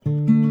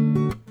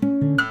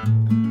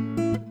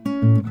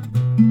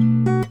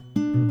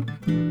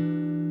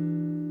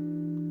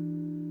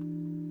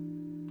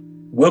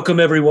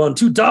Welcome, everyone,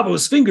 to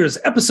Dabo's Fingers,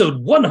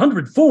 episode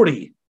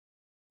 140.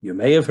 You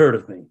may have heard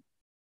of me.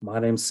 My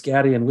name's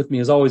Scatty, and with me,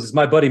 as always, is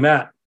my buddy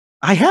Matt.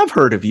 I have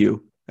heard of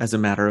you, as a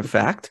matter of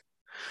fact.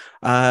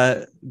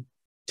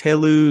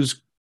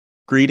 Telu's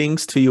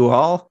greetings to you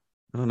all.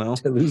 I don't know.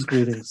 Telu's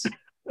greetings.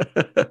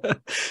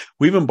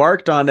 We've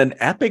embarked on an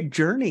epic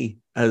journey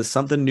as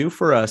something new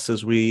for us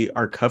as we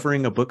are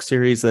covering a book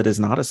series that is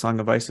not A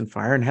Song of Ice and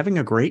Fire and having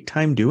a great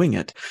time doing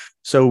it.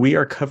 So we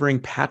are covering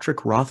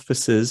Patrick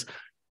Rothfuss's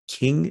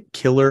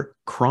Kingkiller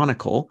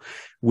Chronicle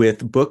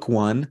with book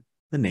 1,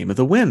 The Name of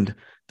the Wind.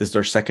 This is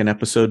our second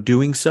episode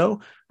doing so,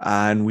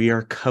 and we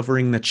are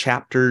covering the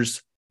chapter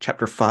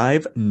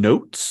 5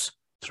 notes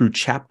through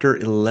chapter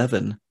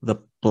 11, the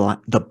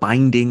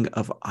Binding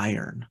of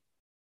Iron.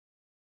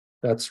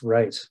 That's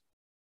right.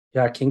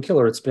 Yeah,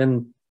 Kingkiller. It's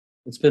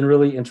been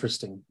really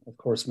interesting. Of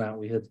course, Matt,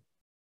 we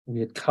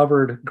had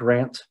covered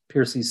Grant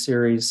Piercy's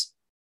series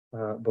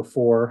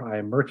before. I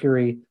Am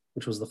Mercury,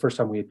 which was the first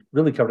time we had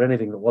really covered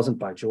anything that wasn't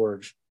by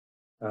George,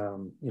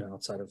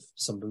 outside of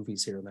some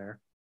movies here and there.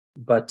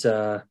 But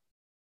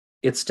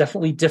it's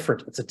definitely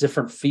different. It's a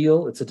different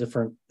feel. It's a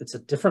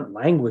different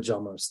language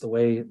almost. The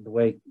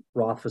way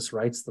Rothfuss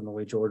writes than the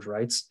way George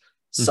writes.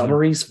 Mm-hmm.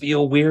 Summaries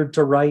feel weird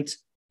to write.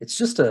 It's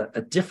just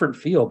a different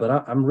feel,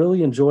 but I'm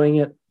really enjoying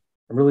it.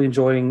 I'm really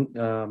enjoying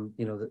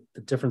the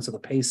difference of the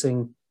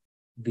pacing,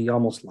 the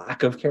almost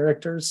lack of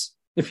characters,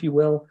 if you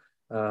will,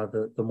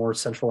 the more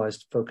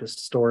centralized,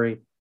 focused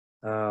story.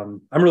 I'm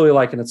really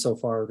liking it so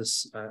far.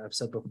 This I've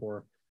said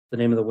before, The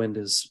Name of the Wind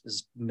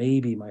is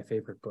maybe my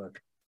favorite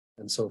book,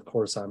 and so of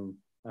course I'm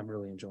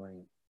really enjoying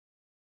it.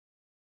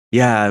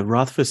 Yeah,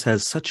 Rothfuss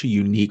has such a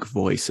unique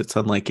voice. It's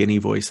unlike any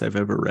voice I've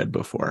ever read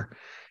before,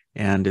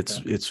 and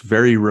it's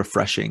very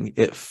refreshing.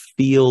 It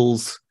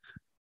feels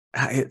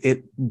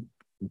it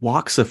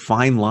walks a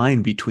fine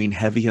line between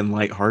heavy and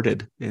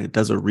lighthearted, and it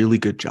does a really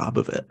good job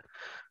of it.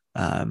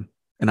 And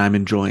I'm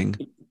enjoying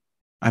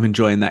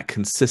that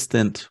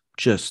consistent,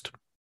 just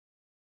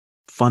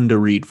fun to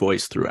read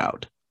voice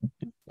throughout.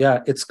 Yeah,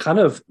 it's kind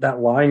of that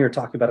line you're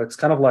talking about. It's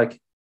kind of like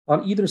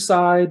on either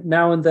side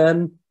now and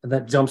then, and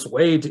that jumps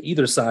way to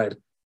either side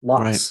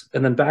lots, right.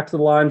 And then back to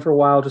the line for a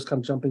while, just kind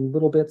of jumping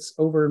little bits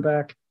over and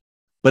back.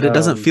 But it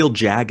doesn't feel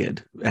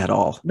jagged at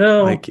all.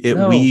 No, like it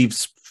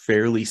weaves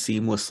fairly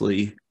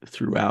seamlessly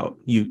throughout.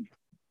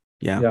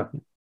 Yeah.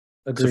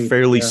 Agreed. It's a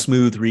fairly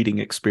smooth reading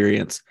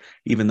experience,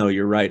 even though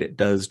you're right, it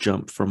does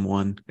jump from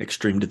one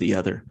extreme to the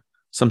other,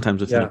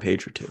 sometimes within a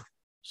page or two.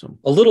 So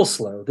a little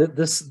slow.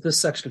 This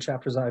section of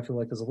chapters I feel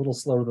like is a little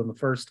slower than the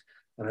first,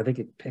 and I think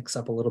it picks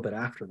up a little bit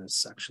after this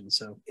section.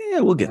 So yeah,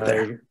 we'll get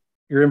there.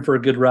 You're in for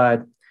a good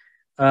ride,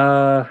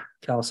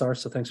 Kalisar.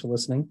 So thanks for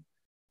listening.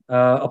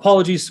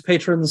 Apologies to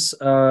patrons.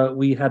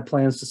 We had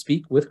plans to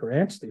speak with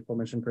Grant, the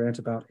aforementioned Grant,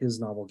 about his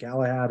novel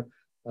Galahad.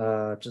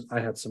 I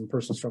had some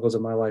personal struggles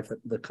in my life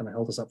that kind of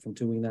held us up from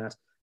doing that.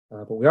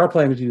 But we are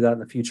planning to do that in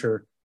the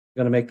future.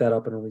 We're going to make that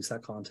up and release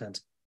that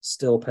content.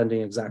 Still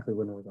pending exactly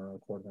when we're going to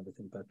record and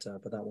everything, but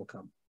that will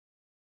come.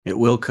 It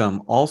will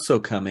come. Also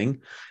coming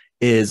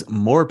is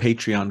more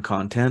Patreon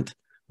content.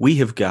 We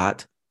have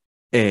got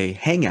a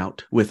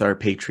hangout with our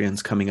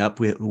Patreons coming up.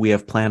 We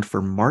have planned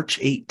for March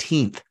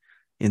 18th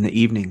in the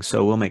evening,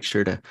 so we'll make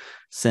sure to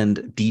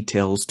send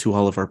details to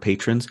all of our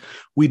patrons.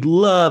 We'd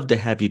love to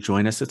have you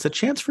join us. It's a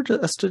chance for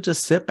us to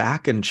just sit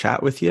back and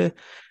chat with you.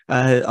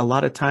 A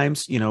lot of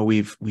times,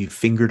 we've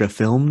fingered a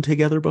film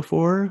together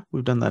before.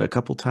 We've done that a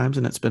couple times,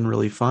 and it's been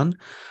really fun.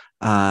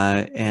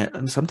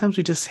 And sometimes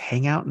we just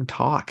hang out and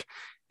talk,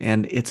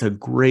 and it's a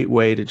great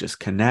way to just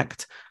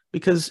connect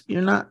because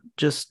you're not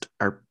just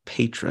our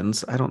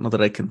patrons. I don't know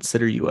that I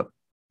consider you a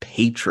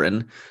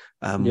patron.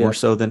 More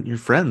so than your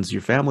friends,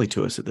 your family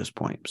to us at this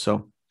point.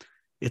 So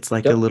it's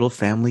like a little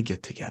family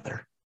get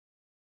together.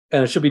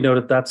 And it should be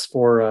noted that's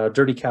for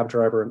Dirty Cab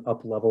Driver and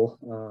Up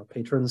Level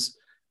patrons.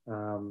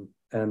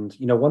 And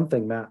one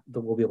thing, Matt,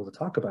 that we'll be able to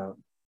talk about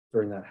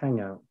during that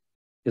hangout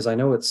is I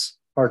know it's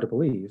hard to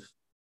believe,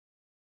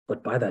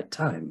 but by that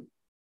time,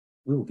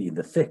 we will be in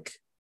the thick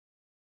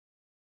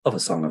of A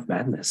Song of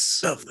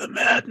Madness. Of the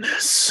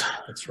madness.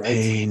 That's right.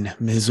 Pain,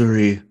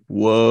 misery.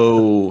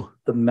 Whoa.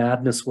 The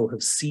madness will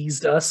have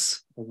seized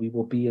us. We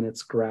will be in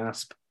its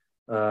grasp.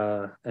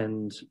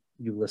 And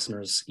you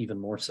listeners even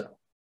more so.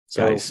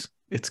 Guys,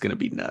 it's going to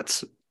be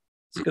nuts.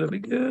 It's going to be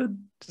good.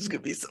 It's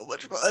going to be so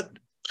much fun.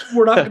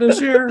 We're not going to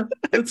share.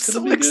 I'm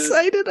so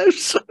excited. I'm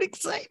so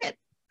excited.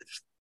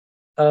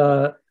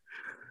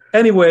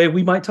 Anyway,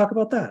 we might talk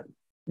about that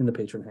in the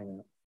Patreon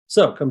hangout.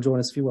 So come join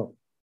us if you will.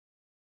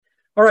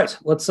 All right,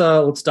 let's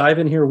dive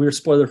in here. We're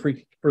spoiler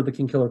free for the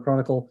Kingkiller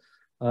Chronicle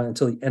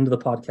until the end of the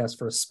podcast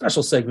for a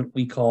special segment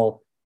we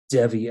call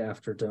Devi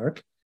After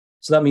Dark.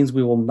 So that means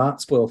we will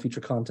not spoil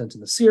future content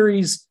in the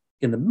series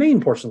in the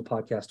main portion of the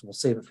podcast, and we'll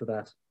save it for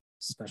that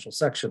special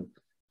section.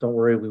 Don't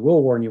worry, we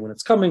will warn you when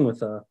it's coming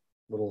with a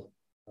little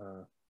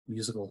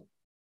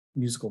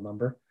musical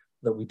number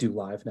that we do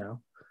live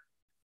now.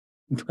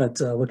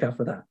 But look out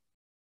for that.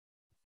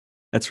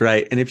 That's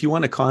right. And if you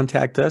want to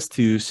contact us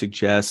to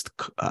suggest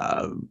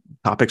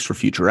topics for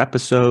future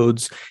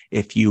episodes,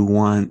 if you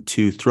want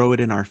to throw it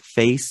in our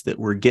face that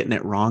we're getting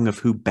it wrong of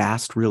who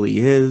Bast really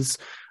is,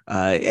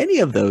 any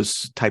of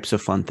those types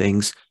of fun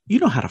things, you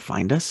know how to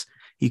find us.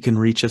 You can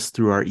reach us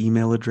through our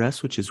email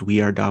address, which is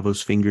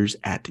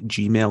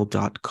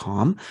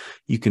wearedavosfingers@gmail.com.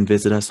 You can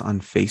visit us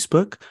on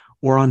Facebook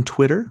or on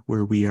Twitter,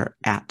 where we are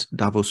at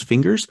Davos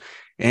Fingers,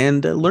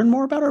 and learn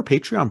more about our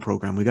Patreon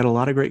program. We got a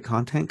lot of great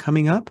content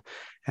coming up.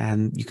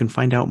 And you can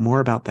find out more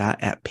about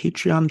that at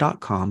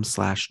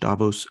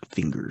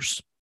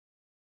patreon.com/DavosFingers.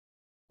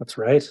 That's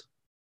right.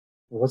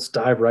 Well, let's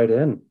dive right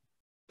in.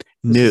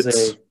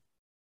 Notes.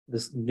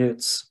 This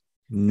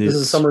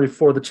is a summary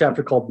for the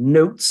chapter called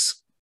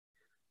Notes.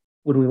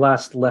 When we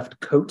last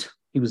left Coat,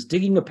 he was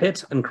digging a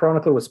pit and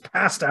Chronicler was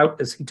passed out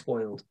as he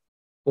toiled.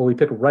 Well, we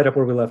pick right up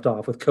where we left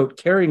off, with Coat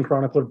carrying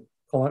Chronicler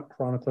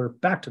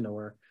back to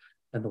nowhere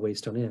and the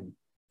Waystone Inn.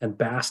 And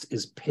Bast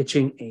is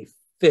pitching a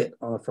fit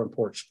on the front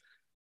porch.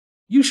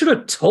 "You should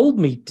have told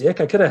me, Dick.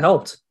 I could have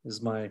helped,"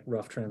 is my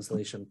rough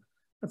translation.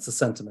 That's the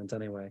sentiment,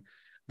 anyway.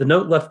 The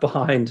note left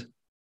behind: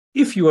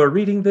 "If you are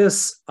reading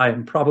this, I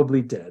am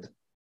probably dead."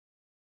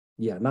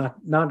 Yeah,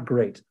 not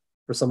great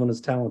for someone as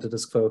talented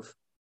as Kvothe.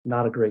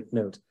 Not a great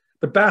note.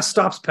 But Bast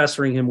stops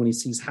pestering him when he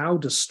sees how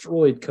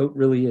destroyed Coat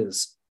really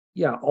is.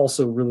 Yeah,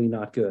 also really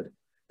not good.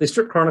 They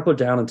strip Chronicler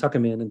down and tuck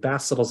him in, and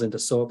Bast settles in to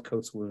sew up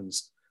Coat's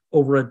wounds.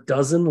 Over a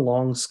dozen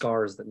long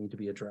scars that need to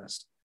be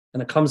addressed.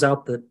 And it comes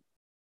out that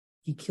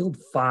he killed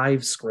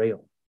 5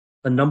 Skrae'll,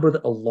 a number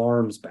that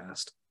alarms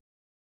Bast.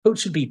 Coat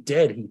should be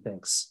dead, he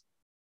thinks.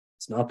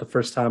 "It's not the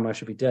first time I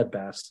should be dead,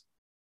 Bast.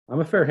 I'm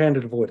a fair hand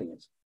at avoiding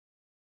it."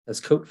 As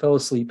Coat fell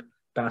asleep,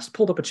 Bast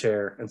pulled up a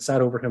chair and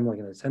sat over him like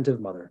an attentive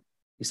mother.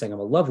 He sang him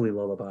a lovely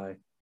lullaby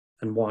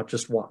and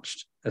just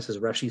watched as his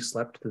Reshi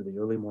slept through the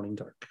early morning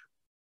dark.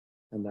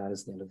 And that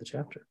is the end of the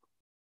chapter.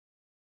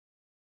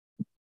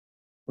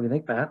 What do you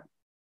think, Matt?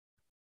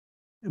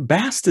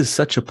 Bast is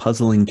such a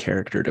puzzling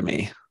character to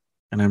me.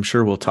 And I'm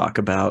sure we'll talk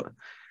about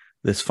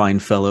this fine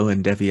fellow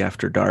in Devi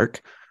After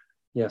Dark.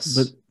 Yes.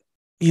 But,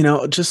 you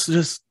know, just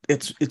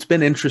it's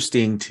been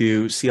interesting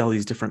to see all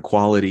these different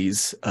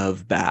qualities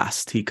of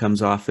Bast. He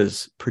comes off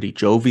as pretty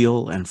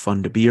jovial and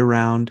fun to be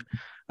around.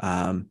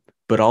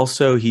 But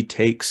also he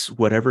takes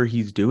whatever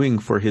he's doing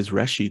for his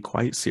Reshi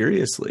quite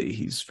seriously.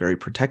 He's very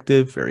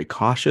protective, very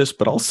cautious,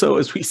 but also,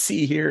 as we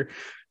see here,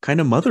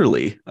 kind of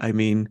motherly. I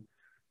mean,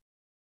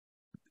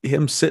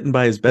 him sitting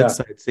by his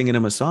bedside singing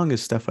him a song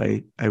is stuff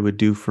I would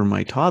do for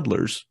my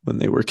toddlers when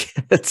they were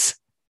kids.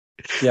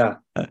 Yeah,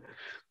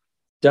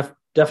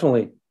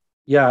 definitely.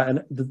 Yeah,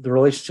 and the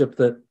relationship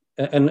that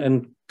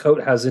and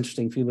Coat has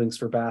interesting feelings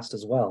for Bast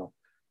as well.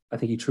 I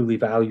think he truly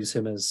values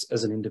him as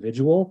an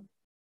individual.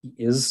 He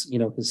is,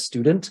 his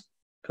student.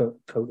 Coat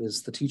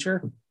is the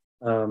teacher,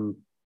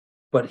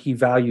 but he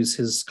values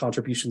his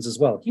contributions as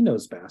well. He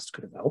knows Bast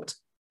could have helped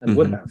and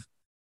would have,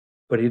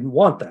 but he didn't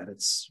want that.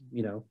 It's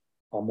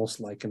almost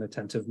like an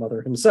attentive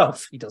mother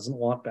himself. He doesn't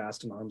want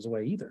Bast in harm's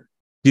way either.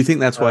 Do you think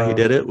that's why he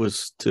did it,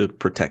 was to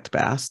protect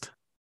Bast?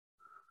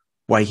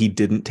 Why he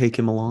didn't take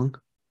him along?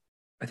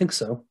 I think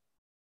so.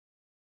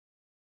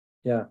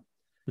 Yeah.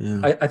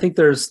 I think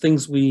there's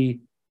things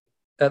we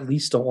at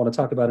least don't want to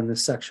talk about in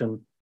this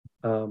section,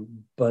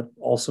 but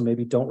also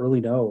maybe don't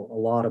really know a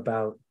lot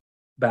about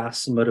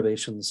Bast's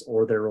motivations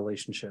or their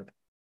relationship,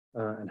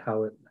 and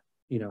how it,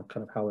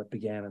 kind of how it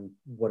began and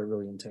what it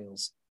really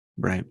entails.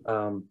 Right.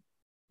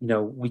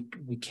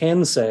 We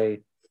can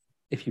say,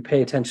 if you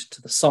pay attention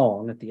to the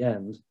song at the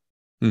end,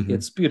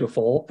 it's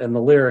beautiful, and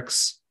the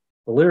lyrics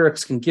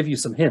can give you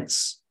some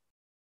hints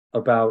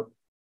about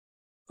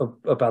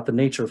the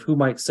nature of who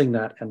might sing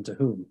that and to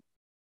whom,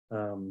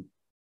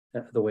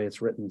 the way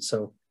it's written.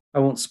 So I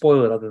won't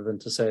spoil it, other than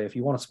to say, if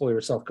you want to spoil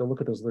yourself, go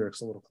look at those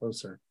lyrics a little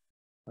closer.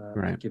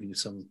 Right. Give you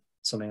some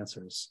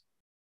answers.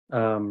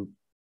 Bast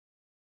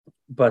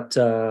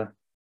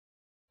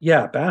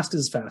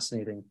is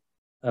fascinating.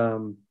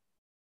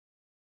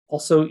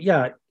 Also,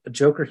 a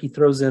Joker, he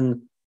throws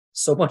in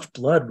so much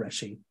blood,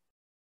 Reshi.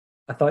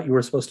 I thought you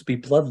were supposed to be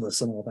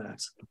bloodless and all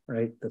that,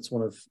 right? That's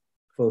one of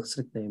Kvothe's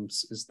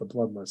nicknames, is the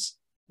Bloodless.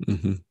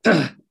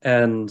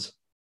 And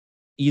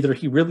either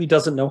he really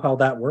doesn't know how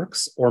that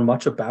works, or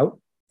much about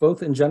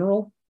Kvothe in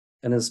general,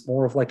 and is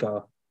more of like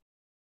a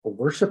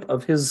worship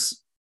of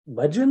his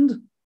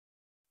legend,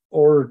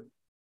 or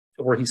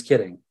he's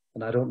kidding.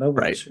 And I don't know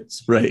which. Right.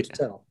 It's hard to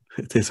tell.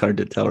 It is hard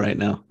to tell right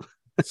now.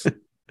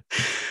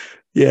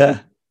 Yeah.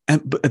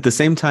 But at the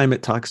same time,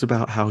 it talks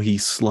about how he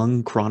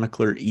slung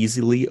Chronicler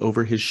easily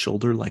over his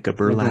shoulder like a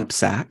burlap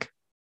sack.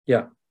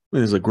 Yeah.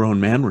 There's a grown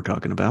man we're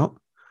talking about.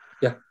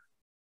 Yeah.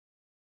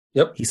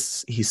 Yep. He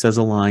says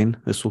a line.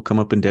 This will come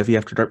up in Devi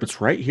After Dark.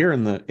 It's right here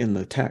in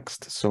the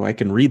text, so I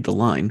can read the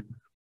line.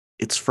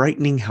 "It's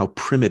frightening how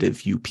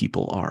primitive you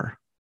people are,"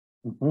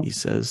 he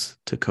says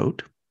to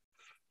Coat.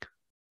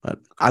 But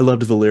I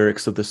loved the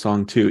lyrics of the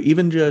song too.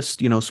 Even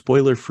just,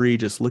 spoiler free,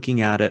 just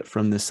looking at it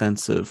from the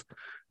sense of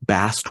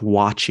Bast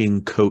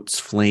watching Coates'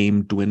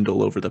 flame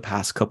dwindle over the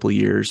past couple of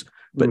years,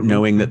 but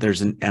knowing that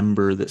there's an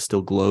ember that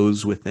still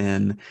glows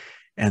within.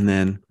 And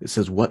then it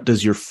says, what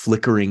does your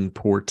flickering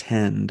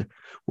portend?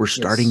 We're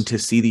starting to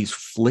see these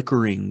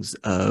flickerings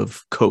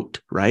of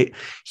Coat, right?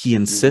 He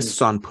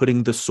insists on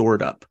putting the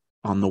sword up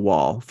on the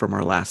wall from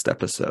our last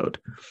episode.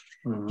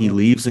 He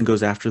leaves and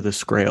goes after the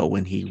Scrael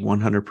when he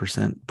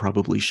 100%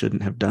 probably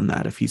shouldn't have done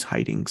that if he's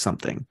hiding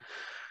something.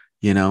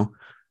 You know,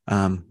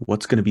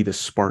 what's going to be the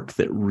spark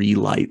that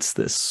relights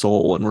this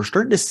soul? And we're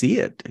starting to see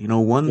it. You know,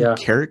 one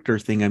character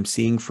thing I'm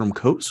seeing from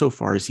Coat so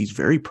far is he's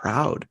very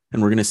proud,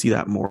 and we're going to see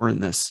that more in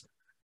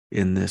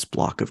this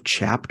block of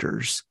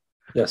chapters.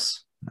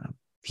 Yes,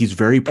 he's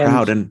very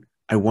proud, and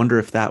I wonder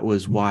if that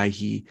was why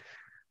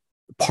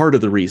part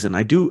of the reason.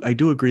 I do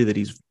agree that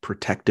he's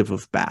protective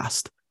of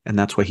Bast, and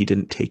that's why he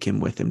didn't take him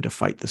with him to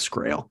fight the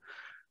Scrael.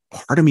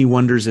 Part of me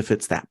wonders if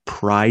it's that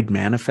pride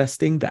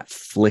manifesting, that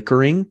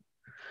flickering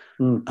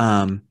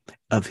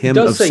of him,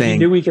 of saying he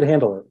knew he could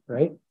handle it,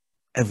 right?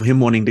 Of him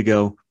wanting to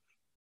go,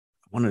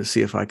 I wanted to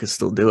see if I could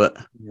still do it.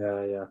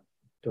 Yeah.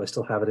 Do I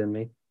still have it in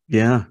me?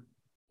 Yeah.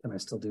 Can I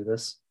still do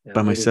this? Yeah,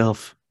 by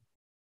myself?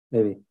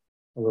 Maybe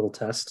a little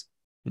test.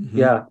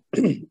 Yeah.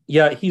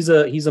 Yeah, he's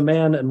a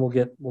man, and we'll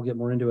get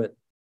more into it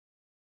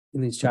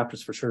in these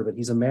chapters for sure, but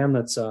he's a man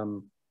that's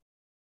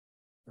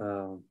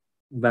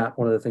Matt,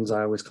 one of the things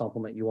I always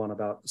compliment you on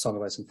about Song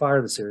of Ice and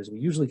Fire, the series we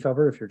usually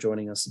cover if you're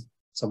joining us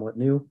somewhat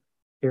new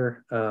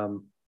here,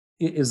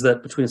 is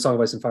that between Song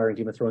of Ice and Fire and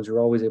Game of Thrones, you're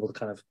always able to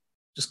kind of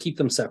just keep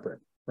them separate,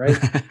 right?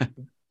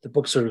 The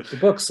books are the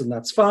books, and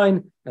that's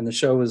fine, and the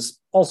show is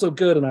also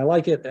good, and I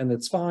like it, and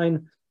it's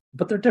fine,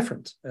 but they're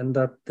different, and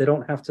they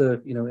don't have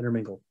to,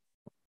 intermingle.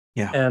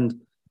 Yeah.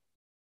 And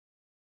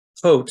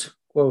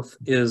Quoth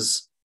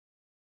is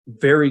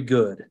very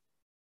good,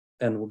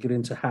 and we'll get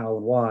into how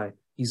and why.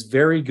 He's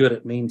very good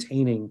at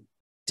maintaining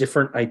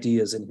different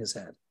ideas in his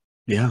head.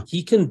 Yeah.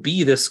 He can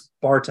be this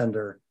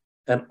bartender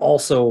and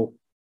also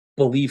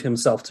believe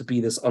himself to be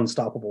this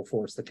unstoppable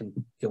force that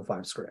can kill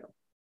 5 Scrael.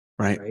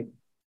 Right.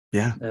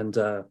 Yeah. And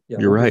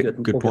you're right.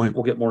 Good point.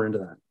 We'll get more into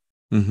that.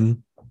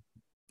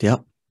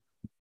 Yep.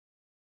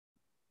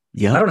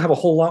 I don't have a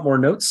whole lot more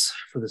notes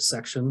for this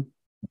section.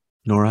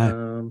 Nor I.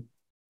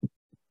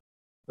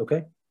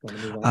 Okay.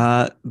 Move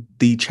on?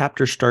 The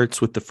chapter starts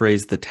with the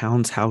phrase, the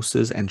town's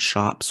houses and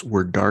shops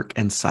were dark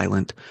and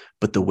silent,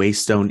 but the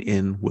Waystone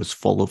Inn was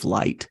full of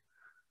light.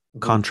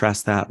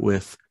 Contrast that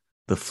with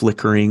the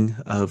flickering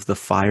of the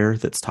fire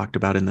that's talked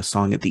about in the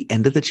song at the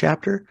end of the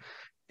chapter.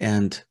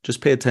 And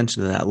just pay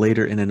attention to that.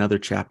 Later in another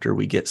chapter,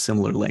 we get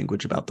similar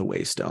language about the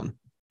Waystone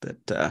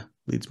that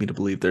leads me to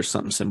believe there's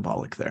something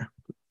symbolic there.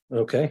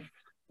 Okay.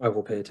 I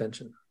will pay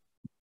attention.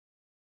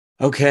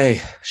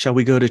 Okay. Shall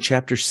we go to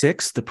chapter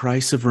 6, The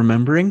Price of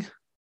Remembering?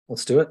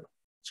 Let's do it.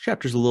 This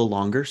chapter's a little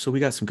longer, so we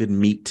got some good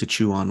meat to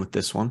chew on with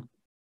this one.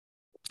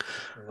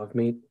 I love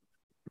meat.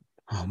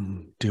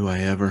 Do I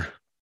ever?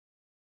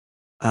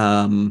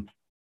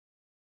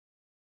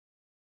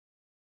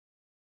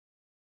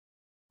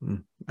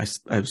 I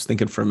was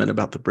thinking for a minute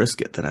about the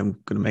brisket that I'm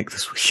going to make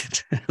this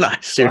weekend. And I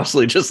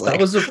seriously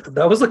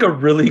that was like a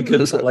really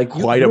good,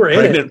 quite a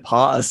pregnant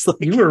pause.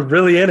 You were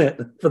really in it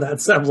for that.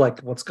 So I was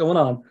like, what's going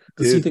on?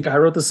 Does he think I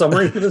wrote the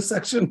summary for this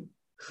section?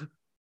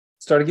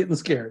 Started getting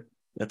scared.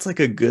 That's like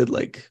a good,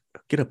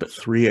 get up at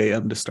 3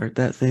 a.m. to start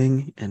that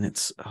thing. And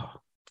it's,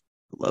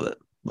 love it.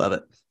 Love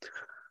it.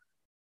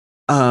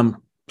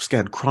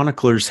 Scad,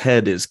 Chronicler's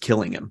head is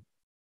killing him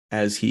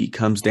as he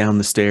comes down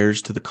the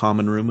stairs to the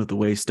common room of the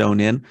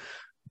Waystone Inn.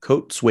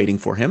 Coat's waiting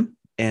for him,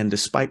 and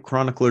despite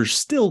Chronicler's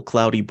still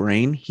cloudy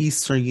brain, he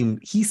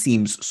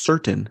seems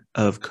certain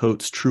of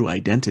Coat's true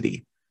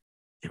identity.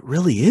 It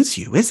really is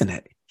you, isn't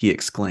it? He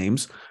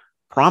exclaims,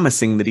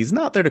 promising that he's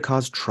not there to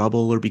cause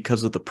trouble or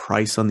because of the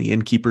price on the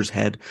innkeeper's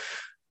head.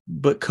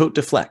 But Coat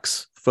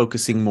deflects,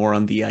 focusing more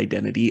on the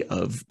identity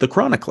of the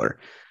Chronicler.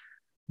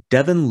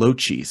 Devon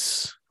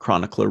Lochis,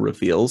 Chronicler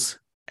reveals,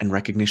 and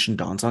recognition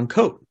dawns on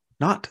Coat.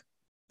 Not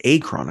a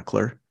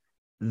chronicler,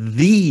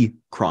 the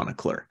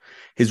chronicler.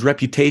 His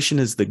reputation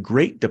as the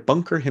great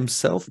debunker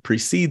himself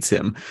precedes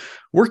him.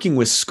 Working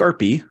with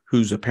Scarpy,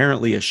 who's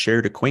apparently a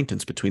shared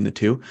acquaintance between the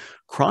two,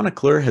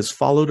 Chronicler has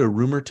followed a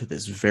rumor to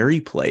this very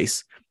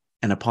place,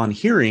 and upon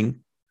hearing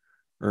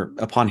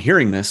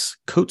this,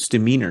 Coat's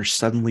demeanor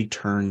suddenly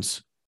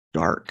turns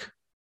dark.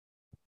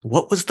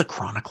 What was the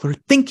Chronicler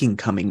thinking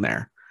coming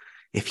there?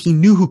 If he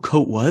knew who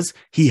Coat was,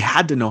 he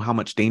had to know how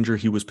much danger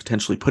he was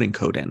potentially putting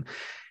Coat in.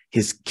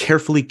 His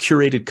carefully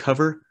curated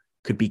cover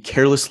could be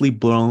carelessly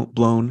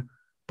blown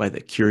by the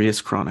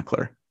curious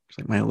chronicler. It's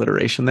like my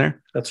alliteration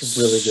there. That's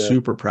really good.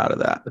 Super proud of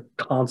that. The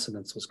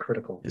consonants was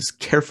critical. His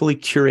carefully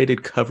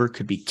curated cover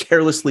could be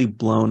carelessly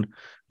blown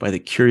by the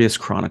curious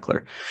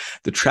chronicler.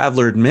 The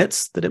traveler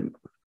admits that it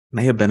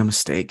may have been a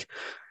mistake.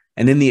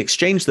 And in the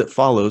exchange that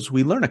follows,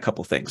 we learn a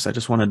couple things. I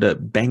just wanted to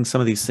bang some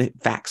of these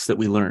facts that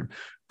we learn.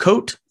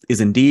 Coat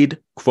is indeed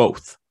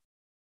Quoth.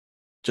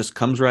 Just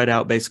comes right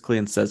out basically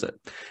and says it.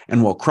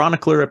 And while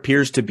Chronicler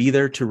appears to be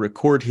there to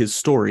record his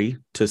story,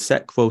 to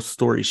set Quoth's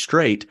story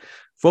straight,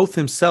 Kvothe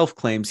himself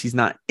claims he's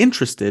not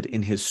interested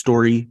in his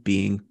story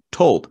being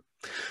told.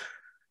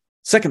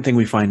 Second thing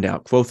we find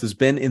out, Kvothe has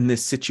been in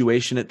this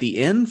situation at the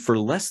inn for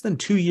less than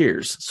 2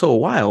 years. So a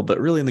while, but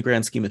really in the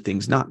grand scheme of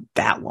things, not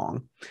that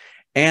long.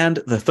 And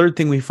the third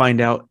thing we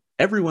find out,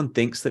 everyone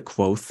thinks that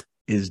Kvothe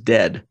is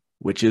dead,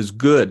 which is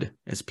good,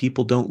 as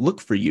people don't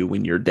look for you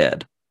when you're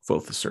dead,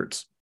 Kvothe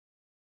asserts.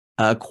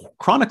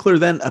 Chronicler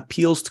then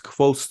appeals to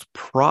Kvothe's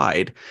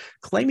pride,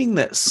 claiming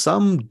that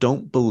some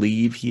don't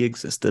believe he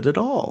existed at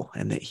all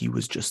and that he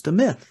was just a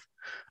myth.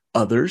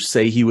 Others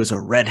say he was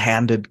a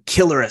red-handed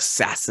killer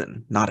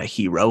assassin, not a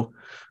hero.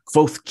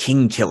 Kvothe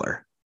King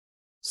Killer.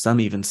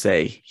 Some even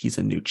say he's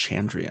a new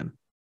Chandrian.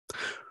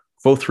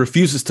 Kvothe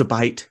refuses to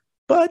bite,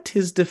 but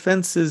his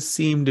defenses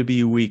seem to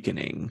be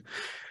weakening.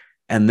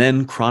 And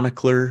then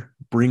Chronicler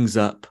brings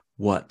up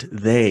what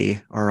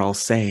they are all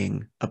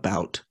saying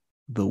about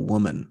the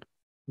woman.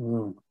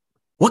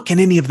 What can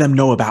any of them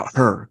know about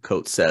her?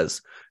 Kote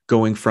says,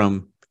 going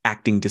from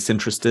acting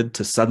disinterested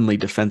to suddenly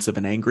defensive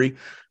and angry,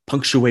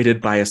 punctuated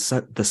by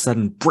the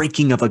sudden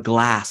breaking of a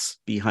glass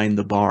behind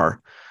the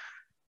bar.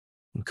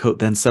 And Kote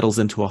then settles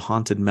into a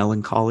haunted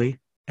melancholy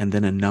and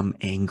then a numb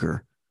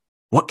anger.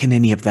 What can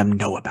any of them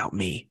know about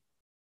me?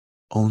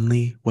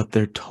 Only what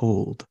they're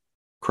told,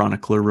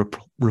 Chronicler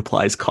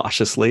replies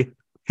cautiously,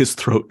 his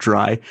throat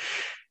dry.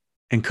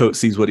 And Kote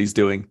sees what he's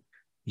doing.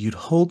 You'd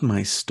hold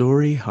my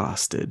story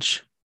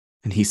hostage.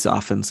 And he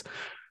softens.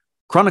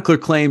 Chronicler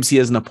claims he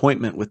has an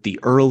appointment with the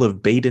Earl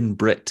of Baden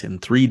Britt in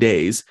 3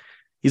 days.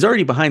 He's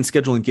already behind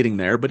schedule in getting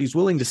there, but he's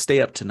willing to stay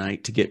up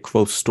tonight to get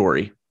Kvothe's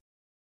story.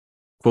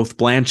 Kvothe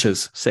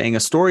blanches, saying a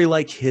story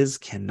like his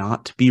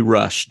cannot be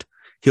rushed.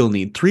 He'll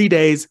need 3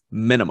 days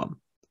minimum.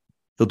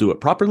 He'll do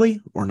it properly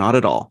or not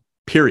at all.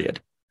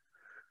 Period.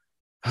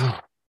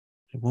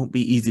 It won't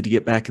be easy to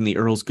get back in the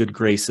Earl's good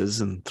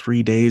graces, and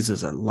 3 days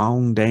is a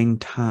long dang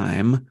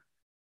time.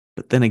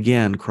 But then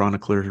again,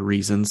 Chronicler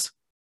reasons,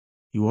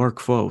 you are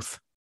Kvothe.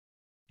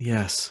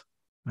 Yes,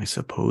 I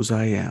suppose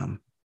I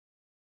am.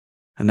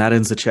 And that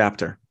ends the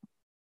chapter.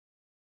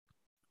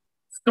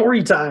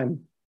 Story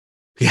time.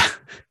 Yeah.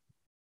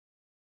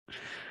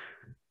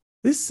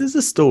 This is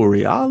a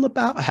story all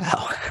about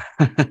how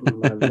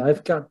my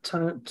life got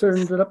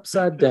turned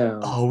upside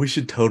down. Oh, we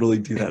should totally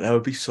do that. That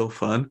would be so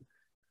fun.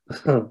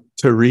 To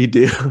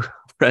redo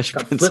Fresh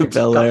Prince of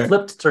Bel-Air.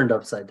 Flipped, turned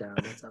upside down.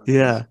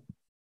 Yeah.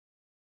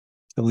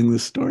 Telling the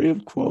story of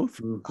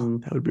Kvothe. Mm-hmm.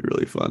 That would be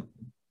really fun.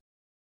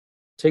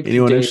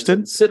 Anyone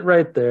interested? Sit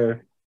right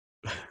there.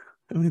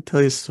 Let me tell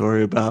you a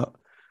story about.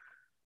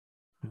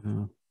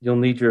 You'll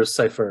need your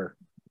cipher.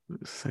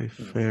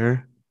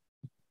 Cipher.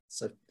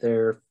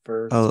 Cipher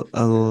first.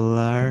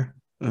 Alar.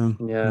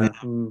 Yeah.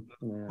 I'll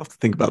have to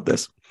think about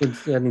this.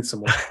 Yeah, I need some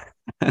more.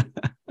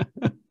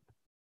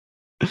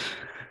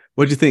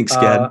 What'd you think,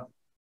 Skad?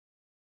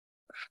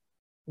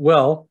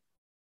 Well,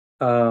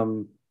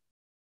 I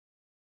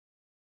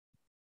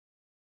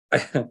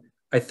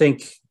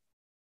think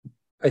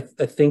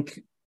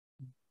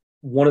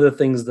one of the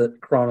things that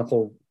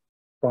Chronicler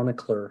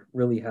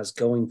really has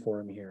going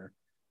for him here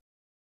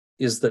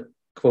is that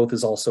Kvothe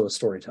is also a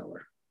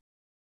storyteller.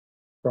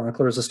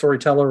 Chronicler is a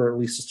storyteller, or at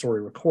least a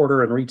story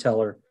recorder and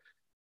reteller.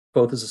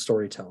 Kvothe is a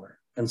storyteller.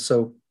 And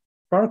so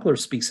Chronicler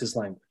speaks his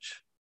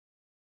language.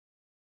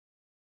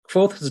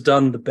 Kvothe has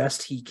done the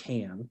best he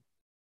can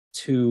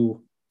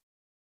to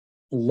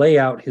lay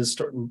out his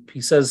story.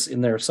 He says in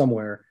there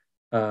somewhere,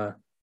 the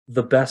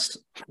best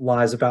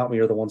lies about me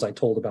are the ones I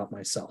told about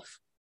myself.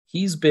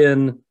 He's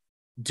been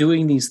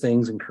doing these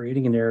things and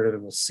creating a narrative,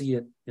 and we'll see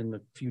it in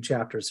the few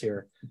chapters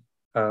here,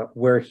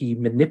 where he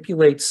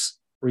manipulates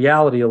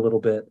reality a little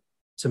bit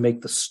to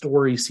make the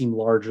story seem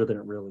larger than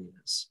it really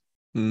is.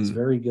 He's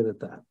very good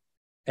at that.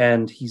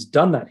 And he's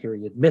done that here.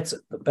 He admits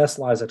it. The best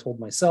lies I told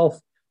myself,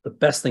 the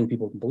best thing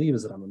people can believe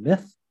is that I'm a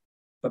myth.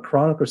 But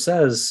Chronicler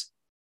says,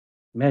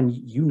 man,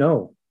 you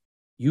know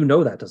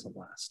that doesn't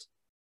last.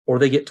 Or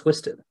they get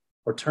twisted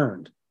or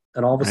turned.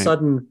 And all of a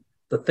sudden,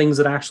 the things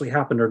that actually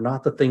happened are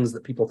not the things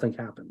that people think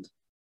happened.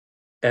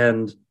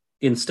 And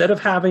instead of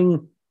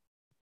having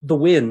the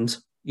wind,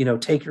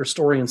 take your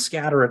story and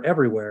scatter it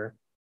everywhere,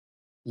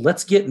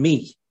 let's get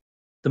me,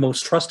 the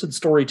most trusted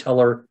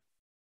storyteller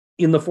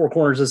in the four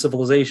corners of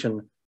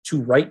civilization,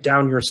 to write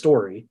down your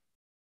story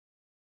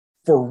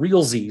for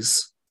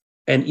realsies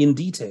and in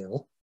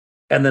detail.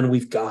 And then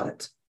we've got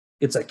it.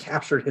 It's a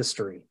captured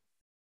history.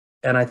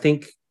 And I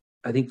think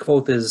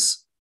Kvothe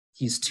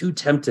he's too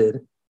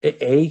tempted,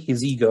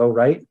 his ego,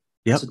 right?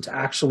 Yep. To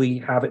actually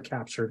have it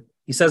captured.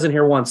 He says in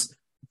here once,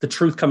 the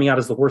truth coming out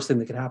is the worst thing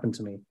that could happen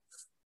to me.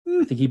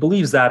 I think he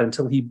believes that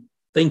until he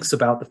thinks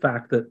about the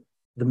fact that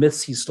the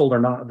myths he's told they're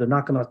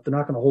not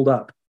gonna hold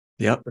up.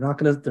 Yep.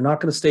 They're not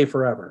gonna stay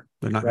forever.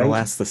 They're not gonna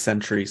last the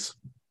centuries.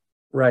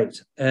 Right.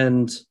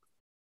 And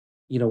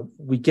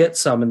we get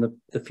some in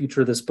the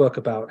future of this book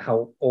about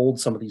how old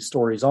some of these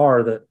stories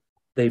are that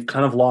they've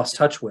kind of lost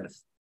touch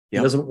with. Yep.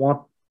 He doesn't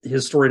want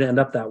his story to end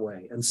up that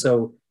way. And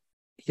so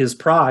his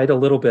pride a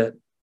little bit,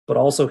 but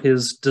also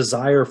his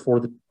desire for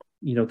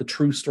the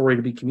true story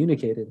to be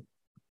communicated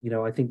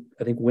I think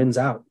wins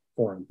out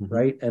for him, Mhm.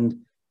 right?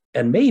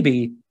 And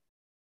maybe,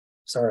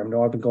 sorry, I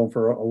know I've been going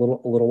for a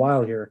little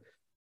while here.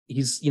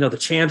 He's, the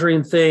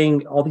Chandrian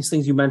thing, all these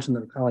things you mentioned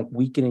that are kind of like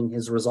weakening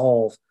his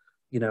resolve,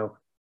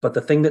 but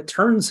the thing that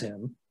turns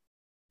him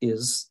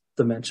is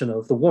the mention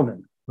of the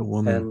woman. The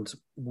woman. And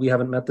we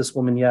haven't met this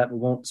woman yet. We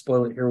won't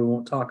spoil it here. We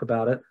won't talk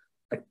about it.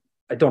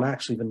 I don't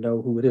actually even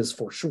know who it is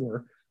for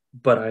sure,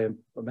 but I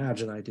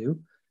imagine I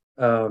do.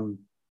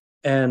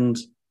 And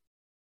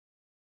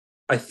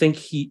I think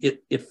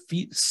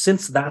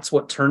since that's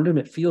what turned him,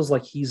 it feels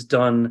like he's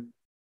done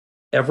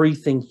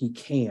everything he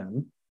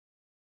can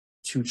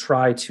to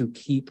try to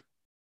keep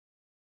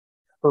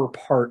her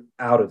part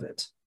out of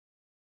it.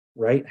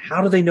 Right?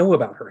 How do they know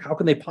about her? How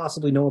can they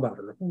possibly know about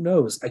her? Who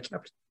knows?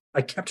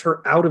 I kept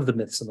her out of the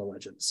myths and the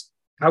legends.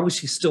 How is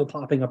she still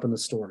popping up in the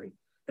story?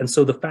 And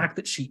so the fact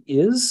that she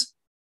is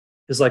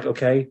like,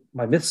 okay,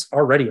 my myths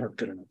already aren't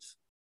good enough.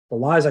 The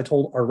lies I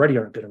told already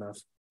aren't good enough.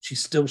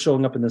 She's still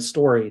showing up in this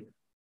story.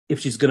 If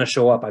she's going to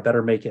show up, I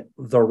better make it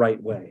the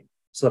right way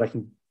so that I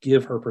can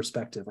give her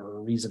perspective or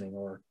her reasoning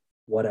or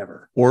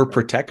whatever. Or right?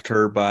 Protect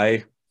her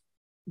by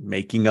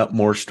making up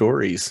more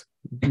stories.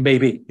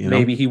 Maybe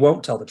he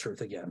won't tell the truth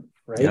again,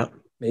 right? Yep.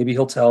 Maybe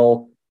he'll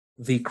tell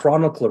the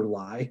chronicler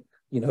lie,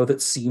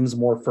 that seems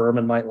more firm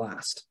and might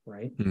last,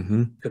 right?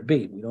 Mm-hmm. Could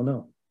be. We don't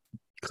know.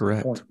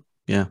 Correct.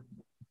 Yeah.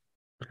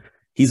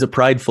 He's a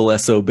prideful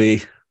SOB,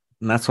 and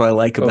that's what I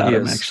like about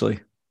him, actually.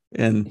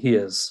 And he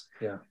is,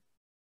 yeah.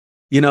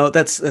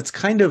 That's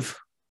kind of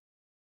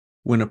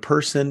when a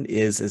person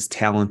is as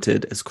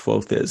talented as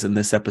Kvothe is. In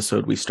this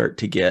episode, we start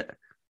to get,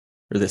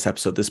 or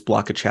this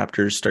block of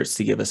chapters starts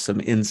to give us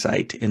some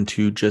insight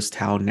into just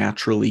how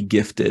naturally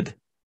gifted,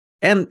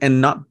 and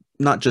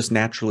not just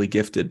naturally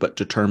gifted, but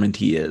determined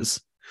he is.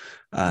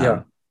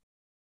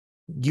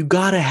 You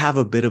got to have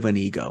a bit of an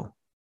ego.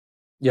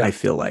 Yeah, I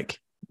feel like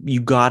you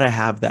got to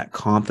have that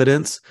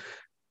confidence,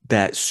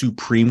 that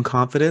supreme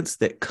confidence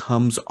that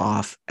comes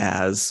off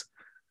as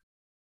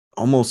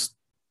almost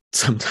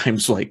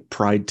sometimes like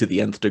pride to the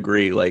nth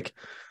degree. Like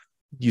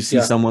you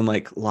see someone,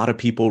 like a lot of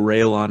people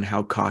rail on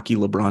how cocky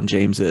LeBron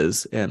James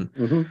is,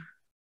 and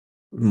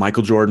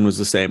Michael Jordan was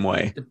the same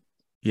way.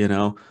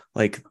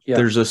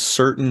 There's a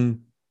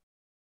certain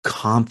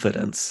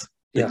confidence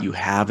that you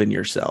have in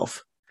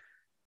yourself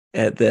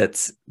that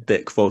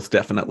Kvothe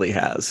definitely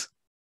has.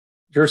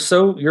 You're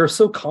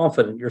so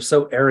confident, you're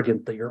so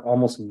arrogant that you're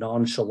almost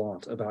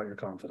nonchalant about your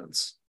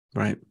confidence.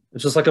 Right.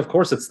 It's just like, of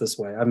course it's this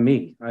way. I'm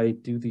me. I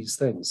do these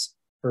things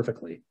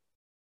perfectly.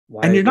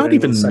 Why and you're not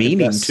even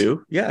meaning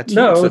to. Yeah.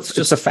 No, it's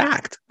just a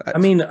fact. I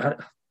mean,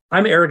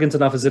 I'm arrogant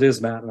enough as it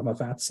is, Matt, and I'm a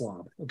fat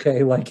slob.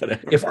 Okay. Like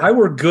if I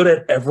were good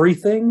at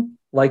everything,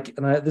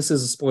 this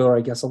is a spoiler,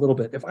 I guess, a little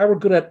bit. If I were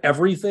good at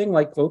everything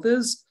like Kvothe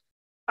is,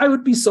 I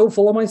would be so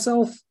full of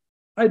myself.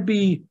 I'd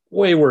be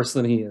way worse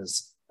than he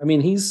is. I mean,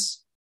 he's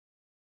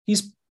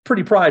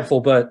pretty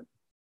prideful, but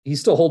he's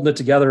still holding it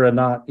together and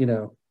not,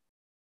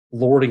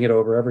 lording it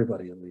over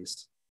everybody, at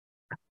least.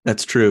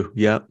 That's true.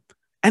 Yeah.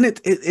 And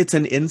it's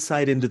an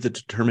insight into the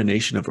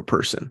determination of a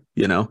person.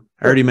 I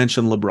already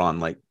mentioned LeBron.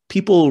 Like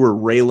people were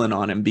railing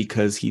on him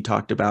because he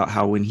talked about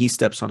how when he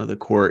steps onto the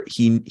court,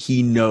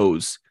 he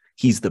knows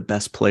he's the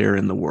best player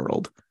in the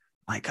world.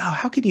 Like, oh,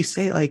 how can you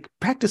say, like,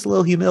 practice a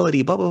little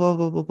humility, blah, blah, blah,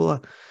 blah, blah, blah.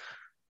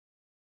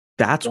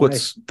 That's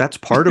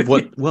part of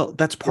what,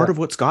 that's part of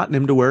what's gotten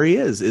him to where he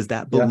is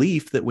that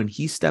belief that when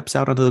he steps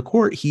out onto the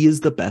court, he is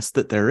the best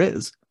that there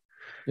is.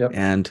 Yep.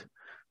 And,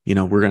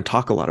 we're going to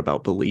talk a lot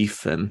about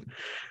belief and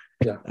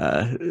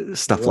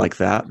stuff like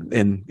that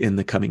in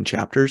the coming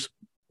chapters,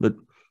 but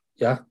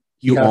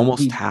you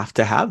almost have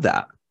to have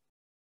that.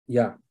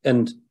 Yeah.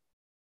 And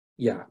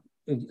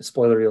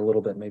spoilery a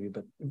little bit maybe,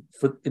 but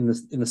in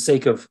the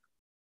sake of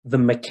the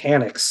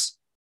mechanics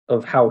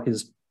of how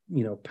his,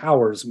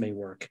 powers may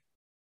work,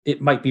 it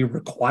might be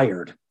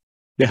required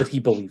that he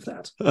believe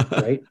that,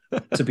 right?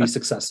 To be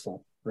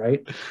successful,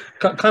 right?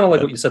 Kind of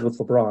like what you said with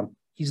LeBron.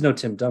 He's no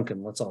Tim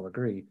Duncan, let's all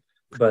agree.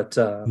 But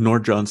nor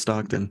John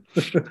Stockton.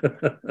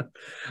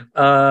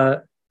 I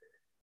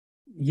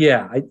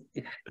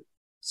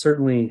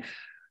certainly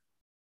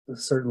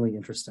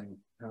interesting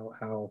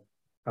how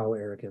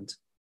arrogant.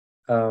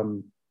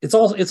 It's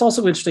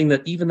also interesting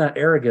that even that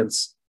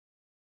arrogance,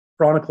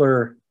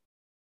 chronicler,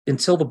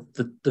 until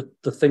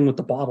the thing with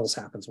the bottles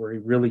happens where he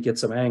really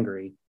gets him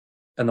angry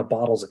and the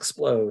bottles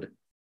explode,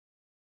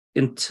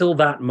 until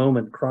that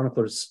moment,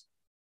 chronicler's,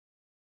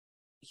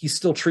 he's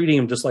still treating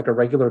him just like a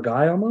regular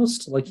guy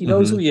almost. Like he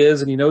knows who he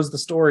is and he knows the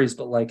stories,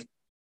 but like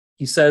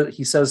he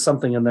says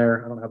something in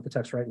there. I don't have the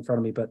text right in front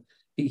of me, but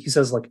he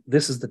says like,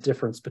 this is the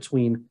difference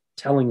between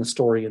telling a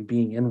story and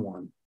being in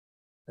one.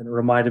 And it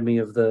reminded me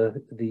of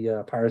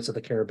the Pirates of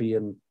the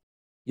Caribbean.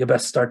 You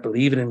best start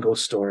believing in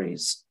ghost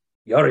stories.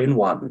 You're in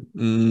one.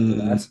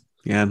 That?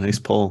 Yeah, nice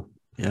pull.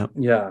 Yeah.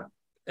 Yeah.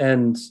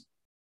 And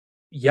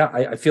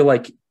I feel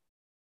like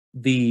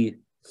the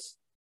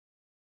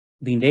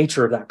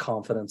nature of that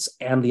confidence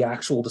and the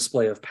actual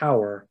display of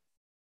power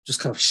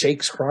just kind of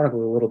shakes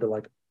Chronicler a little bit,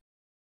 like,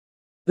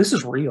 this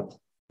is real.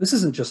 this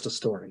isn't just a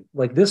story.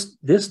 Like this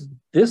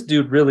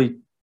dude really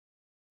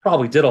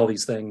probably did all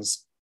these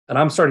things, and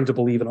I'm starting to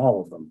believe in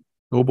all of them.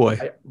 Oh boy.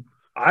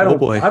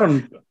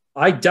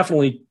 I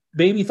definitely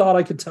maybe thought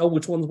I could tell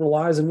which ones were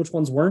lies and which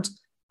ones weren't.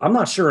 I'm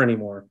not sure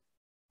anymore.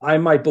 I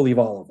might believe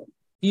all of them.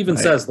 He even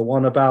says the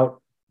one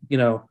about,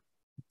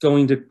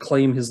 going to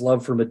claim his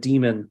love from a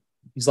demon.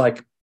 He's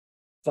like,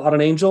 fought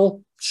an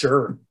angel?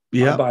 Sure.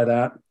 Yeah. I'll buy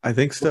that. I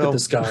think so. Look at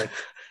this guy.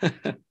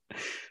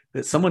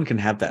 That someone can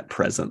have that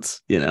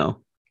presence, to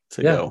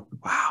go,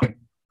 wow.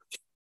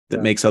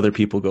 That makes other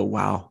people go,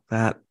 wow,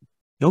 that,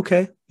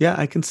 okay. Yeah,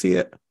 I can see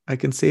it.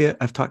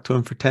 I've talked to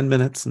him for 10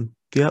 minutes and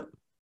yep.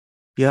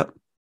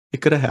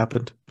 It could have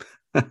happened.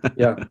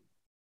 Yeah.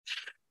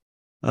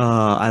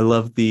 I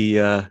love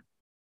the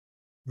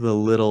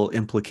little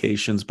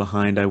implications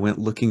behind, I went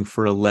looking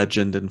for a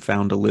legend and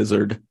found a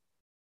lizard,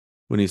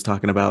 when he's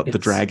talking about the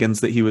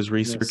dragons that he was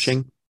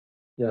researching.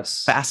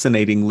 Yes.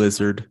 Fascinating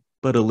lizard,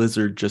 but a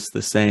lizard just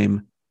the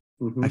same.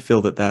 I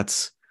feel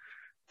that's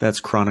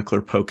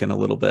chronicler poking a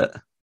little bit.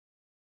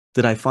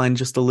 Did I find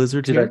just a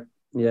lizard here?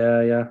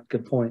 Yeah.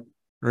 Good point.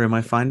 Or am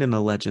I finding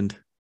a legend?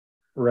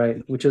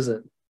 Right. Which is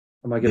it?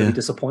 Am I going to be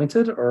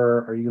disappointed,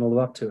 or are you going to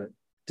live up to it?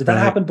 Did that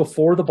happen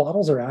before the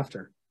bottles or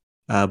after?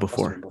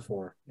 Before.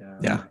 Before. Yeah.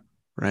 Yeah.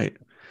 Right.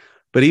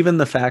 But even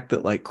the fact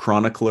that like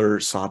chronicler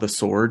saw the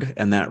sword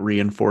and that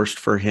reinforced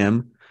for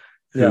him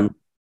who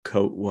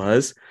Coat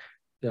was.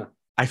 Yeah.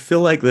 I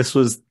feel like that's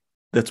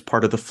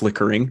part of the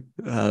flickering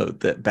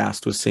that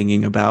Bast was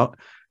singing about.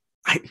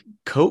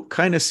 Coat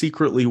kind of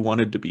secretly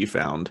wanted to be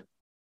found,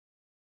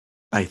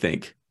 I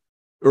think,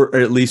 or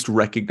at least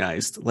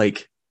recognized.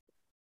 Like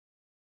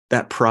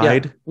that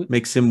pride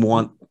makes him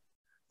want,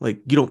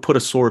 like, you don't put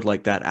a sword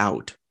like that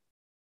out.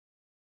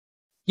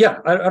 Yeah,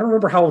 I don't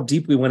remember how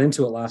deep we went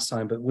into it last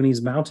time, but when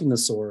he's mounting the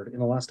sword in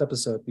the last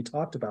episode, we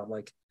talked about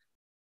like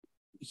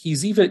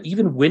he's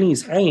even when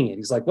he's hanging it,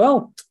 he's like,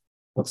 well,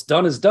 what's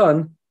done is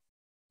done.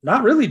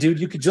 Not really, dude.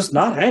 You could just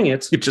not hang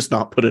it. You just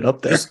not put it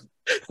up there.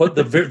 But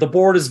the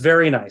board is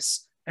very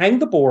nice. Hang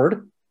the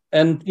board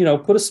and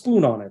put a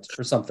spoon on it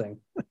or something,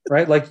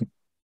 right? Like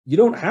you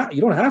don't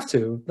have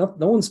to.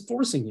 No one's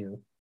forcing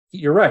you.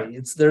 You're right.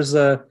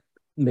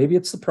 Maybe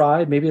it's the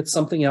pride, maybe it's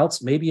something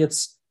else, maybe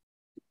it's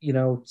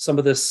some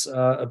of this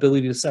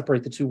ability to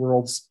separate the two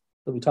worlds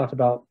that we talked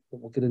about, that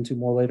we'll get into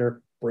more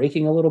later,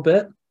 breaking a little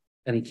bit,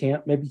 and he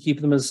can't maybe keep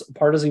them as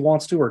apart as he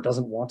wants to, or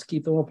doesn't want to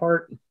keep them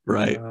apart.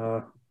 Right.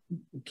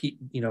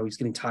 He's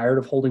getting tired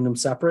of holding them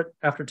separate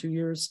after 2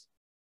 years.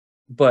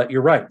 But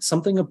you're right.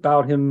 Something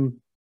about him,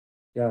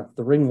 the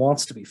ring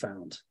wants to be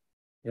found.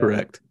 Yeah.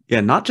 Correct.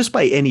 Yeah, not just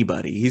by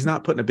anybody. He's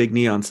not putting a big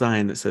neon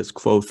sign that says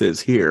Quoth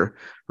is here,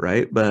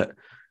 right? But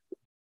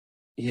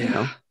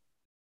yeah.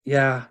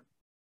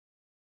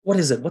 What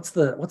is it? What's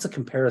the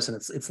comparison?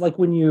 It's like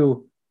when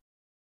you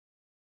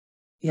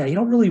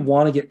don't really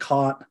want to get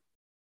caught,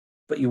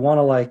 but you want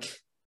to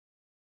like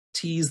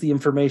tease the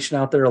information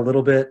out there a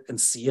little bit and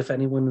see if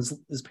anyone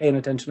is paying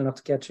attention enough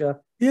to catch you.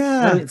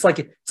 Yeah. It's like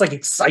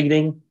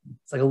exciting.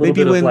 It's like a little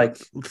bit of like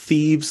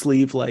thieves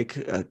leave like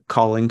a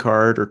calling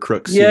card, or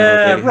crooks.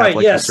 Yeah, they right. have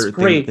like yes, a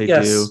certain great. thing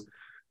Yes. they do.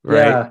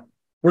 Right. Yeah.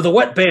 We're the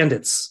wet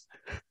bandits.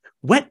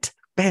 Wet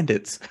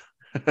bandits.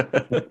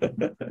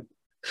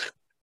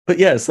 But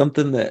yeah,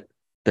 something that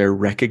they're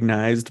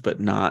recognized, but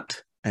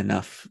not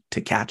enough to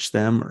catch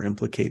them or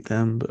implicate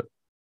them. But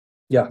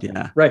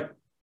yeah, right.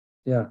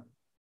 Yeah,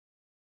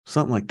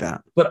 something like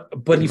that.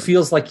 But he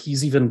feels like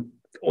he's even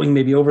going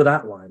maybe over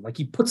that line. Like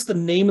he puts the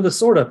name of the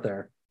sword up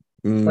there.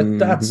 Like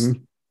that's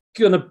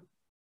gonna.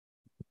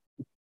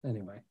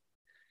 Anyway,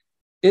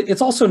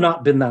 it's also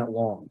not been that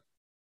long,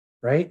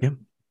 right? Yeah.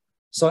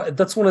 So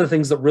that's one of the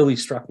things that really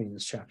struck me in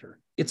this chapter.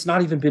 It's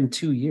not even been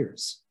 2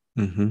 years.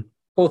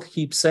 Both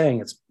keep saying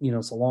it's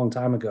a long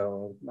time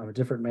ago. I'm a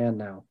different man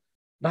now.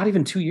 Not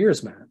even 2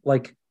 years, Matt.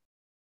 Like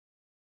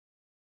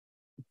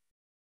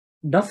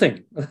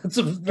nothing. It's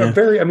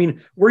very. I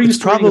mean, we're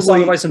used to reading A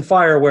Song of Ice and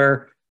Fire,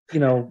 where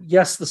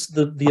yes,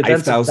 the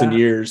events 5,000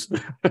 years.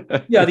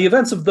 the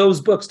events of those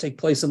books take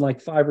place in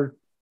like 5 or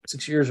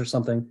 6 years or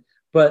something.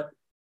 But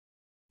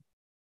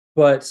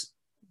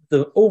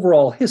the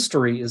overall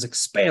history is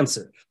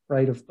expansive,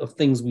 right? Of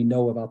things we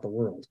know about the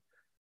world.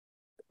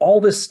 All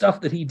this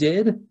stuff that he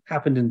did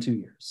happened in 2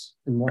 years,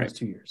 in the last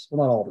 2 years.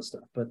 Well, not all the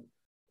stuff, but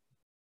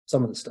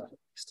some of the stuff at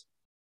least.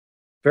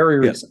 Very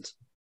recent.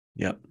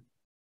 Yep.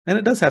 And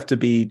it does have to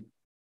be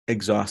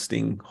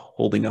exhausting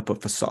holding up a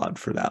facade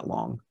for that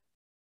long.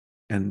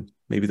 And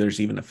maybe there's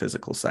even a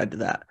physical side to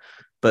that.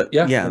 But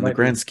in the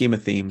grand scheme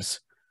of things,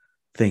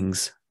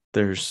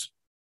 there's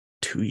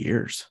 2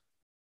 years.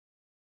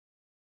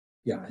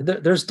 Yeah,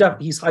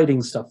 he's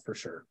hiding stuff for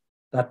sure.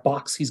 That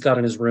box he's got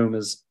in his room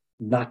is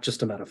not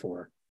just a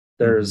metaphor.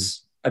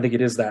 I think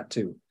it is that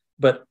too.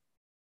 But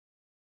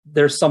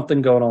there's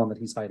something going on that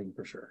he's hiding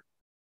for sure.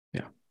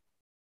 Yeah.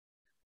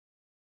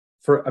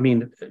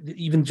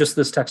 Even just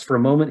this text, for a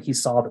moment, he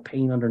saw the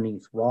pain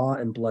underneath, raw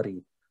and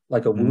bloody,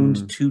 like a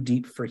wound too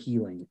deep for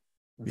healing,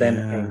 then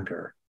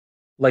anger.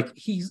 Like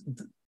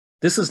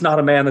This is not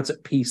a man that's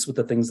at peace with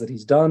the things that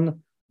he's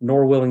done,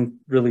 nor willing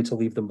really to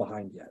leave them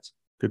behind yet.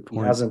 Good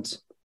point. He hasn't.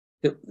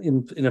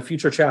 In a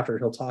future chapter,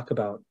 he'll talk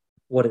about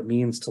what it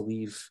means to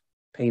leave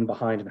pain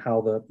behind and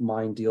how the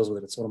mind deals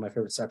with it. It's one of my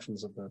favorite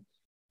sections of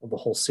the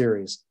whole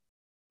series.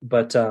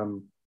 But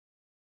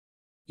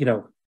you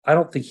know, I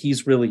don't think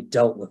he's really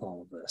dealt with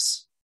all of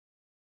this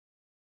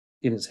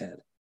in his head.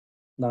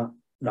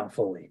 Not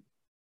fully.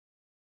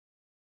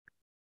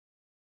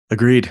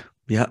 Agreed.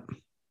 Yep.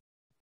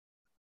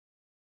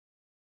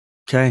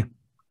 Okay. I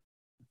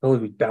feel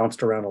like we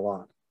bounced around a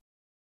lot.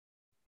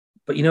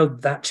 But you know,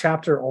 that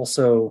chapter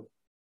also,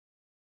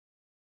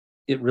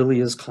 it really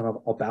is kind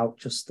of about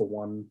just the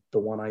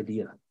one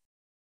idea.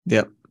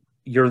 Yep.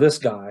 You're this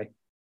guy.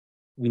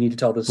 We need to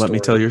tell this Let story. me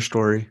tell your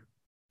story.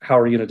 How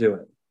are you going to do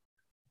it?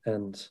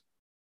 And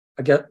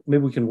I get,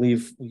 maybe we can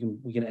leave,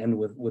 we can end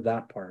with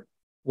that part.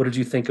 What did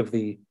you think of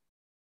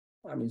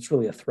it's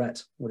really a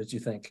threat. What did you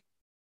think?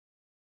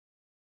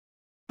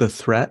 The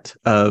threat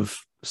of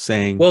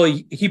saying, well,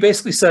 he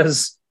basically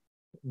says,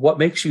 what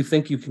makes you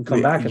think you can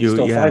come back and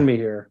still find me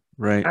here?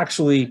 Right.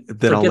 Actually,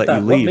 then I'll let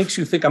that. you leave. What makes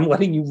you think I'm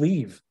letting you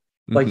leave?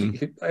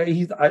 Mm-hmm.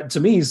 Like, to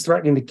me, he's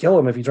threatening to kill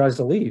him if he tries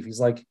to leave. He's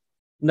like,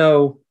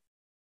 no,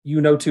 you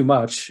know too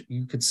much.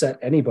 You could set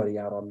anybody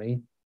out on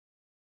me.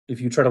 If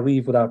you try to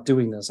leave without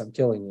doing this, I'm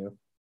killing you.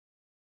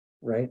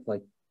 Right?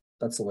 Like,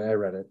 that's the way I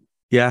read it.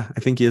 Yeah, I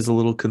think he is a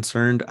little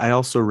concerned. I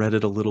also read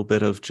it a little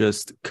bit of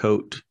just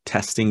Coat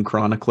testing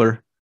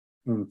Chronicler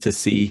to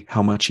see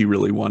how much he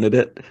really wanted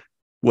it,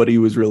 what he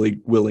was really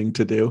willing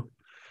to do.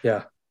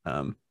 Yeah.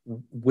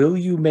 Will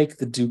you make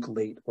the Duke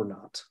late or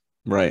not?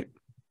 Right.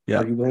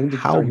 Yeah. Are you willing to,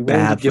 how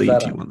badly do you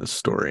up? want the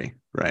story?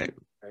 Right.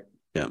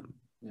 Yeah.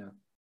 Yeah.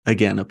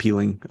 Again,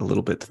 appealing a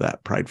little bit to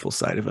that prideful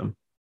side of him.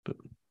 But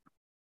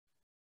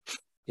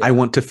yeah. I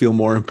want to feel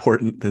more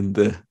important than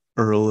the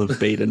Earl of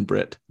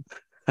Baden-Brit.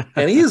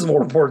 And he is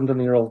more important than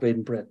the Earl of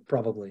Baden-Brit,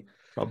 probably.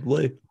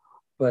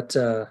 But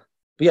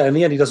yeah, in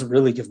the end, he doesn't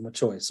really give him a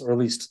choice, or at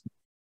least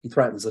he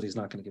threatens that he's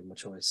not going to give him a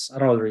choice. I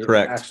don't know whether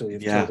he actually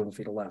killed him if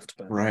he'd have left,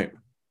 but right.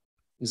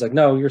 He's like,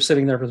 no, you're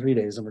sitting there for 3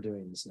 days and we're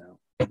doing this now.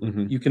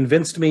 Mm-hmm. You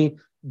convinced me.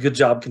 Good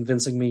job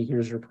convincing me.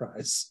 Here's your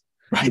prize.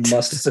 Right. You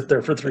must sit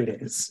there for 3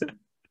 days.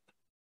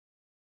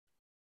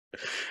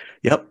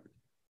 Yep.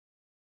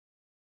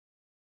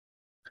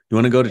 You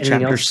want to go to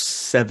chapter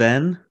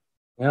 7?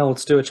 Well,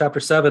 let's do it. Chapter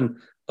 7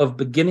 of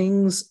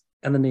Beginnings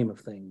and the Name of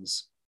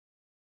Things.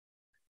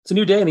 It's a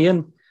new day in the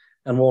inn,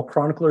 and while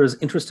Chronicler is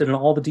interested in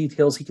all the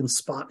details he can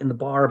spot in the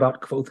bar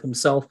about Kvothe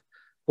himself,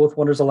 Kvothe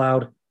wonders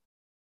aloud,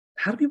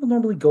 how do people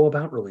normally go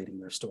about relating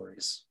their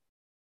stories?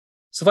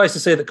 Suffice to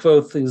say that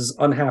Kvothe is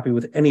unhappy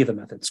with any of the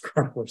methods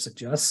Chronicler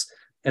suggests,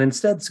 and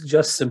instead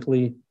suggests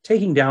simply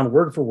taking down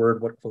word for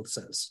word what Kvothe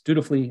says,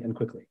 dutifully and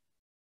quickly.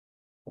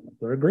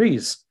 Chronicler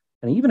agrees,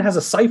 and he even has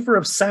a cipher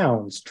of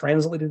sounds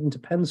translated into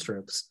pen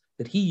strokes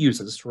that he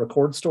uses to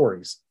record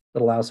stories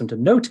that allows him to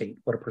notate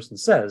what a person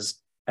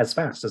says as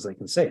fast as they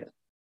can say it.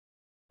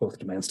 Kvothe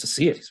demands to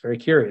see it. He's very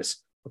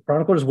curious. But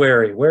Chronicler is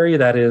wary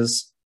that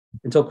is,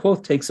 until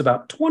Kvothe takes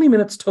about 20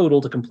 minutes total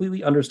to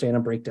completely understand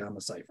and break down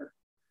the cipher.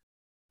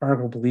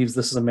 Chronicler believes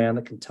this is a man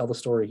that can tell the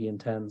story he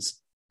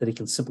intends, that he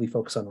can simply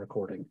focus on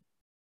recording.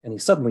 And he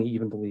suddenly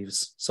even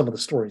believes some of the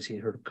stories he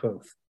had heard of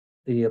Kvothe,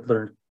 that he had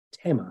learned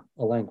Tema,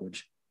 a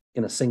language,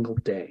 in a single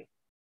day.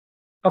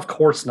 Of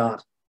course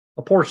not.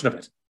 A portion of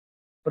it.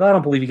 But I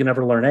don't believe he can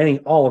ever learn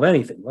all of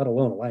anything, let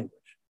alone a language.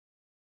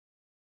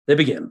 They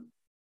begin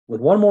with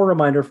one more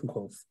reminder from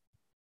Kvothe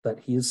that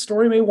his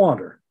story may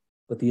wander,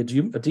 but the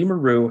Edema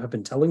Ruh have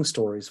been telling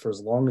stories for as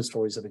long as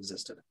stories have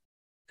existed,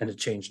 and had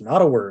changed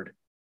not a word,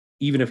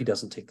 even if he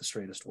doesn't take the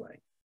straightest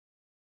way.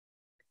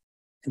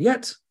 And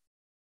yet,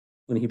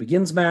 when he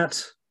begins,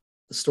 Matt,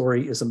 the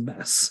story is a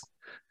mess.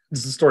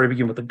 Does the story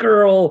begin with a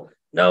girl?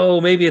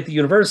 No, maybe at the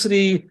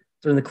university,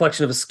 during the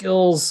collection of his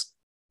skills.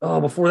 Oh,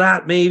 before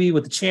that, maybe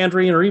with the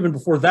Chandrian, or even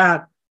before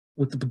that,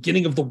 with the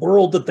beginning of the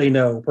world that they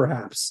know,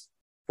 perhaps.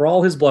 For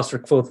all his bluster,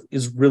 Kvothe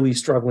is really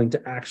struggling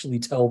to actually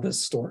tell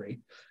this story.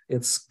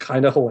 It's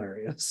kind of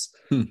hilarious.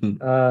 In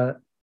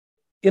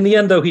the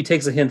end, though, he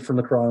takes a hint from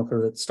the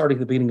chronicler that starting at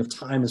the beginning of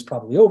time is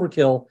probably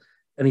overkill,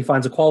 and he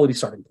finds a quality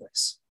starting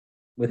place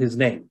with his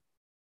name.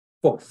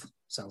 Kvothe.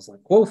 Sounds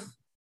like Kvothe.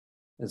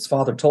 His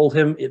father told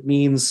him it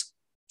means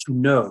to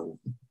know.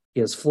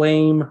 He has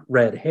flame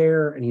red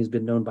hair, and he's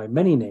been known by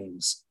many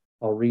names.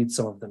 I'll read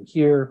some of them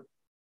here.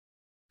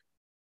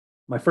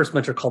 My first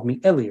mentor called me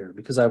Elir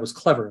because I was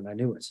clever and I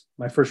knew it.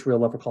 My first real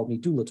lover called me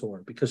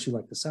Dulator because she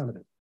liked the sound of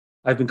it.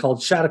 I've been called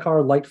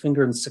Shadakar,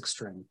 Lightfinger, and Six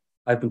String.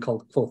 I've been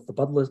called Kvothe the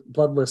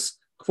Bloodless,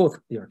 Kvothe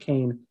the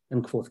Arcane,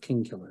 and Kvothe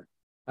Kingkiller.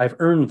 I've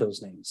earned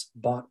those names,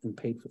 bought and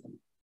paid for them.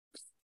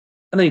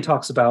 And then he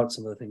talks about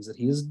some of the things that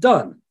he has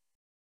done.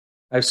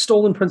 I've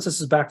stolen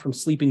princesses back from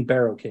sleeping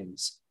Barrow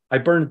kings. I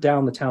burned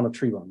down the town of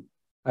Trebon.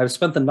 I have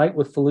spent the night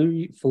with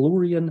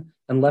Felurian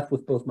and left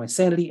with both my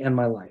sanity and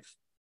my life.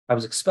 I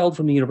was expelled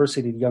from the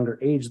university at a younger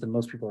age than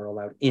most people are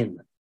allowed in.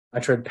 I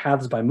tread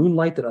paths by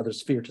moonlight that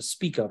others fear to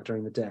speak of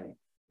during the day.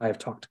 I have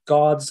talked to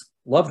gods,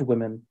 loved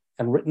women,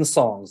 and written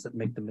songs that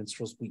make the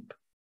minstrels weep.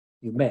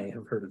 You may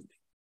have heard of me.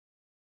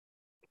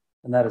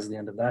 And that is the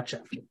end of that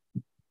chapter.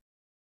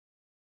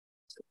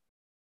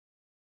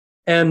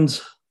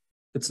 And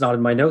it's not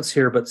in my notes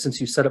here, but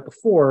since you said it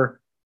before,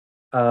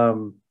 I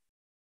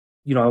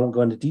won't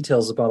go into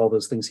details about all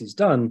those things he's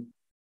done,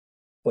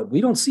 but we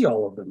don't see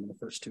all of them in the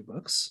first two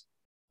books.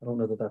 I don't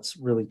know that that's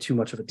really too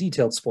much of a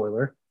detailed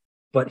spoiler,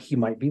 but he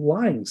might be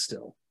lying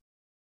still.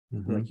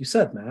 Mm-hmm. Like you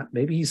said, Matt,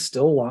 maybe he's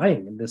still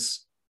lying in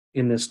this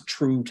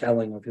true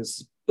telling of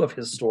his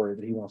story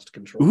that he wants to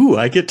control. Ooh,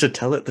 I get to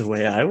tell it the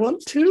way I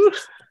want to.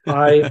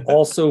 I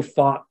also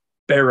fought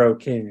Barrow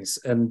Kings,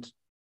 and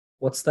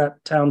what's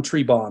that town,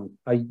 Trebon?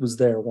 I was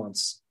there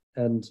once,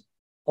 and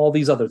all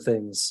these other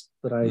things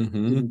that I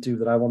didn't do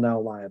that I will now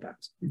lie about.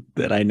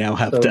 That I now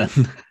have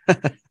done.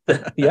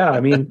 Yeah, I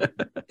mean,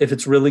 if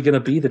it's really going to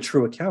be the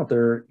true account,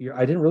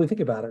 I didn't really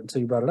think about it until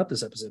you brought it up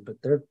this episode, but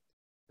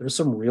there's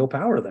some real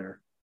power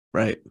there.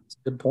 Right. It's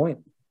a good point.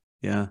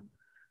 Yeah.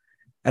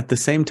 At the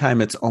same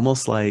time, it's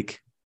almost like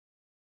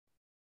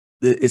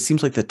it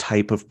seems like the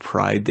type of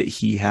pride that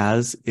he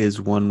has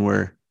is one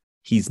where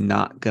he's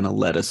not going to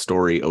let a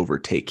story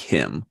overtake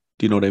him.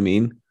 Do you know what I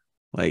mean?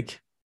 Like,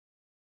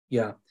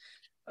 yeah.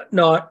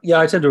 No,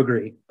 yeah, I tend to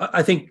agree.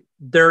 I think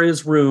there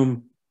is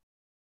room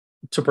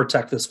to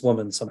protect this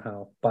woman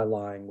somehow by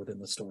lying within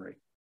the story.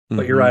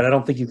 But you're right. I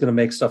don't think he's going to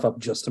make stuff up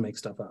just to make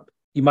stuff up.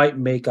 He might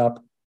make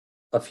up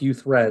a few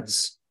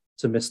threads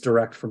to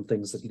misdirect from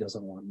things that he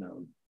doesn't want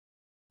known.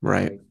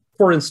 Right.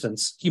 For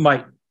instance, he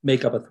might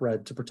make up a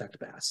thread to protect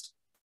Bast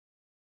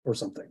or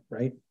something,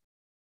 right?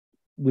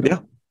 We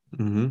don't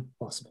know.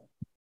 Possible.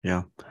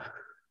 Yeah.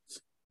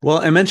 Well,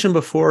 I mentioned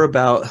before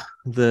about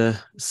the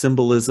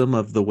symbolism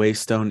of the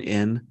Waystone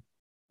Inn.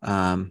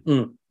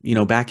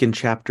 Back in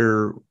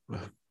chapter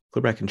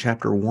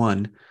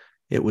 1,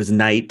 it was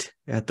night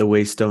at the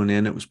Waystone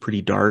Inn. It was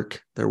pretty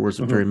dark. There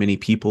wasn't very many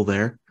people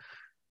there.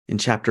 In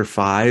chapter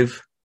 5,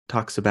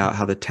 talks about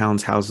how the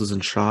town's houses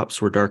and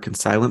shops were dark and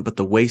silent, but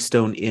the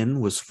Waystone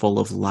Inn was full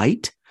of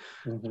light.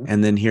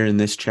 And then here in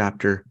this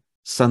chapter,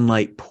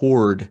 sunlight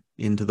poured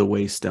into the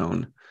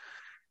Waystone.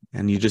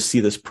 And you just see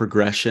this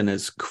progression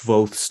as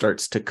Kvothe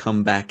starts to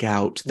come back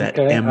out, that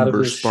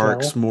ember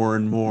sparks more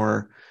and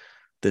more,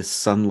 this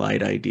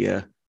sunlight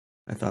idea.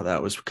 I thought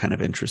that was kind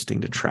of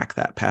interesting to track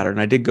that pattern.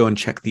 I did go and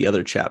check the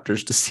other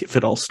chapters to see if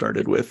it all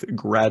started with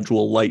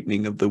gradual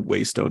lightening of the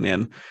Waystone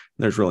Inn.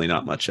 There's really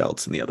not much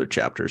else in the other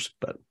chapters,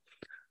 but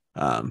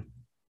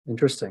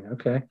interesting.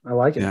 Okay. I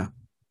like it. Yeah.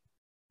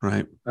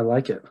 Right. I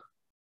like it.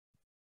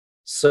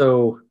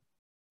 So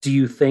do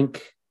you think,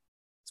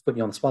 let's put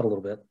you on the spot a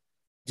little bit,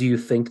 do you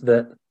think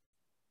that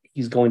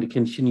he's going to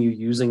continue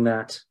using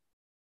that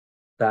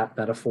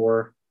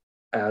metaphor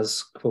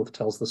as Kvothe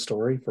tells the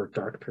story for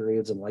dark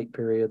periods and light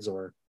periods,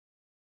 or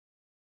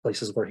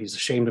places where he's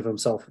ashamed of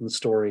himself in the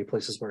story,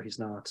 places where he's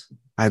not?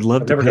 I'd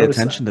love to pay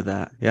attention to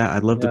that. Yeah,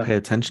 I'd love to pay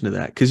attention to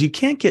that, because you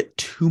can't get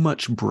too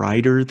much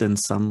brighter than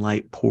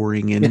sunlight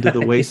pouring into the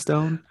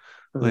Waystone.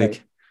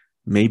 Like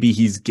maybe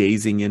he's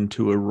gazing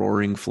into a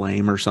roaring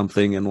flame or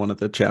something in one of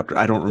the chapters.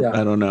 I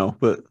don't know,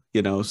 but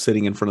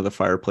sitting in front of the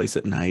fireplace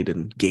at night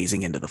and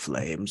gazing into the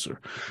flames,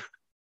 or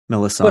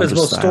Melisandre. But as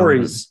most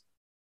stories,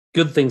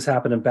 good things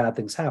happen and bad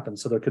things happen.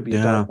 So there could be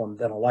a dark one,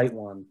 then a light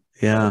one,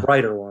 a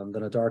brighter one,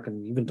 then a dark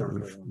and even darker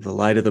one. The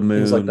light of the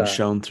moon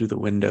shone through the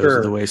windows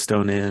of the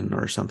Waystone Inn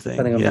or something.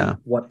 Depending on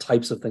what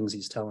types of things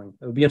he's telling.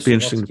 It would be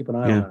interesting. To keep an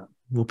eye on that.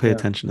 We'll pay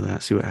attention to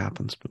that, see what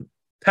happens. But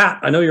Pat,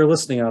 I know you're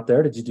listening out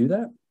there. Did you do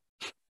that?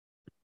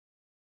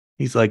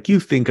 He's like, you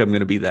think I'm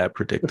going to be that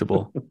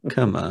predictable?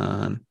 Come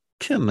on.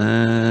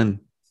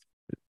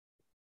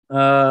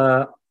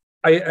 I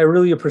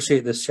really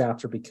appreciate this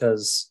chapter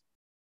because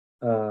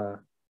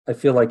I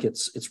feel like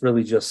it's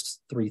really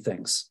just three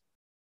things.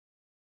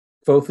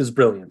 Kvothe is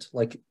brilliant.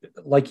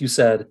 Like you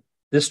said,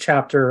 this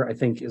chapter I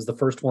think is the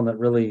first one that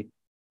really,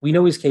 we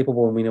know he's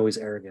capable and we know he's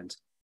arrogant,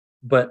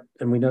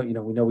 and we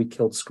know he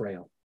killed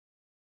Skrael,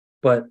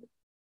 but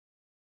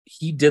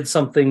he did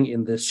something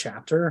in this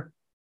chapter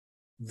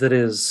that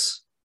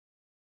is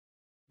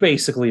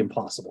basically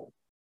impossible.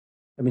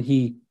 I mean,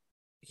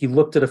 he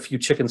looked at a few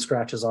chicken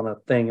scratches on a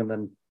thing and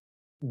then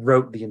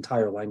wrote the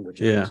entire language.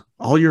 Yeah.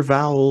 All your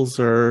vowels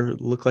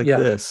look like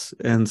this.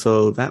 And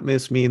so that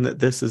must mean that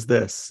this is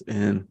this.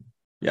 And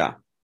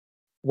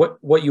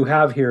what you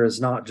have here is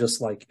not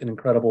just like an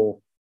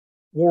incredible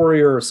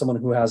warrior or someone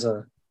who has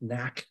a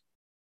knack.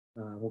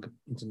 We'll get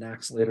into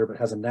knacks later, but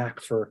has a knack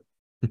for,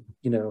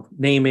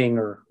 naming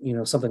or,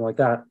 something like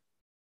that.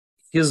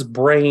 His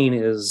brain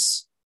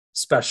is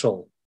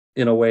special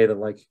in a way that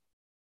like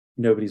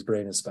nobody's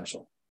brain is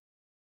special.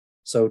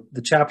 So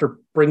the chapter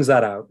brings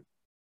that out.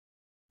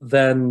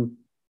 Then,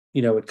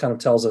 it kind of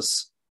tells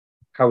us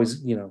how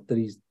he's, that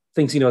he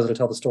thinks he knows how to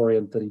tell the story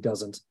and that he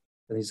doesn't,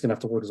 and he's going to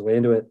have to work his way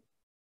into it.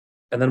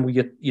 And then we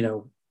get,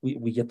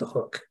 we get the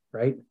hook,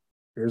 right?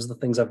 Here's the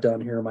things I've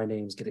done. Here are my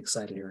names. Get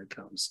excited. Here it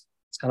comes.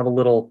 It's kind of a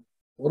little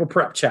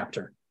prep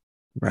chapter.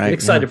 Right. Get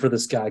excited for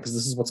this guy because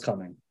this is what's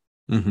coming.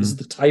 This is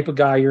the type of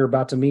guy you're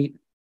about to meet.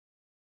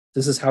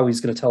 This is how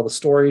he's going to tell the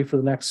story for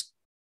the next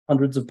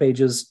hundreds of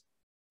pages,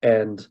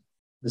 and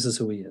this is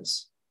who he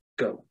is.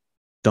 Go.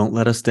 Don't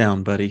let us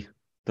down, buddy.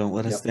 Don't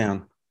let us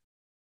down.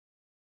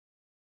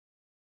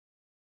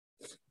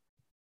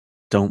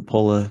 Don't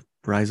pull a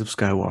Rise of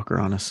Skywalker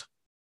on us.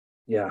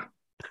 Yeah.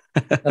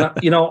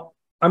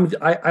 And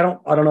I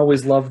don't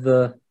always love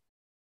the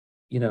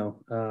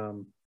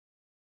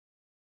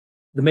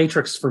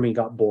Matrix for me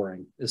got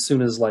boring as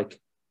soon as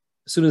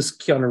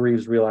Keanu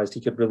Reeves realized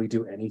he could really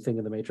do anything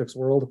in the Matrix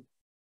world.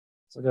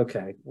 It's like,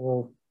 okay,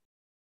 well,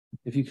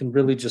 if you can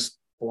really just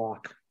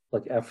block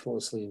like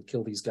effortlessly and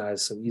kill these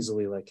guys so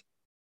easily, like,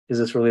 is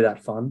this really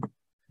that fun?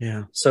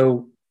 Yeah.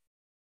 So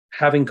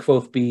having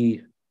Kvothe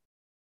be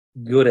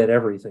good at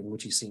everything,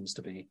 which he seems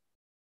to be,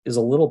 is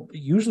a little,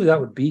 usually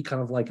that would be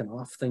kind of like an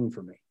off thing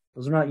for me.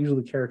 Those are not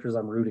usually characters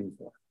I'm rooting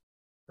for,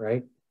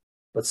 right?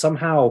 But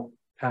somehow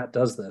Pat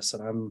does this,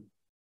 and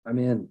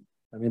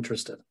I'm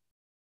interested,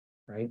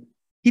 right?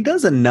 He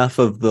does enough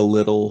of the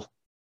little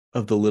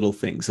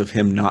things of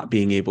him not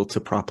being able to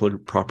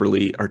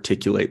properly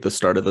articulate the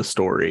start of the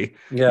story.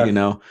 Yeah,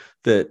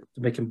 that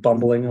to make him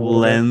bumbling a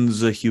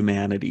lends a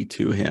humanity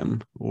to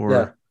him,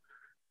 or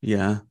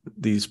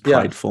these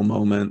prideful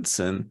moments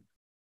and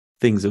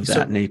things of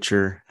that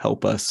nature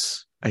help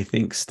us, I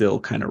think, still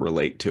kind of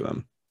relate to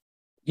him.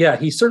 Yeah,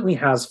 he certainly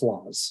has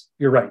flaws.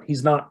 You're right.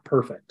 He's not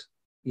perfect.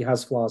 He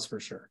has flaws for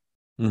sure.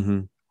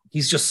 Mm-hmm.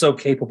 He's just so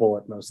capable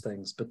at most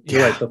things. But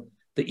you're right.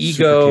 The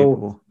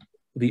ego,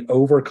 the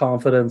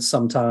overconfidence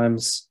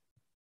sometimes.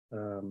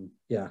 You're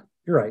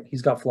right.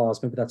 He's got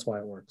flaws. Maybe that's why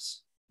it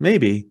works.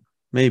 Maybe.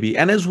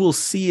 And as we'll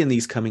see in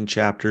these coming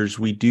chapters,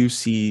 we do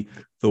see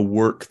the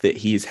work that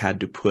he's had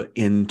to put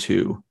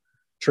into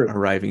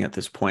arriving at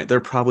this point.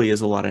 There probably is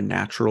a lot of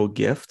natural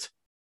gift,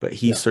 but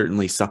he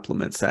certainly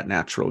supplements that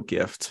natural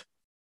gift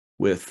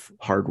with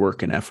hard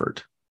work and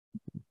effort.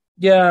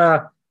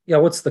 Yeah.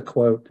 What's the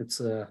quote? It's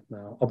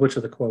no, I'll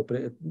butcher the quote,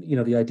 but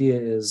the idea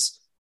is,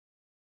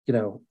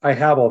 I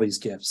have all these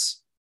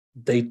gifts.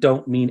 They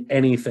don't mean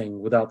anything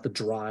without the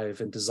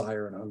drive and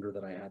desire and hunger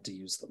that I had to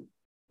use them.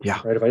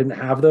 Yeah. Right. If I didn't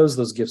have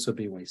those gifts would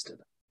be wasted.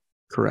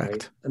 Correct.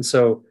 Right? And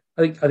so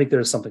I think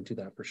there's something to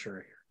that for sure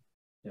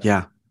here.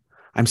 Yeah.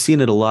 I'm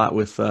seeing it a lot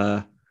with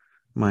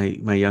my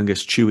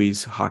youngest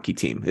Chewy's hockey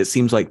team. It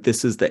seems like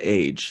this is the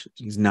age.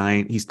 He's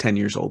 10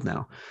 years old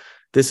now.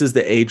 This is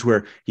the age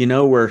where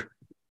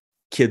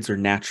kids are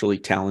naturally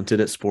talented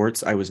at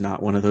sports. I was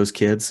not one of those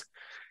kids.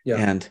 Yeah.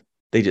 And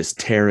they just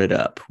tear it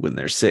up when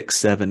they're 6,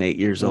 7, 8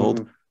 years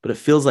old. But it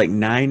feels like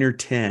 9 or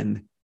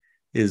 10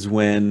 is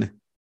when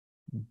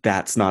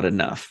that's not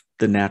enough.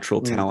 The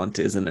natural talent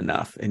isn't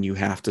enough, and you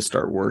have to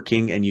start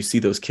working. And you see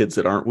those kids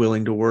that aren't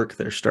willing to work,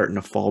 they're starting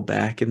to fall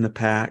back in the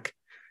pack,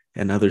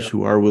 and others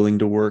who are willing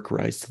to work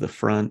rise to the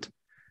front.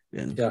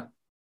 And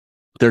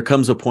there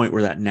comes a point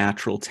where that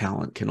natural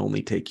talent can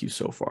only take you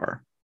so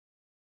far.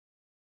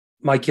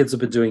 My kids have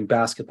been doing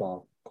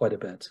basketball quite a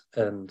bit,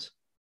 and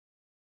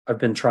I've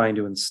been trying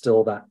to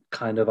instill that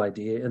kind of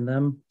idea in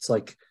them. It's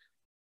like,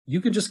 you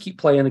can just keep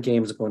playing the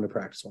games and going to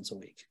practice once a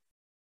week.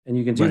 And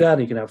you can do that,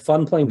 and you can have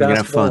fun playing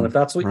basketball. And if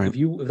that's what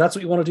if that's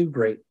what you want to do,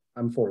 great.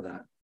 I'm for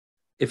that.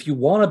 If you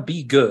want to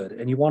be good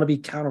and you want to be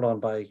counted on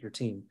by your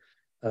team,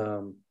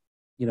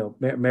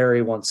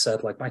 Mary once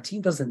said, like, my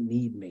team doesn't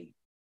need me.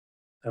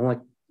 And I'm like,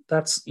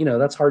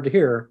 that's hard to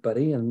hear,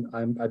 buddy. And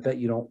I bet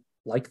you don't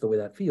like the way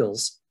that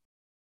feels.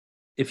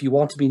 If you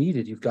want to be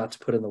needed, you've got to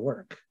put in the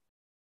work.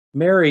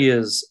 Mary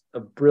is a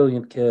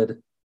brilliant kid,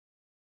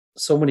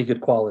 so many good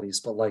qualities,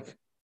 but like,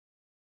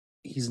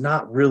 he's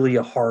not really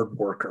a hard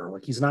worker.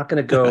 Like, he's not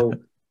going to go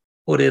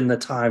put in the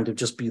time to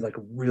just be like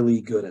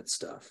really good at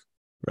stuff.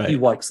 Right. He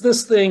likes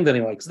this thing, then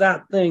he likes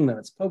that thing, then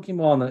it's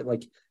Pokemon. That,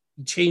 like,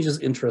 he changes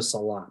interests a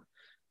lot.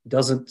 He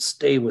doesn't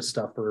stay with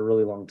stuff for a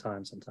really long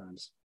time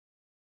sometimes.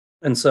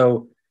 And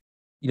so,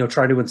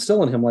 trying to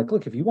instill in him, like,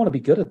 look, if you want to be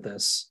good at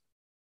this,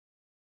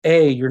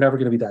 you're never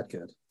going to be that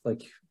good.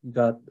 Like, you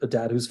got a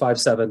dad who's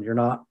 5'7", you're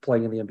not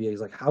playing in the NBA.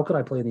 He's like, how could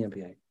I play in the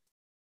NBA?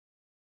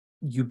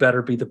 You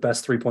better be the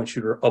best 3-point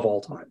shooter of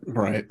all time.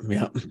 Right.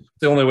 Yeah. It's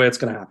the only way it's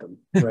going to happen.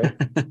 Right.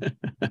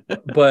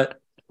 But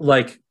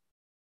like,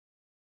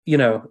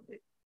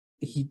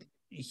 he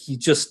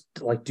just,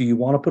 like, do you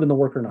want to put in the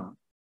work or not?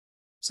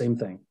 Same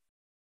thing.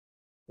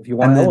 If you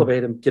want to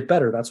elevate him, get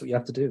better, that's what you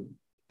have to do.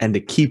 And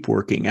to keep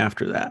working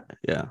after that.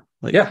 Yeah.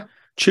 Like,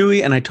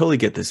 Chewy, and I totally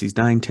get this. He's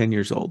 9, 10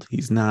 years old.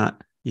 He's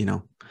not,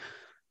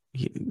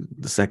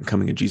 the second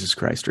coming of Jesus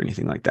Christ or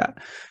anything like that.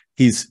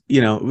 He's,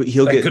 he'll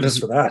Thank get goodness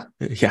for that.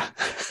 Yeah.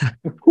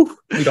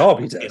 We'd all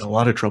be dead. In a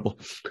lot of trouble.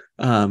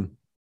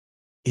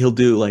 He'll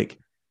do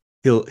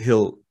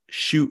he'll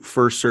shoot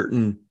for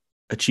certain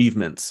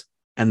achievements,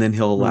 and then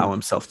he'll allow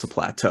himself to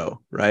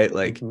plateau, right?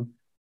 Like,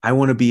 I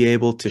want to be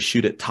able to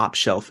shoot at top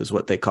shelf is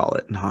what they call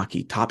it in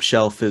hockey. Top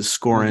shelf is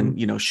scoring,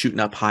 shooting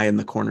up high in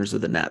the corners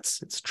of the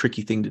nets. It's a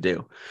tricky thing to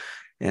do.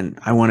 And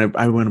I want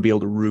to be able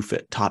to roof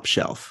it top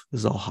shelf. This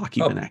is all hockey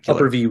vernacular.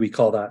 Upper V, we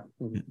call that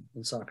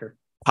in soccer.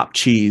 Top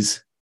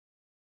cheese.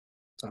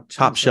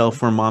 Top shelf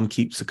okay. where mom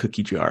keeps a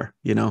cookie jar,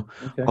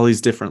 Okay. all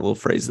these different little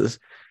phrases.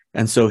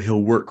 And so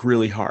he'll work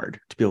really hard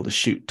to be able to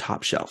shoot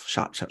top shelf,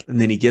 shot shelf.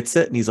 And then he gets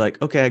it and he's like,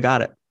 okay, I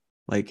got it.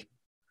 Like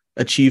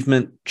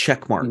achievement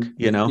check mark,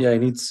 Yeah, he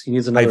needs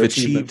another I've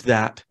achievement. achieved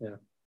that. Yeah.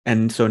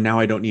 And so now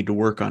I don't need to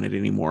work on it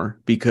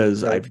anymore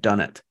because Right. I've done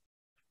it.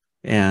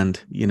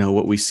 And,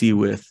 what we see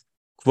with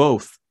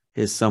Kvothe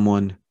is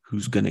someone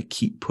who's going to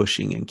keep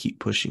pushing and keep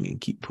pushing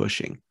and keep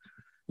pushing.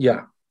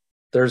 Yeah.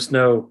 There's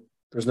no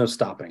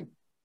stopping.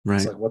 Right.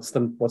 It's like, what's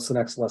the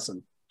next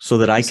lesson? So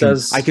that I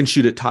can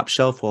shoot at top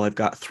shelf while I've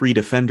got 3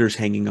 defenders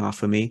hanging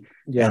off of me,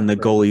 and the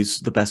goalie's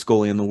the best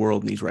goalie in the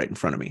world, and he's right in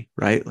front of me,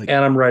 right? Like,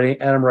 and I'm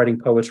writing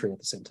poetry at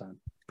the same time.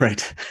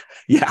 Right.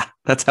 Yeah,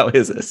 that's how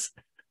his is.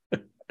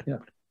 Yeah.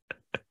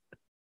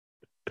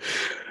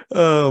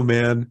 Oh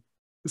man,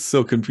 it's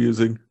so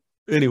confusing.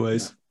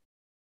 Anyways,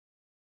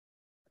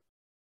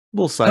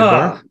 little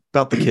sidebar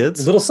about the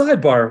kids. Little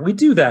sidebar. We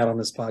do that on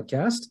this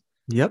podcast.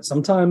 Yep.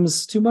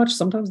 Sometimes too much,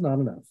 sometimes not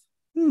enough.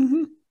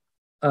 Mm-hmm.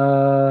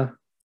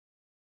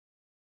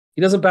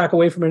 He doesn't back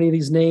away from any of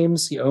these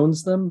names. He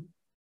owns them.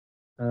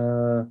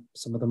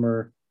 Some of them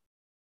are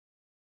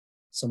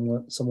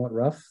somewhat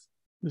rough.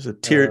 There's a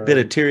bit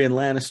of Tyrion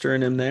Lannister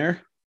in him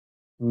there.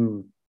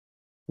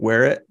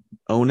 Wear it,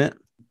 own it.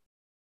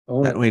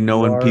 That way no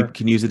one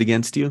can use it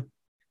against you.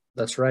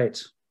 That's right.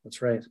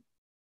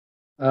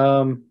 I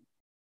don't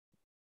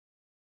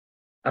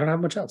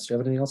have much else. Do you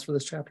have anything else for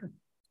this chapter?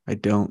 I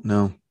don't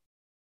know.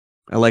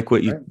 I like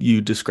what you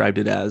described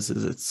it as.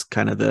 Is it's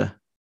kind of the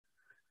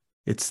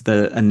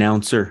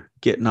announcer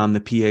getting on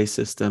the PA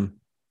system,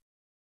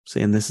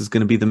 saying this is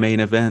going to be the main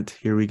event.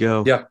 Here we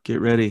go. Yeah.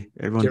 Get ready.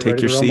 Everyone take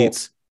your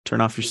seats.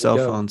 Turn off your cell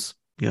phones.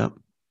 Yep.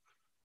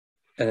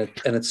 And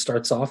it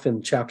starts off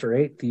in chapter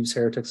 8, Thieves,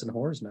 Heretics, and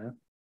Whores, Matt.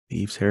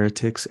 Thieves,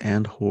 Heretics,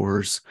 and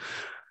Whores.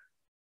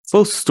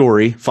 Kvothe's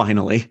story,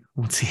 finally,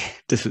 once he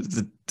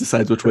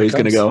decides which way he's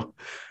going to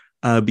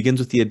go, begins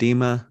with the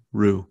Adema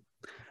Rue,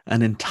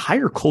 an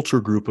entire culture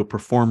group of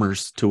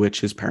performers to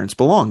which his parents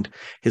belonged.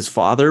 His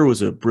father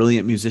was a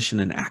brilliant musician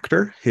and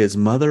actor. His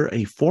mother,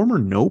 a former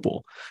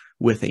noble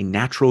with a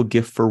natural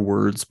gift for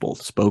words,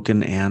 both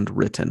spoken and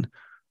written.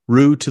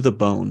 Rue to the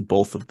bone,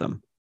 both of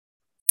them.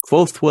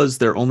 Kvothe was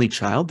their only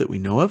child that we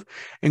know of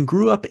and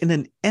grew up in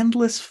an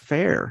endless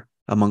fair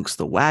amongst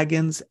the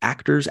wagons,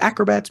 actors,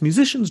 acrobats,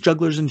 musicians,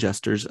 jugglers, and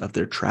jesters of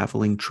their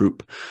traveling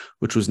troupe,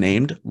 which was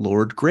named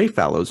Lord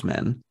Greyfallow's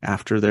Men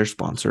after their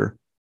sponsor.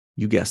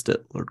 You guessed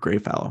it, Lord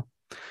Greyfallow.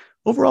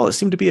 Overall, it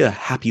seemed to be a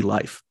happy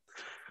life.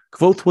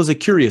 Kvothe was a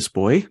curious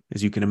boy,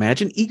 as you can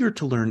imagine, eager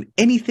to learn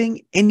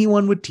anything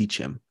anyone would teach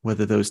him,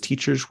 whether those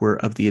teachers were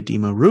of the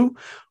Adema Rue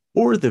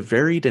or the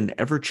varied and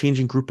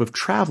ever-changing group of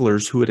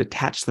travelers who had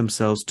attached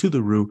themselves to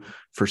the Rue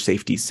for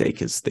safety's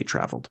sake as they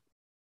traveled.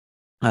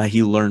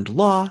 He learned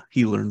law,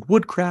 he learned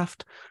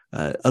woodcraft,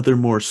 other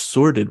more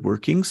sordid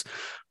workings,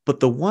 but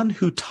the one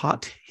who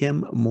taught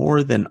him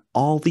more than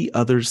all the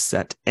others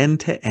set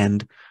end to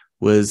end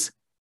was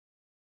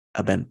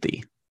Abenthi.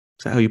 Is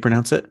that how you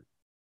pronounce it?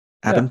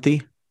 Yeah.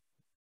 Abenthi?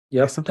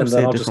 Yep. Sometimes and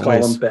then I'll just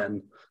call him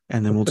Ben.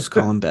 And then we'll just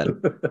call him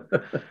Ben.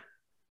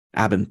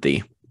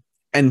 Abenthi.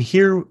 And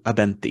here,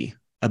 Abenthi.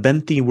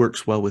 Abenthi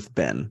works well with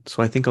Ben,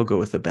 so I think I'll go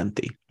with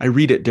Abenthi. I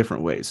read it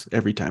different ways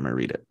every time I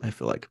read it, I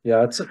feel like.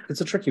 Yeah, it's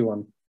a tricky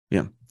one.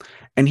 Yeah.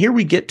 And here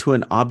we get to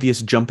an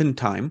obvious jump in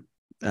time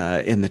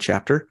in the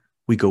chapter.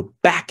 We go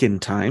back in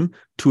time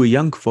to a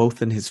young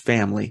Kvothe and his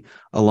family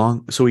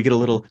so we get a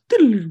little...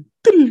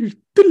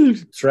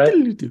 That's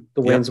right. The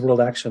Wayne's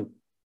World action.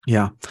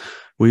 Yeah.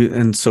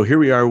 And so here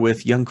we are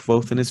with young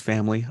Kvothe and his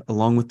family,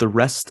 along with the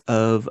rest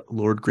of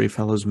Lord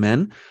Greyfallow's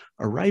men,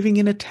 arriving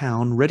in a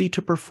town ready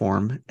to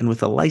perform and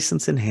with a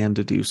license in hand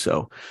to do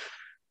so.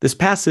 This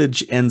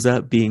passage ends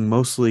up being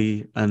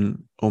mostly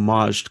an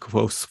homage to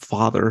Kvothe's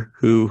father,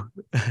 who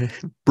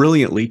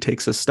brilliantly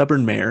takes a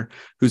stubborn mayor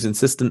who's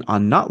insistent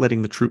on not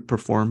letting the troupe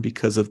perform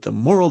because of the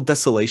moral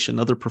desolation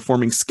other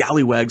performing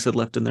scallywags had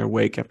left in their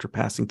wake after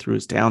passing through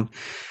his town.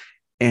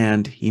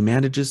 And he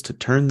manages to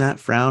turn that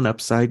frown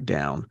upside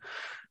down.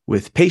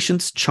 With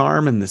patience,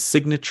 charm, and the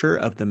signature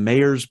of the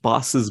mayor's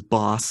boss's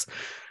boss,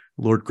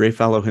 Lord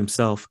Greyfallow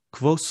himself,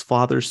 Kvothe's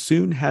father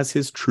soon has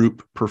his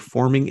troupe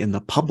performing in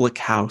the public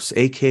house,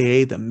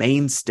 aka the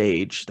main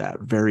stage,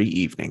 that very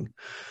evening.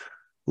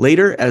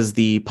 Later, as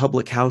the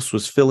public house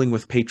was filling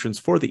with patrons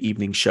for the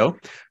evening show,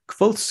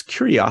 Kvothe's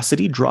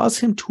curiosity draws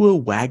him to a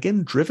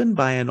wagon driven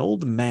by an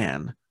old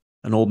man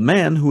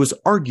who was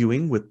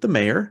arguing with the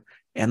mayor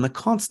and the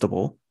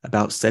constable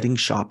about setting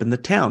shop in the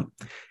town.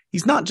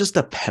 He's not just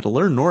a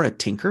peddler nor a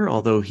tinker,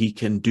 although he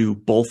can do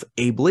both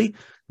ably.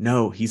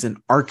 No, he's an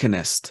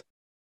arcanist.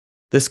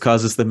 This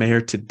causes the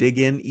mayor to dig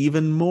in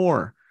even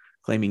more,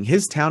 claiming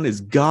his town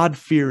is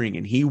God-fearing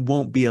and he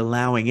won't be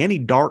allowing any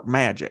dark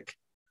magic.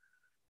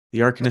 The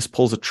arcanist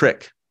pulls a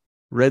trick.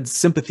 Red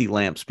sympathy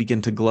lamps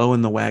begin to glow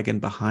in the wagon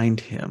behind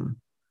him.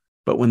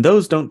 But when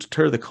those don't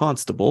deter the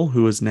constable,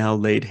 who has now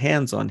laid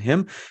hands on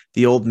him,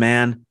 the old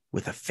man,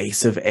 with a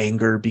face of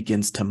anger,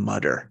 begins to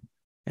mutter.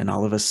 And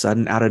all of a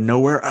sudden, out of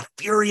nowhere, a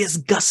furious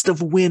gust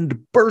of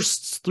wind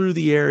bursts through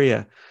the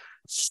area,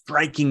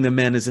 striking the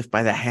men as if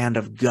by the hand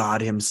of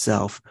God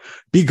himself.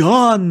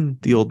 "Begone,"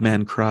 the old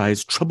man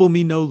cries. "Trouble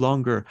me no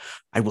longer.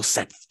 I will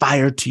set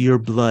fire to your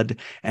blood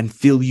and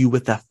fill you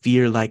with a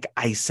fear like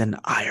ice and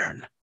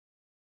iron."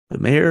 The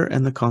mayor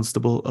and the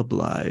constable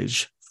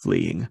oblige,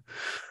 fleeing.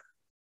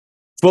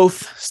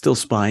 Both still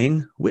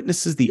spying,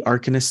 witnesses the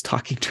Arcanist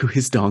talking to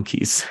his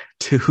donkeys,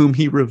 to whom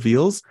he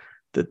reveals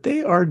that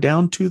they are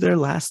down to their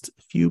last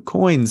few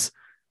coins.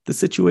 The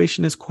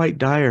situation is quite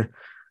dire.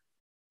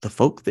 "The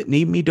folk that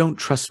need me don't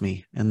trust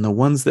me, and the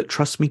ones that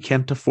trust me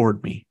can't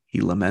afford me," he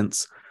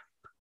laments.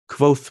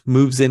 Kvothe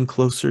moves in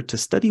closer to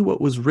study what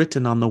was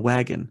written on the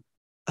wagon.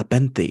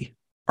 Abenthy,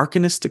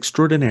 Arcanist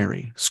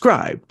extraordinary,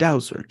 scribe,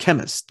 dowser,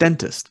 chemist,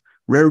 dentist,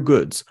 rare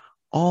goods,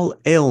 all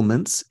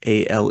ailments,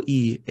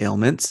 A-L-E,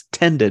 ailments,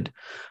 tended,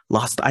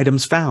 lost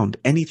items found,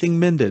 anything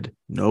mended,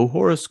 no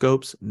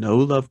horoscopes, no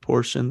love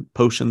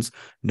potions,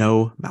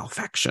 no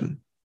malfaction.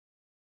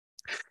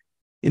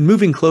 In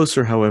moving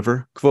closer,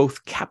 however,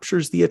 Kvothe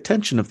captures the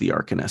attention of the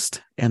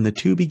Arcanist, and the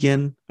two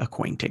begin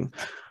acquainting.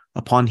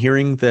 Upon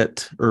learning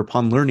that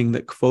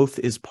Kvothe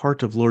is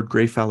part of Lord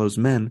Greyfallow's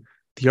men,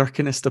 the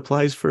Arcanist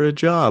applies for a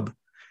job.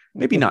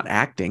 Maybe not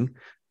acting,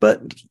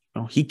 but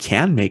he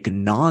can make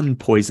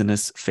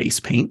non-poisonous face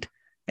paint,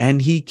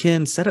 and he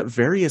can set up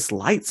various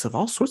lights of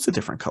all sorts of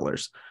different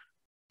colors.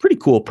 Pretty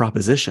cool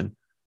proposition.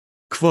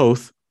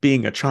 Kvothe,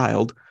 being a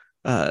child,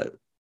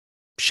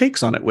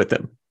 shakes on it with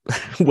him,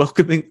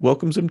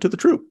 welcomes him to the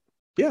troop.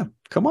 "Yeah,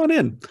 come on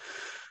in."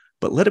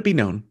 But let it be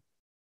known,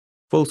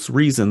 Kvothe's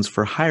reasons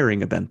for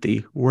hiring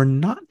Abenthy were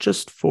not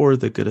just for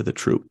the good of the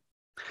troop.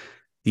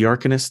 The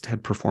Arcanist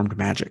had performed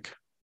magic,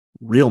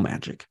 real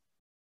magic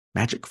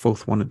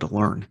Kvothe wanted to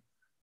learn.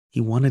 He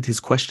wanted his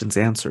questions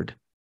answered.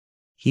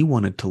 He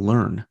wanted to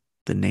learn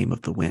the name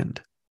of the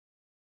wind.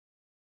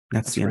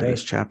 That's the end of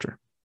this chapter.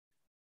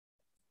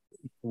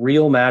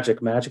 Real magic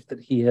that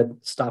he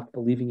had stopped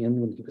believing in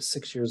when he was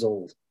 6 years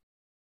old.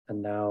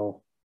 And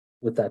now,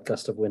 with that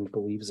gust of wind,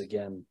 believes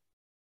again.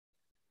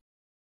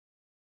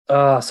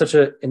 Such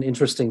an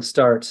interesting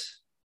start.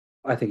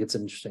 I think it's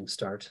an interesting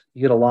start.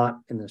 You get a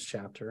lot in this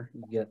chapter.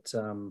 You get,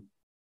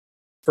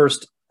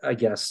 first, I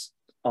guess,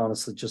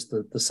 honestly, just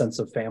the sense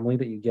of family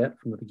that you get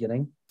from the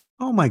beginning.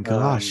 Oh my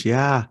gosh,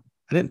 yeah.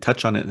 I didn't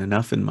touch on it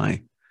enough in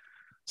my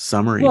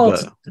summary. Well,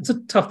 but it's a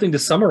tough thing to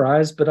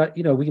summarize, but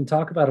we can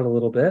talk about it a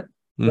little bit.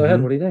 Go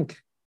ahead. What do you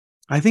think?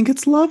 I think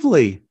it's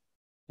lovely.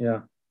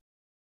 Yeah.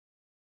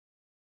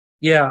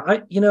 Yeah,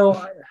 I'm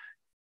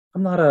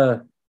not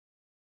a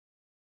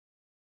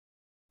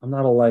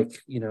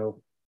like,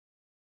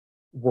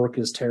 work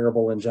is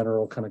terrible in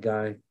general kind of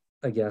guy,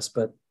 I guess,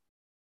 but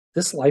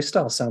this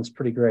lifestyle sounds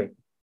pretty great.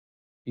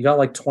 You got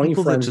like 20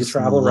 People friends that you just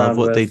travel love around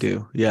what with. they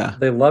do. Yeah.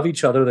 They love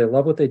each other. They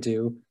love what they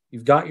do.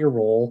 You've got your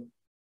role.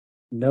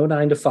 No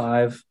 9 to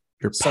 5.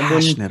 You're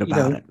passionate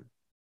about it.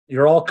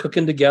 You're all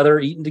cooking together,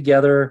 eating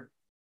together.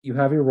 You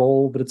have your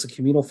role, but it's a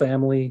communal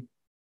family.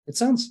 It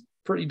sounds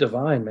pretty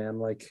divine, man.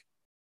 Like, it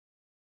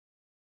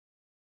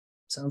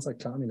sounds like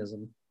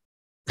communism.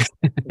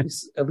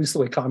 at least the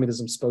way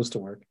communism's supposed to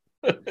work.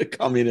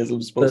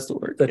 Communism's supposed to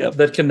work.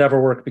 That can never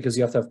work because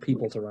you have to have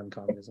people to run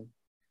communism.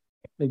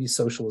 Maybe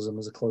socialism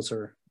is a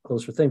closer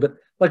thing, but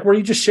like where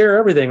you just share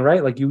everything,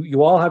 right? Like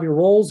you all have your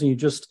roles and you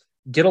just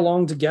get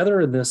along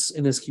together in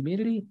this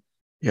community.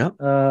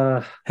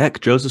 Yeah. Heck,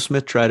 Joseph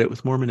Smith tried it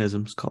with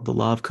Mormonism. It's called the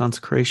Law of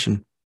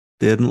Consecration.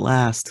 Didn't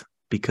last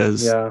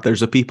because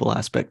there's a people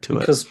aspect to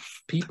it. Because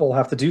people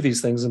have to do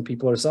these things and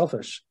people are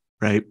selfish.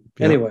 Right.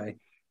 Yep. Anyway,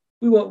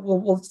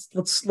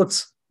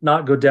 let's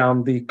not go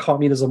down the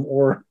communism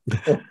or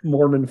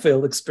Mormon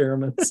failed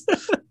experiments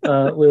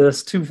with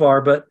us too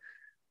far, but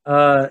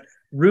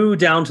Rue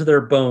down to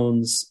their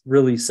bones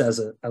really says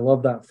it. I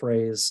love that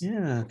phrase.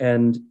 Yeah.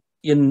 And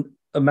in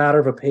a matter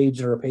of a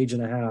page or a page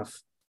and a half,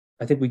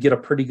 I think we get a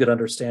pretty good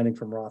understanding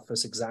from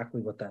Rothfuss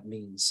exactly what that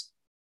means.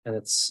 And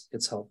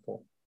it's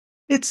helpful.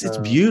 It's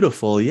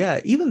beautiful. Yeah.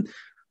 Even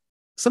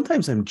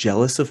sometimes I'm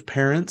jealous of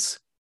parents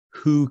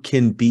who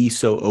can be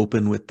so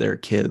open with their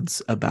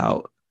kids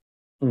about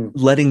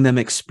letting them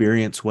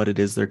experience what it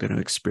is they're going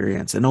to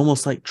experience and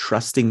almost like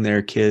trusting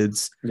their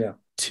kids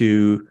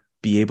to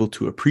be able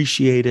to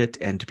appreciate it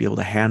and to be able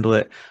to handle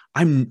it.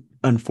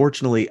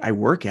 Unfortunately, I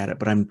work at it,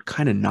 but I'm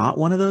kind of not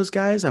one of those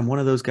guys. I'm one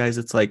of those guys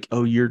that's like,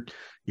 oh, you're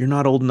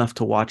not old enough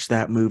to watch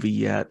that movie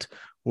yet,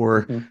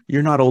 or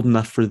you're not old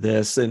enough for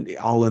this, and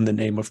all in the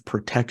name of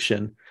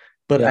protection.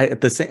 But I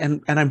at the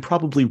same and I'm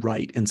probably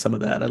right in some of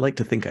that. I like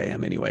to think I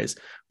am anyways.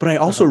 But I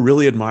also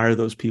really admire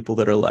those people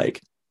that are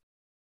like,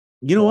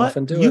 you know what?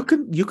 You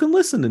can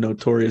listen to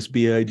Notorious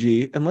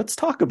B.I.G. and let's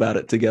talk about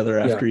it together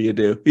after you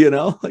do.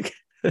 Like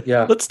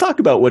let's talk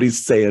about what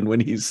he's saying when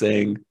he's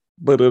saying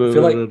I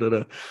feel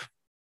like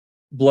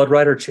Blood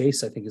Rider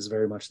Chase, I think, is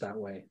very much that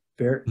way.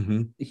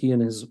 He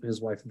and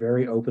his wife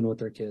very open with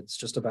their kids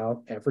just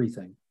about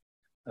everything.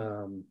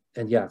 And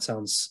it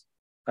sounds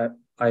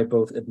I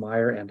both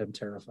admire and am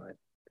terrified.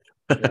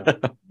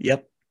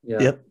 Yep.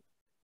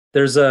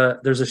 There's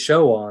a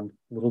show on,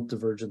 little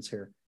divergence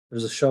here.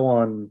 There's a show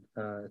on,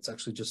 it's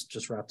actually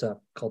just wrapped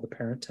up, called The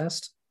Parent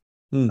Test.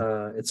 Hmm.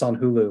 It's on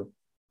Hulu,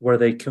 where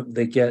they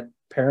get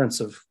parents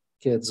of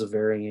kids of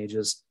varying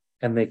ages,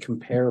 and they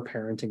compare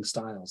parenting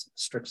styles,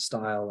 strict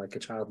style, like a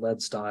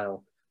child-led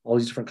style, all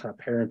these different kind of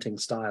parenting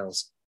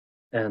styles.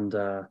 And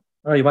oh,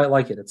 you might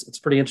like it. It's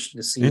pretty interesting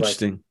to see like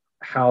Interesting.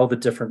 how the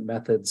different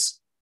methods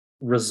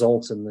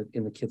result in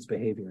the kids'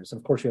 behaviors. And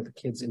of course, you have the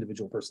kids'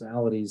 individual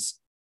personalities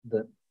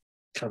that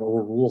kind of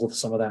overrule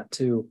some of that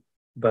too.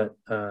 But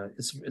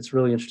it's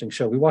really interesting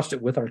show. We watched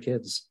it with our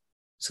kids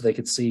so they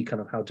could see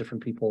kind of how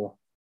different people,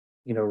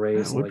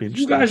 raise. That would Like, be you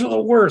interesting. guys are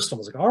the worst. I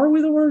was like, are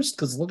we the worst?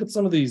 Because look at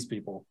some of these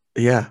people,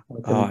 Yeah.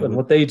 like, Oh, and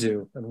what they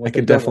do, and what I they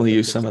could don't want definitely their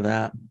use kids some to of do.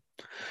 that.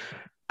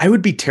 I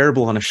would be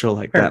terrible on a show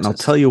like that, and I'll Parent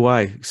tell you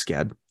why,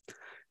 Scad.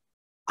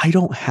 I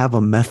don't have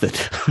a method.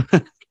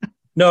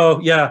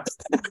 No, yeah.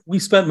 We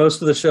spent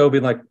most of the show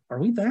being like, are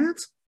we that?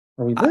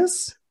 Are we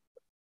this?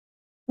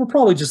 We're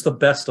probably just the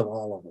best of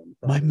all of them.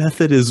 My probably.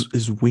 method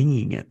is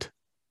winging it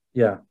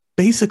Yeah.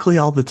 basically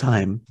all the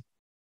time.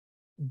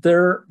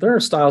 There are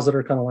styles that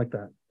are kind of like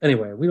that.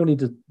 Anyway, we don't need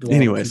to dwell too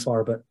Anyways,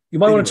 far, but you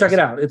might want to check it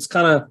out. It's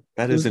kind of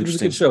that it is was a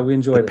interesting. good show. We The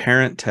enjoyed it.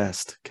 Parent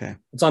Test. Okay.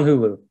 It's on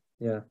Hulu.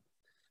 Yeah.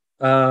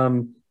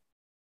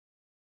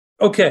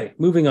 Okay,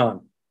 moving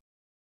on.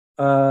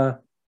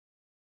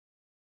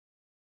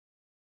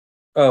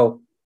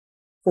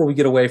 Before we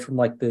get away from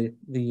like the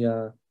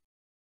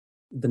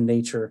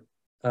nature,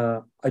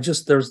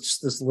 there's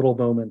just this little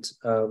moment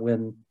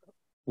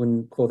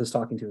when Quoth is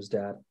talking to his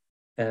dad,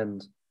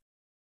 and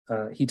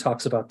he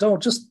talks about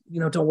don't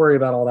worry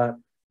about all that.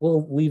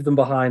 We'll leave them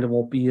behind, and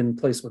we'll be in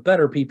place with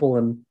better people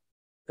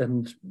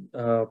and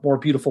more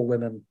beautiful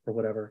women or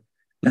whatever.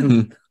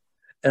 Mhm.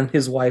 And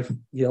his wife,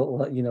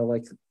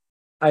 like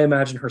I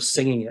imagine her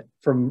singing it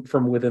from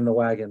within the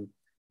wagon.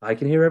 I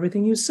can hear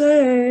everything you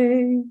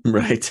say,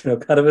 Right.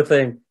 kind of a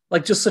thing.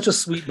 Like, just such a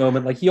sweet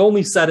moment. Like, he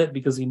only said it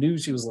because he knew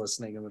she was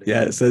listening.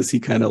 Yeah, it says he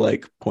kind of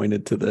like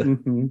pointed to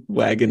the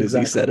wagon as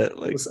he said it.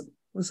 Like,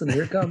 listen,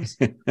 here it comes.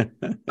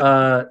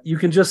 You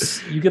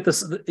get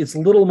this. It's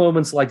little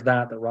moments like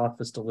that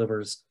Rothfuss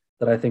delivers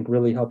that I think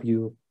really help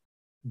you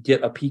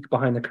get a peek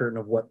behind the curtain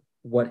of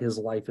what his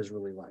life is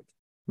really like.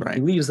 right.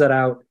 He leaves that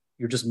out.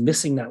 You're just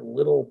missing that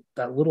little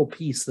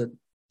piece that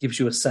gives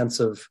you a sense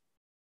of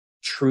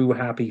true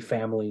happy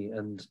family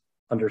and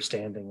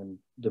understanding and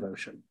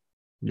devotion.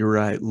 You're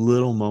right.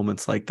 Little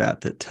moments like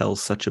that tell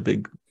such a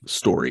big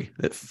story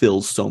that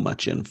fills so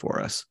much in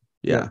for us.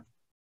 Yeah.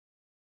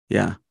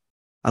 I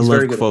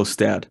love Quoth's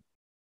dad.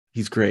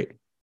 He's great.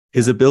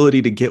 His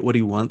ability to get what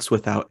he wants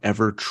without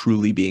ever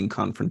truly being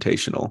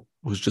confrontational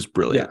was just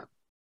brilliant. Yeah.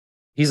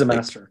 He's a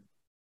master.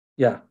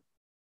 Yeah.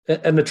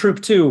 And the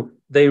troop too,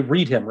 they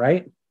read him,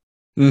 right?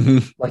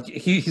 Mm-hmm. Like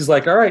he's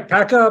like, all right,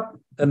 pack up.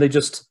 And they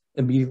just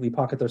immediately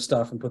pocket their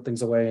stuff and put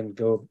things away and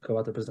go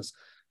out their business.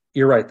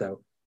 You're right,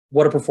 though.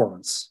 What a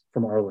performance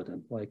from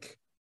Arliden. Like,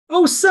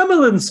 oh,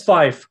 Semelin's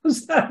Fife.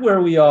 Is that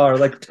where we are?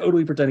 Like,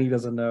 totally pretending he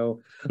doesn't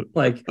know.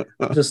 Like,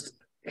 just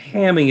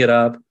hamming it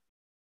up.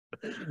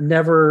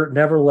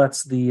 Never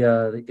lets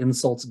the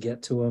insults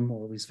get to him,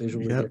 or at least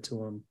visually get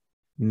to him.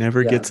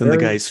 Never gets in the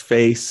guy's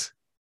face.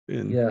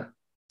 Yeah.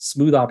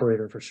 Smooth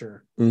operator for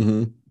sure.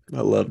 Mm-hmm.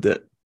 I loved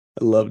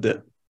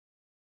it.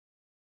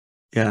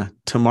 Yeah,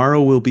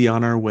 tomorrow we'll be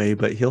on our way,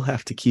 but he'll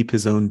have to keep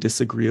his own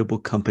disagreeable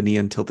company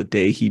until the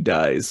day he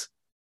dies.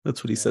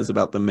 That's what he says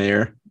about the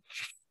mayor.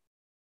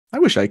 I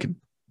wish I could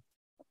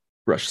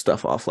brush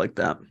stuff off like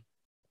that.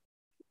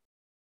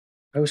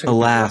 I wish I could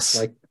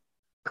alas.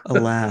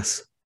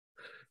 Alas.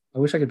 I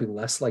wish I could be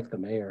less like the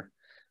mayor.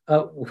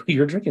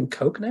 You're drinking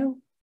Coke now?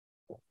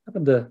 What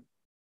happened to...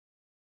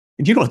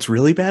 You know what's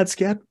really bad,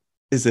 Scad?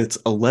 Is it's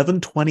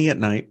 11:20 at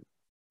night.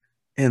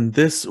 And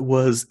this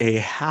was a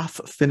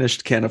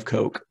half-finished can of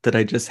Coke that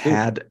I just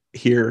had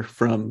here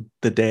from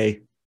the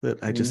day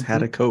that I just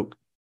had a Coke.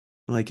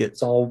 Like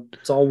it's all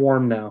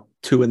warm now.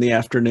 2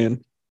 p.m,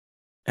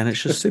 and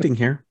it's just sitting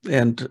here.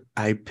 And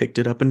I picked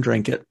it up and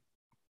drank it.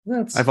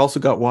 I've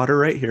also got water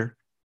right here.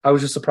 I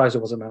was just surprised it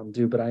wasn't Mountain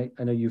Dew, but I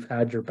know you've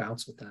had your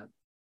bounce with that.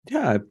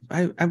 Yeah,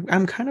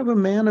 I'm kind of a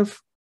man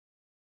of,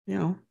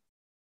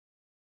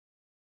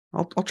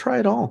 I'll try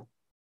it all.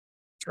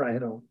 Try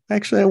it all.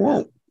 Actually, I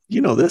won't. You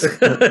know this.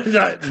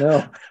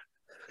 No.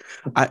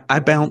 I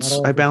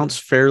bounce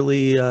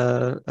fairly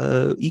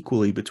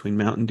equally between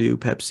Mountain Dew,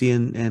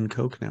 Pepsi, and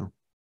Coke now.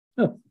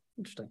 Oh,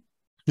 interesting.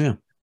 Yeah.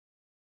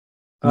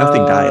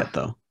 Nothing diet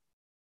though.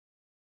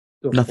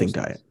 Nothing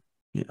diet.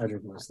 Yeah. I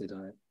drink mostly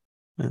diet.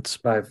 I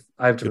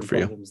have different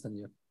problems than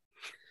you.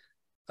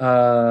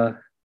 Baron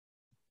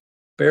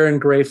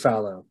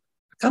Greyfallow.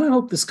 I kind of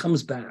hope this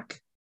comes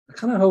back. I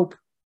kind of hope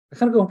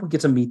we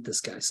get to meet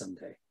this guy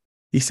someday.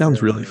 He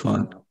sounds really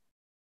fun.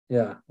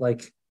 Yeah,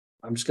 like,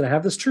 I'm just going to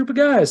have this troop of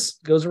guys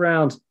goes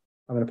around.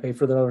 I'm going to pay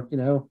for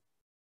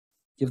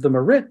give them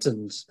a writ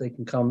and they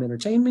can come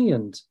entertain me.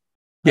 And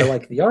I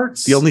like the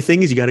arts. The only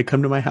thing is you got to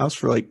come to my house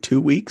for like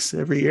 2 weeks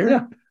every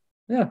year.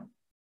 Yeah.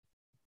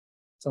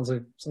 Sounds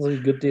like a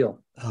good deal.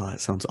 Oh,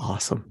 that sounds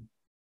awesome.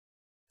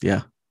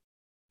 Yeah.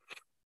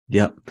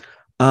 Yep.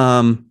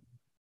 Um,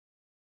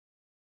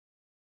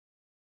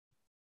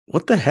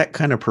 what the heck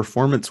kind of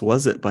performance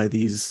was it by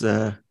these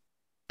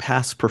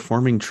past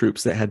performing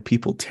troops that had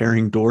people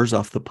tearing doors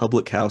off the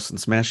public house and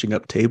smashing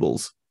up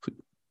tables?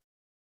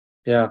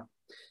 Yeah.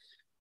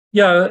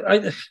 Yeah, I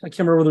can't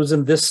remember whether it was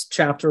in this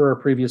chapter or a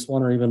previous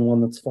one or even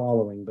one that's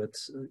following, but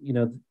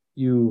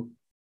you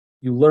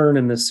you learn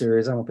in this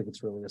series, I don't think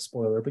it's really a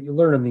spoiler, but you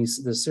learn in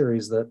this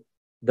series that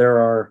there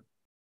are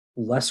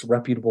less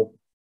reputable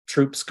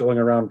troops going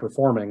around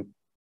performing,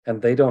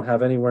 and they don't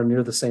have anywhere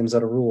near the same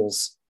set of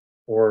rules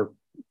or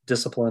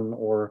discipline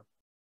or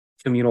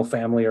communal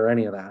family or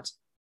any of that.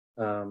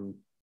 Um,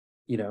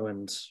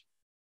 and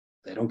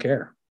they don't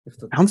care if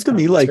the Sounds to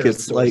me town like tears the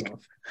it's doors like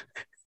off.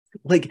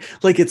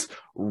 like it's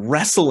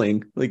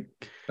wrestling, like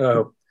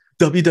Oh,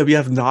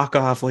 WWF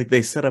knockoff, like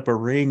they set up a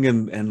ring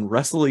and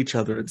wrestle each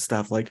other and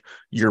stuff. Like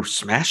you're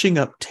smashing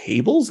up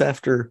tables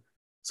after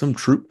some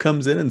troop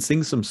comes in and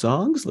sings some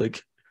songs,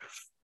 like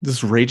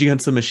this Rage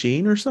Against the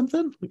Machine or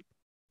something.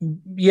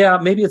 yeah,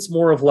 maybe it's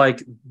more of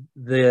like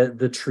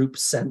the troop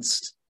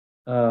sensed,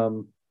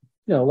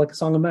 like a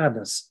Song of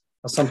Madness.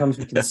 Sometimes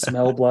we can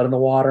smell blood in the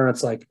water, and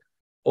it's like,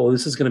 oh,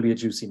 this is going to be a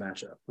juicy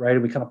matchup, right?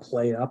 And we kind of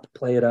play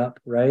it up,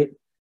 right?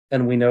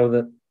 And we know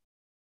that,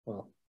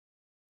 well,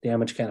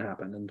 damage can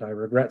happen, and I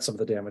regret some of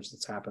the damage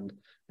that's happened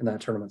in that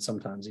tournament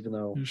sometimes, even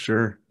though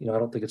Sure. I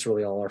don't think it's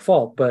really all our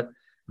fault, but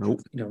Nope.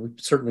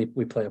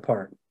 we play a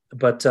part.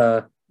 But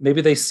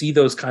maybe they see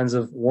those kinds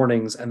of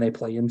warnings and they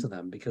play into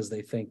them because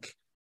they think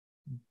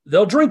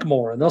they'll drink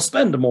more and they'll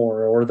spend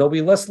more, or they'll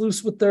be less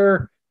loose with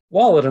their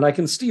wallet and I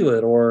can steal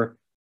it, or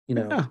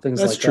Yeah,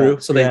 things that's like true.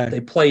 that. So Yeah. they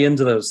play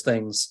into those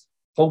things,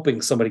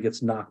 hoping somebody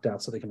gets knocked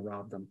out so they can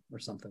rob them or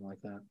something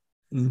like that.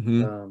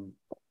 Mm-hmm.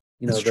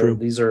 That's true.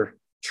 These are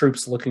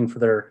troops looking for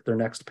their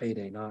next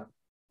payday, not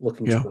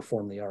looking to Yeah.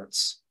 perform the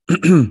arts.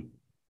 The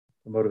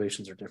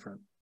motivations are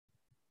different.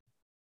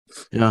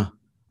 Yeah.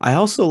 I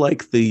also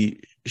like the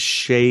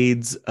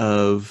shades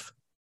of,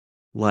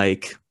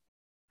 like,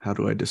 how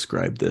do I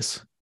describe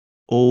this?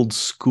 Old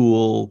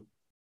school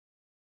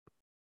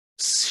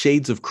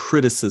shades of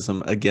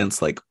criticism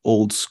against like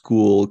old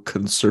school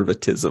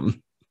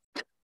conservatism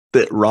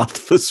that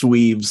Rothfuss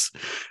weaves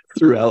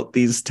throughout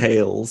these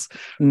tales.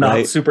 Not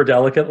right? super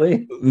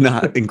delicately.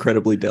 Not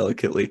incredibly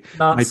delicately.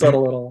 Not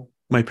subtle at all.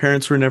 My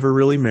parents were never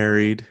really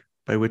married,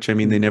 by which I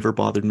mean they Mm. never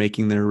bothered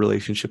making their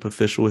relationship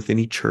official with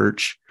any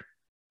church.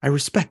 I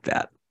respect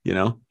that,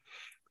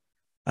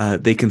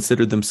 they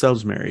considered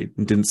themselves married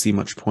and didn't see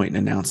much point in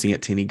announcing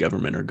it to any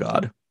government or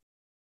God.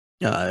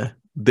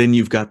 Then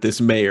you've got this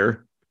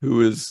mayor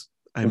who is,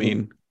 I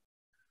mean,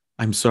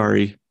 I'm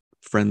sorry,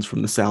 friends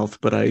from the South,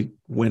 but I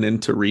went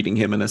into reading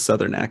him in a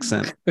Southern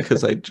accent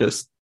because I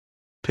just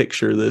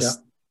picture this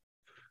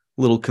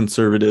little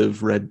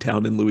conservative red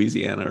town in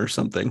Louisiana or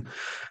something.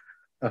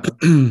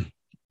 Even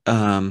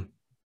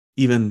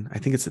I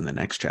think it's in the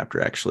next chapter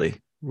actually,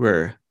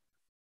 where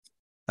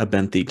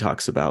Abenthy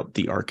talks about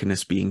the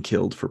Arcanist being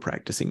killed for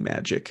practicing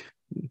magic,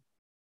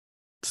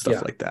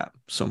 stuff like that.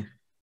 So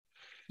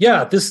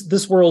yeah,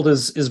 this world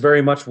is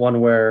very much one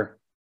where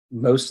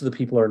most of the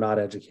people are not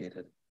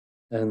educated.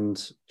 And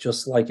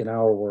just like in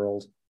our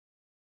world,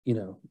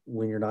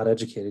 when you're not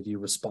educated, you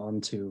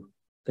respond to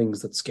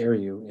things that scare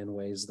you in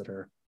ways that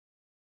are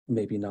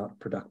maybe not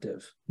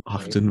productive.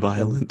 Often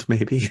violent,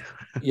 maybe.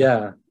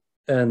 Yeah.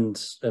 And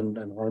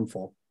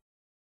harmful.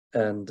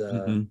 And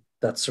mm-hmm.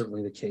 That's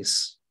certainly the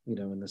case,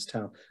 in this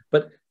town.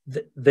 But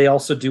they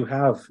also do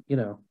have,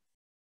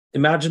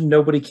 imagine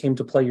nobody came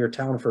to play your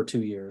town for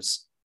 2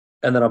 years.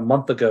 And then a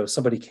month ago,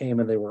 somebody came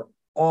and they were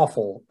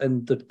awful.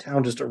 And the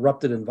town just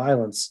erupted in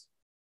violence.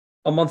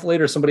 A month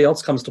later, somebody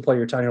else comes to play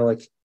your town. You're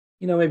like,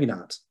 maybe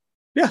not.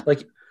 Yeah.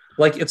 Like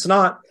it's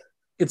not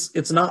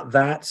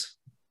that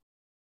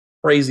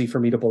crazy for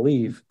me to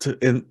believe.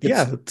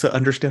 To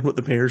understand what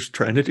the mayor's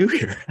trying to do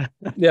here.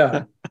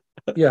 Yeah.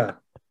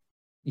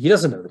 He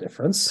doesn't know the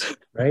difference,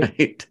 right?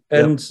 Right.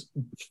 And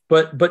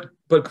but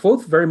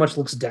Kvothe very much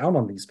looks down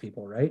on these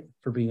people, right,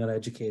 for being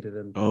uneducated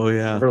and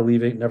never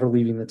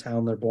leaving the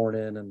town they're born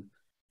in. And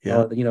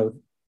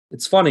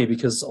it's funny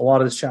because a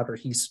lot of this chapter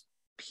he's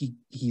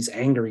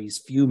angry, he's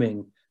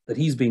fuming that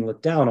he's being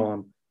looked down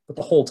on, but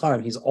the whole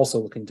time he's also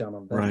looking down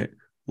on them. Right.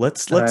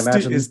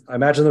 I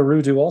imagine the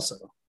Rue do also.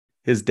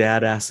 His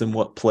dad asks him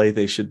what play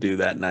they should do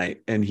that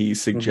night, and he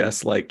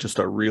suggests like just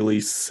a really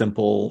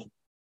simple,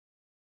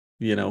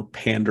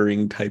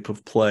 pandering type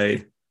of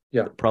play.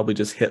 Yeah. That probably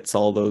just hits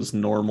all those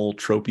normal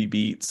tropey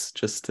beats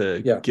just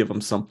to give them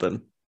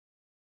something.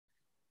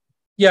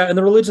 Yeah, and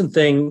the religion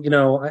thing,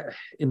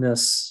 in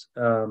this,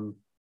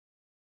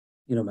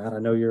 Matt, I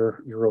know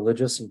you're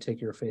religious and you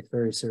take your faith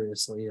very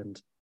seriously,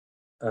 and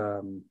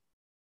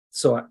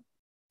so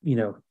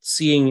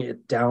seeing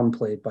it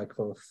downplayed by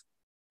Kvothe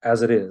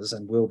as it is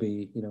and will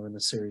be, in the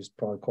series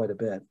probably quite a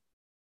bit,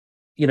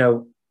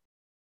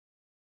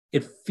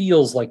 it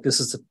feels like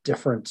this is a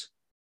different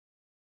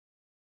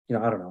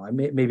I don't know.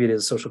 Maybe it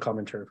is social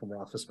commentary from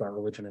Rothfuss about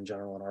religion in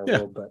general in our Yeah.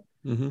 world, but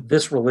Mm-hmm.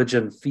 this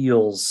religion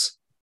feels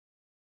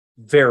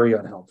very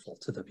unhelpful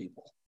to the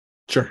people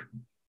Sure.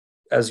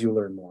 as you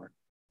learn more.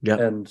 Yeah.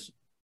 And,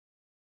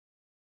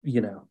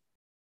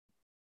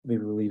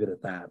 maybe we'll leave it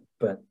at that.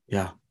 But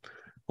yeah.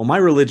 Well, my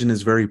religion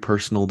is very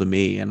personal to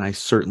me, and I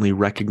certainly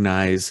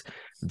recognize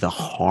the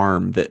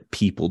harm that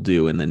people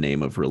do in the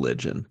name of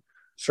religion.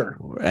 sure.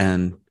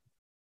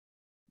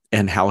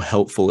 And how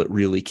helpful it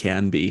really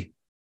can be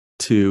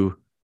to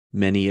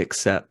many,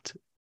 except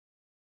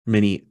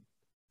many,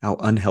 how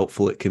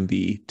unhelpful it can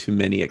be to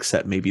many,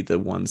 except maybe the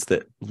ones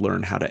that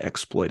learn how to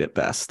exploit it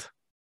best.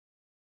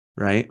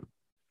 Right.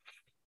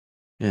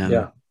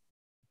 And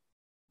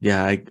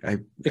I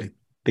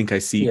think I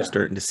see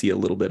starting to see a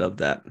little bit of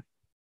that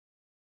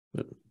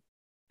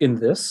in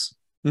this.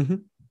 Mm-hmm.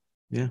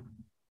 Yeah.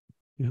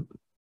 Yep.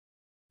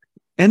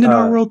 And in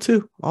our world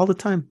too, all the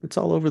time. It's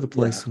all over the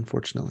place,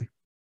 unfortunately.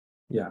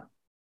 Yeah.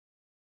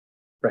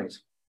 Right.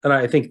 And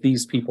I think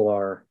these people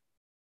are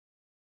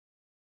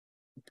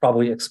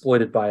probably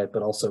exploited by it,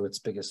 but also its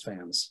biggest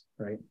fans,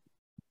 right?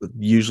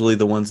 Usually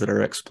the ones that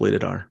are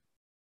exploited are.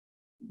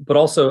 But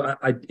also,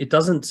 it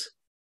doesn't, I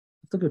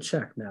have to go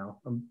check now.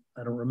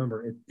 I don't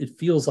remember. It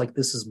feels like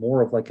this is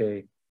more of like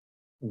a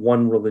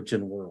one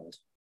religion world.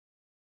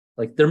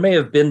 Like there may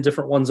have been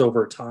different ones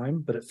over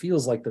time, but it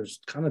feels like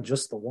there's kind of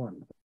just the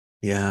one.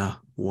 Yeah.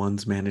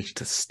 One's managed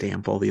to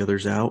stamp all the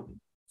others out.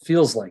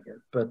 Feels like it,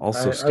 but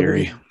also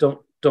scary.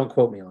 Don't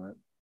quote me on it.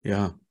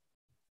 Yeah.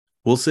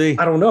 We'll see.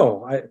 I don't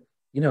know.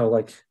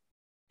 Like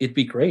it'd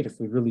be great if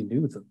we really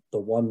knew that the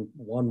one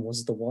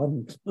was the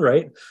one,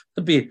 right?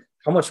 It'd be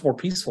how much more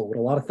peaceful would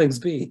a lot of things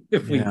be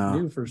if we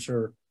knew for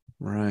sure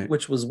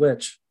which was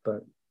which.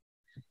 But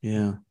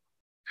yeah,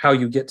 how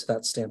you get to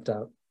that stamped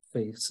out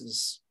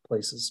places,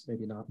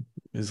 maybe not.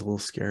 Is a little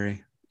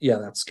scary. Yeah,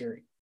 that's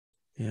scary.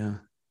 Yeah.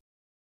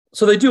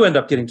 So they do end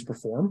up getting to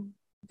perform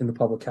in the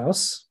public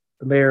house.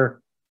 The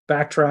mayor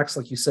backtracks,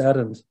 like you said,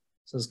 and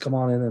says, come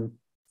on in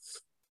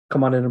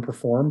and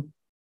perform.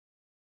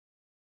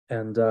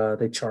 And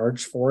they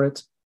charge for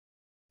it.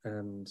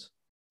 And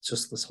it's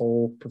just this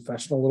whole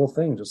professional little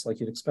thing, just like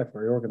you'd expect,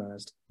 very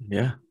organized.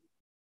 Yeah.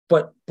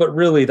 But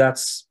really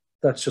that's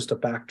just a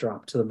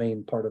backdrop to the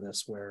main part of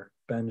this where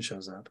Ben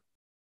shows up.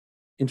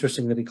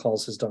 Interesting that he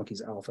calls his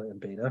donkeys Alpha and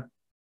Beta,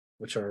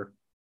 which are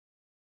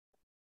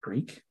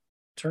Greek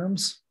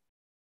terms.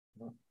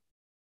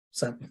 Does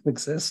that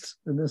exist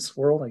in this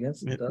world? I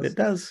guess it does. It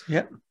does.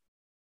 Yep.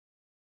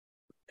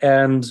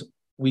 And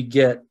we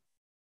get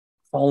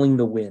Falling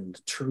the Wind,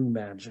 True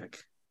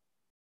Magic.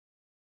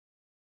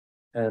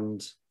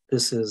 And I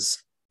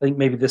think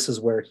maybe this is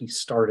where he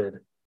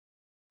started,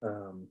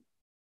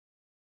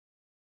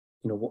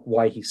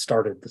 why he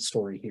started the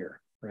story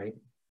here, right?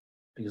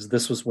 Because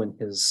this was when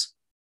his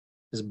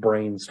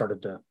brain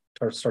started to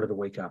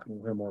wake up, and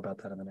we'll hear more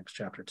about that in the next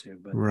chapter too.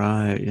 But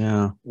right,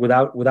 yeah.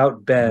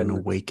 Without Ben, an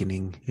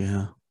awakening,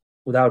 yeah.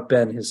 Without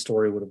Ben, his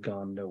story would have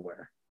gone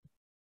nowhere,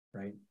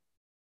 right?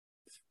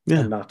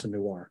 Yeah, and not to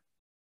noir,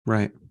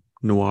 right?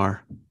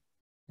 Noir.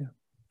 Yeah,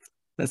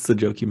 that's the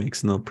joke he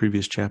makes in the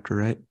previous chapter,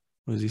 right?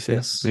 What does he say?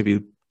 Yes.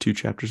 Maybe 2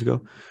 chapters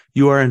ago.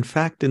 You are in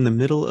fact in the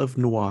middle of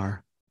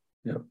noir.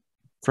 Yep.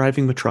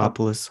 Thriving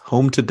metropolis,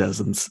 home to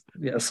dozens.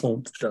 Yes,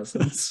 home to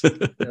dozens.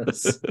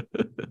 Yes.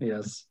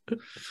 Yes.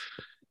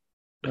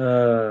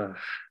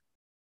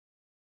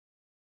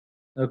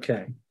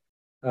 Okay.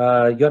 You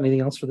got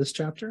anything else for this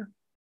chapter?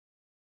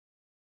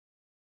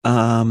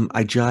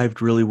 I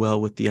jived really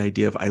well with the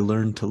idea of I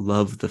learned to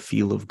love the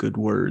feel of good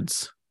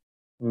words.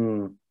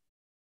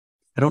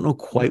 I don't know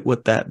quite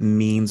what that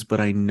means, but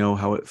I know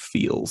how it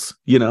feels,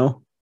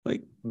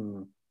 like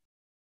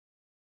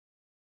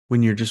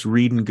when you're just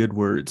reading good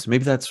words.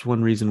 Maybe that's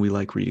one reason we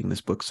like reading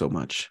this book so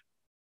much.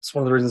 It's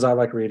one of the reasons I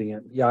like reading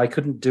it. Yeah, I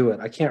couldn't do it.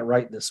 I can't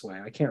write this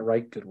way. I can't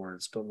write good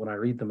words, but when I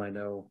read them, I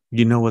know.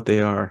 You know what they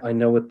are. I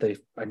know what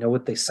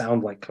they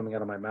sound like coming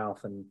out of my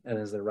mouth and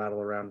as they rattle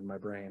around in my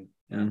brain.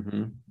 Yeah.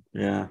 Mm-hmm.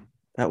 Yeah.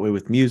 That way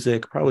with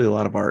music, probably a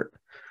lot of art.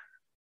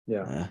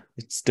 Yeah.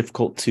 It's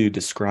difficult to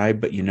describe,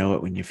 but you know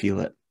it when you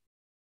feel it.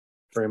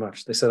 Very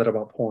much. They say that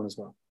about porn as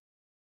well.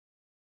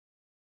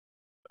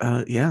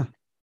 Yeah.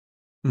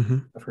 Mm-hmm.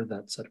 I've heard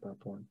that said about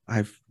porn.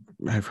 I've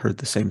heard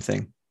the same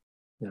thing.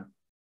 Yeah.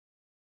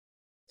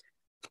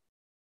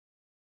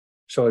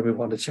 Shall we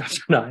move on to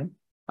chapter 9?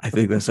 I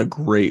think that's a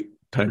great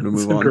time to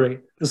move on.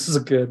 Great. This is a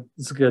good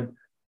sequitur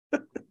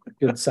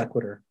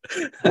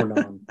or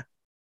non.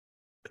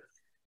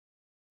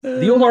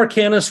 The old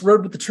Arcanist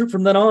rode with the troop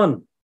from then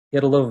on. He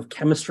had a love of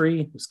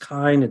chemistry. He was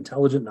kind,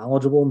 intelligent,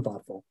 knowledgeable, and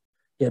thoughtful.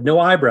 He had no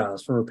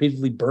eyebrows from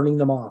repeatedly burning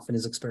them off in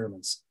his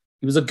experiments.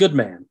 He was a good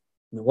man,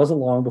 and it wasn't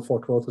long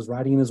before Kvothe was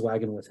riding in his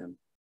wagon with him.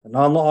 And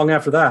not long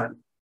after that,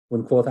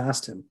 when Kvothe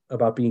asked him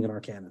about being an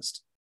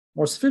Arcanist.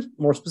 More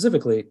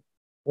specifically,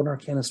 what an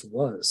Arcanist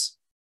was.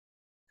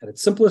 At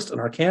its simplest, an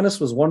Arcanist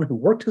was one who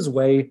worked his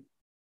way,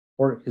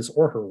 or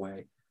her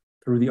way,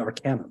 through the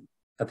Arcanum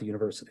at the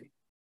university.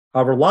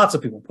 However, lots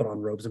of people put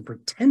on robes and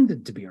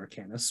pretended to be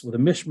Arcanists with a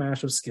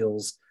mishmash of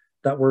skills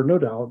that were no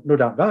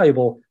doubt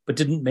valuable, but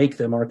didn't make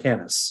them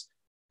arcanists.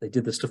 They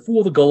did this to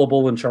fool the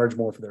gullible and charge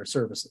more for their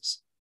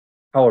services.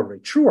 However, a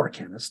true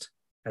arcanist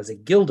has a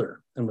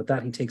gilder, and with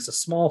that he takes a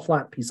small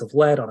flat piece of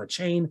lead on a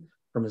chain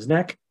from his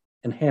neck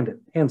and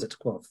hands it to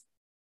Kvothe,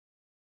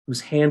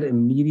 whose hand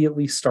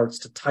immediately starts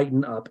to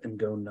tighten up and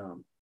go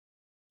numb.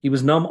 He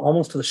was numb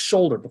almost to the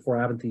shoulder before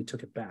Abinthy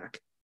took it back.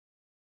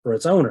 For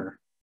its owner,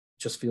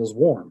 it just feels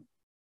warm.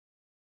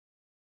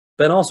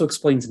 Ben also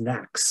explains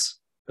knacks,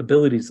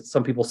 abilities that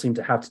some people seem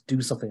to have to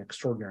do something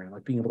extraordinary,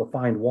 like being able to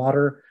find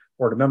water,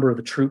 or a member of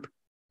the troop,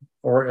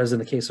 or as in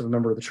the case of a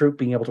member of the troop,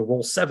 being able to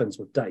roll sevens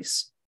with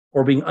dice,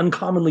 or being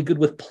uncommonly good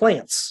with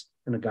plants,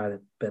 in a guy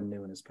that Ben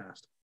knew in his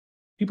past.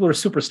 People are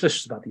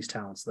superstitious about these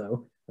talents,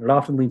 though, and it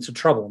often leads to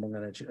trouble among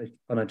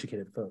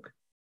uneducated folk.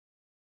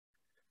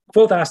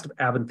 Kvothe asked if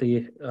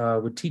Abinthy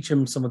would teach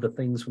him some of the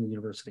things from the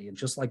university, and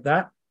just like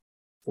that,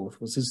 Kvothe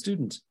was his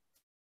student.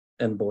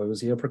 And boy, was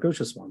he a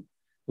precocious one.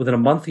 Within a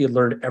month, he had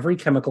learned every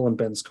chemical in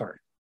Ben's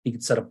cart. He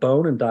could set a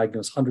bone and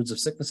diagnose hundreds of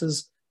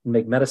sicknesses and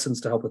make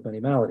medicines to help with many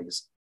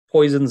maladies,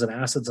 poisons and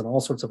acids and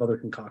all sorts of other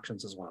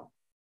concoctions as well.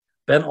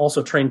 Ben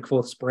also trained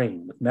Kvothe's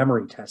brain with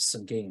memory tests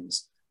and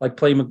games, like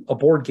playing a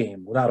board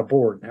game without a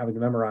board and having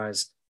to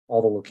memorize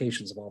all the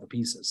locations of all the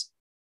pieces.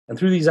 And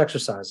through these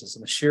exercises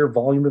and the sheer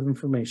volume of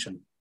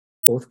information,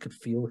 Kvothe could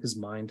feel his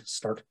mind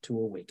start to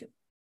awaken.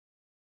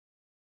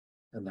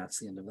 And that's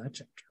the end of that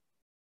chapter.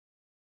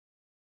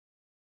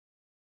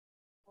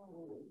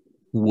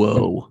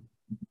 Whoa.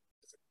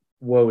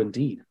 Whoa,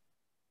 indeed.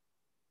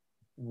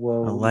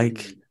 Whoa.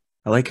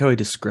 I like how he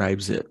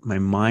describes it. My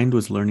mind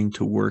was learning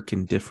to work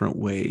in different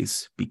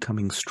ways,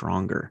 becoming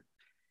stronger.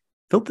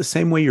 Felt the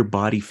same way your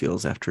body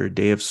feels after a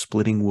day of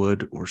splitting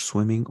wood or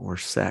swimming or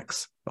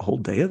sex. A whole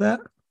day of that?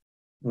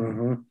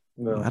 Mm-hmm.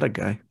 Well, That a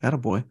guy. That a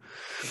boy.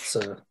 It's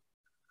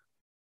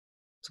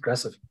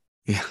aggressive.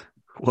 Yeah.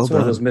 Well, it's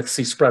one of those myths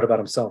he spread about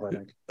himself, I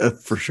think.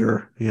 For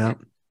sure. Yeah.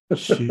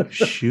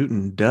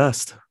 Shooting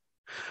dust.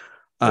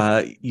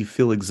 You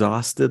feel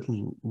exhausted,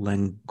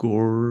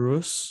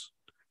 languorous,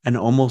 and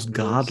almost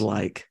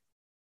godlike.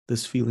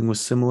 This feeling was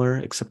similar,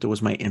 except it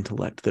was my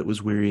intellect that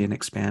was weary and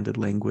expanded,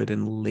 languid,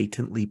 and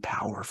latently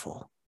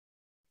powerful.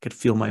 I could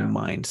feel my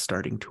mind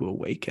starting to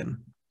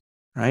awaken.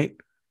 Right?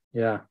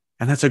 Yeah.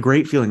 And that's a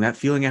great feeling. That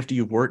feeling after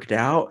you've worked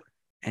out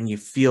and you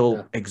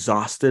feel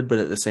exhausted, but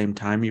at the same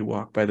time you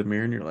walk by the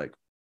mirror and you're like,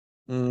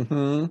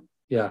 mm-hmm.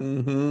 Yeah.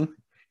 Mm-hmm.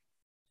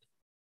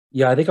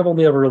 Yeah, I think I've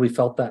only ever really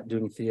felt that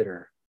doing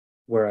theater,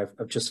 where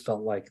I've just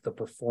felt like the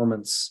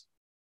performance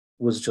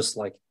was just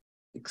like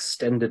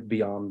extended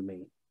beyond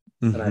me.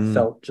 Mm-hmm. And I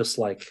felt just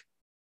like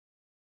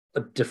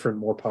a different,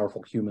 more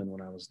powerful human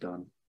when I was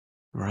done.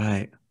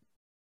 Right.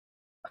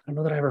 I don't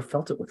know that I ever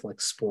felt it with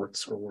like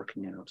sports or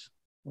working out.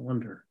 I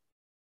wonder.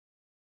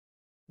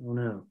 I don't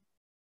know.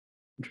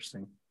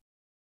 Interesting.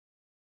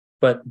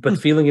 But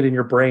feeling it in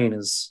your brain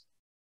is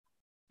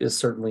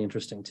certainly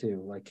interesting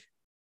too. Like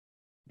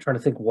I'm trying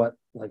to think what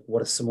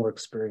a similar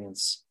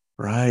experience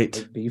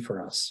would be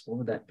for us. What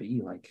would that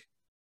be? Like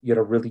you had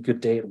a really good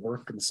day at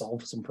work and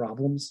solved some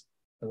problems.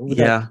 What would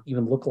that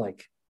even look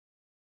like?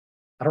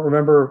 I don't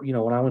remember,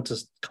 when I went to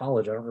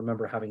college, I don't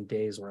remember having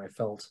days where I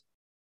felt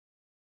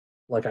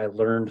like I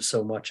learned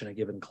so much in a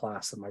given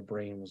class that my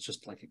brain was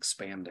just like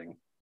expanding.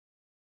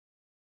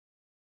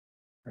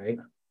 Right?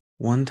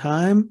 One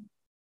time,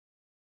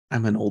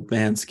 I'm an old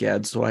man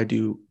scad, so I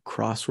do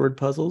crossword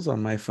puzzles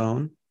on my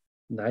phone.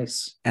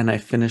 Nice. And I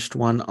finished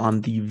one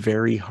on the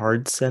very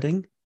hard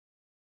setting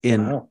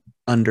in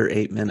under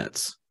 8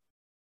 minutes.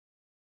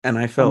 And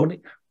I felt how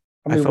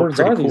many words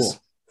are these?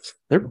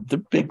 They're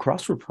big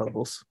crossword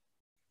puzzles.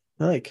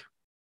 They're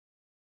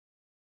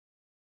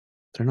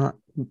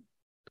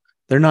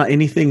not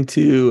anything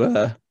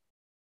to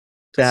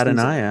bat an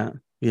eye at.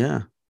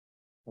 Yeah.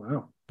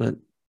 Wow. But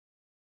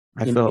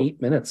in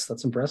 8 minutes,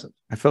 that's impressive.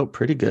 I felt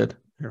pretty good.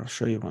 Here, I'll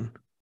show you one.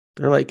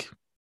 They're like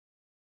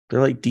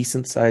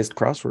decent sized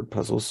crossword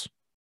puzzles.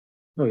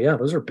 Oh yeah,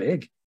 those are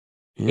big.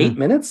 Yeah. 8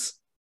 minutes?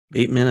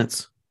 8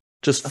 minutes.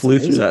 Just flew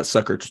through that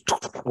sucker.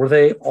 Were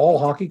they all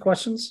hockey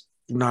questions?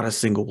 Not a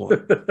single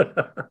one.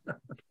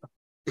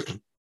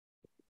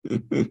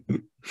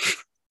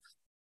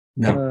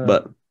 No,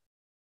 but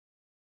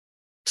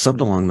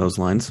something along those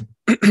lines.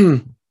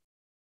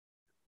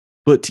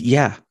 But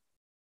yeah,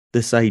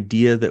 this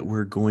idea that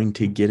we're going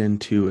to get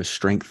into a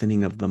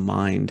strengthening of the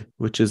mind,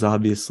 which is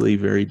obviously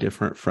very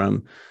different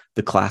from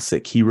the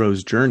classic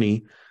hero's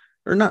journey,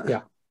 or not.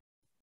 Yeah.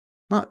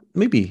 Not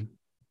maybe.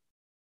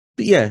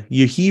 But yeah,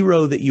 your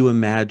hero that you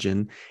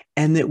imagine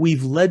and that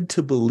we've led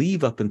to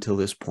believe up until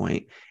this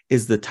point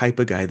is the type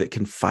of guy that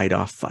can fight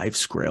off 5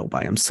 Skrael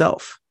by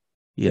himself,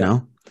 you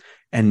know?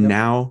 And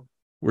now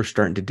we're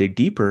starting to dig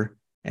deeper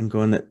and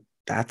going that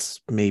that's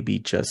maybe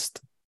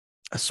just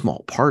a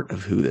small part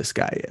of who this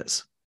guy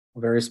is. A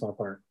very small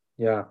part.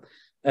 Yeah.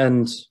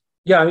 And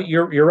yeah,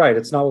 you're right.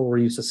 It's not what we're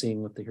used to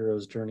seeing with the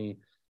hero's journey.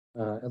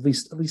 At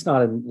least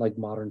not in like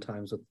modern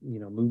times with,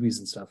 movies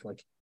and stuff.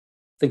 Like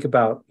think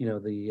about,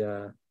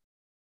 the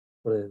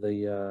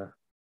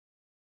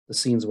the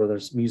scenes where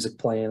there's music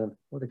playing.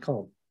 What are they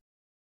called?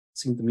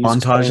 See the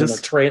music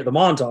Montages? playing, the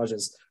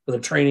montages where they're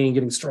training and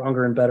getting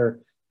stronger and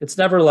better. It's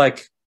never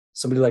like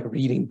somebody like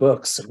reading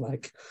books and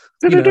like,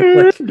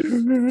 like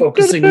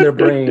focusing their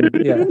brain.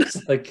 Yeah,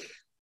 it's like,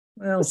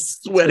 well,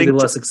 sweating, maybe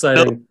less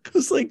exciting.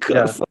 It's like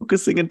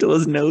focusing until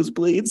his nose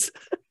bleeds.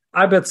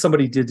 I bet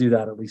somebody did do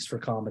that, at least for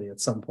comedy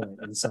at some point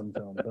in some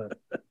film, but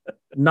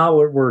not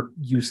what we're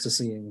used to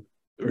seeing.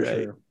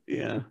 Right. Sure.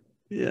 Yeah.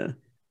 Yeah.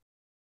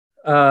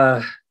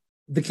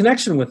 The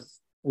connection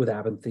with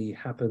Abinthy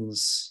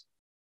happens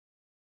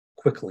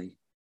quickly,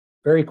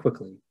 very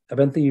quickly.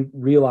 Abinthy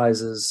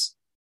realizes,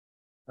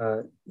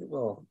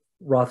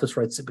 Rothfuss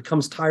writes, it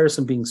becomes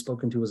tiresome being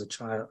spoken to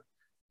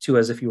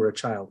as if you were a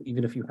child,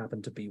 even if you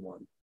happen to be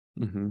one.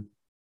 Mm-hmm.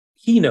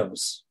 He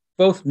knows,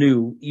 both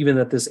knew, even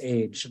at this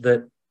age,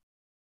 that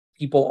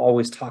people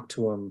always talk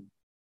to him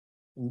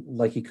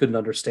like he couldn't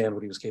understand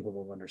what he was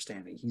capable of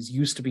understanding. He's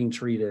used to being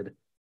treated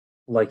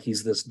like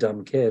he's this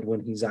dumb kid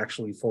when he's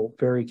actually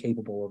very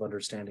capable of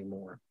understanding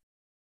more.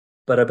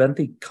 But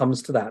Abinthy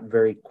comes to that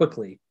very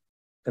quickly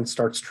and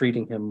starts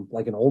treating him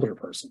like an older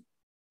person,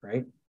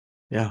 right?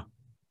 Yeah.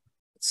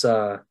 It's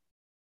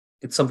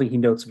something he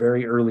notes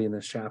very early in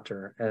this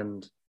chapter,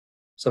 and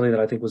something that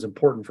I think was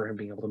important for him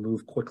being able to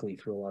move quickly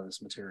through a lot of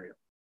this material.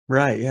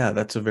 Right. Yeah.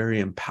 That's a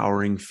very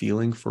empowering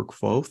feeling for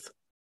Kvothe.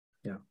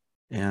 Yeah.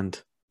 And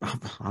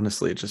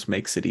honestly, it just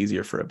makes it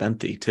easier for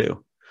Abinthy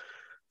too.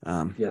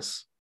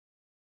 Yes.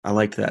 I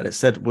liked that. It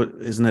said,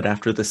 isn't it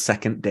after the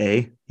second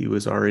day he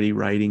was already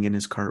riding in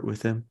his cart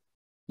with him?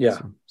 Yeah.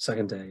 So,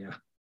 second day. Yeah.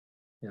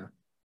 Yeah.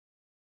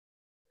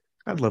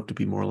 I'd love to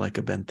be more like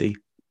Abinthy.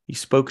 He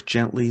spoke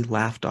gently,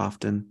 laughed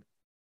often,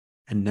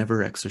 and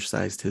never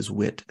exercised his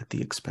wit at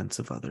the expense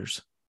of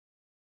others.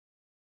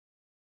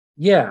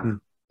 Yeah.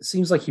 It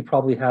seems like he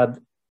probably had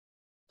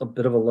a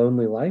bit of a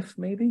lonely life,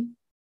 maybe.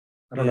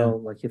 I don't know,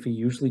 like if he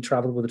usually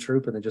traveled with a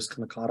troop and they just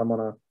kind of caught him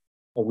on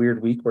a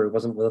weird week where he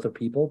wasn't with other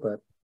people. But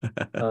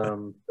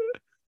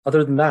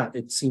other than that,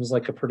 it seems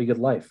like a pretty good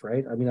life,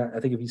 right? I mean, I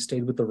think if he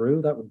stayed with the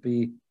Rue, that would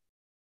be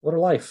what a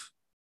life.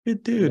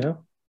 Good dude.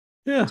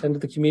 Yeah. Tend to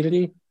the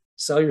community,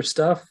 sell your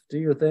stuff, do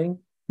your thing.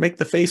 Make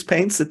the face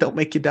paints that don't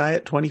make you die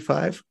at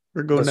 25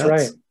 or go nuts. That's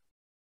right.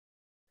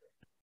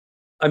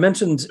 I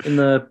mentioned in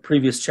the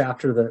previous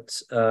chapter that,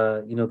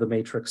 the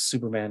Matrix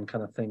Superman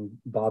kind of thing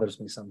bothers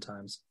me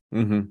sometimes.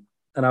 Mm-hmm.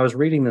 And I was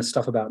reading this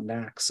stuff about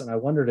Nax, and I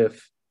wondered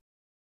if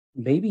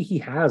maybe he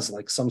has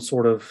like some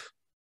sort of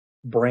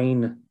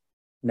brain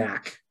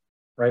knack,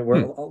 right?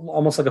 Where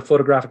almost like a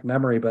photographic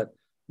memory, but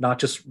not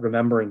just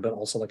remembering, but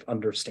also like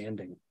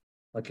understanding,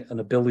 like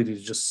an ability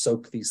to just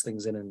soak these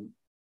things in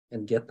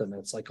and get them.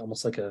 It's like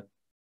almost like a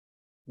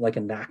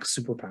knack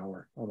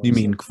superpower. Almost. You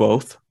mean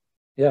Kvothe?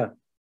 Yeah.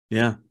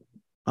 Yeah.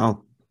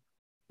 Oh,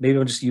 maybe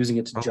I'm just using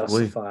it to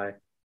justify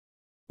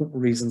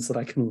reasons that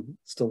I can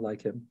still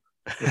like him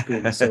with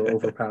being so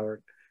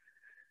overpowered.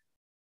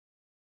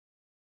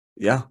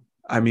 Yeah.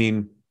 I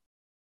mean,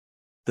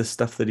 the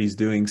stuff that he's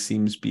doing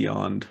seems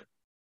beyond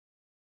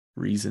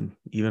reason,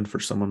 even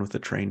for someone with a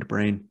trained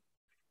brain.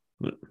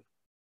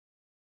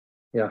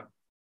 Yeah.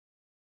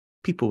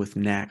 People with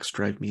knacks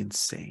drive me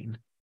insane.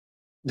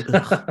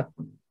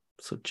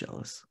 So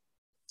jealous.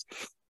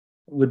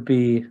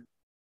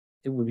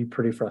 It would be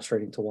pretty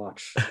frustrating to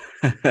watch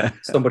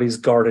somebody's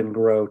garden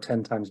grow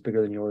 10 times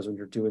bigger than yours when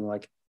you're doing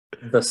like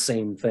the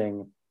same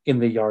thing in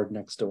the yard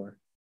next door.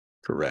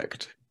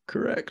 Correct.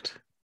 It'd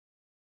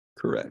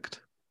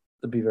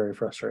be very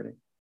frustrating.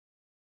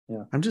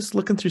 Yeah. I'm just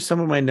looking through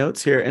some of my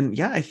notes here, and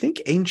yeah, I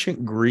think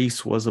ancient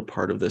Greece was a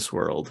part of this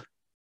world.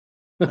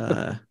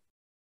 I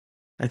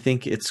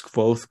think it's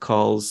Kvothe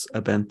calls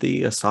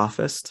Abinthy a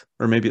sophist,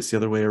 or maybe it's the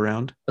other way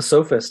around. A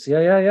sophist.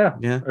 Yeah.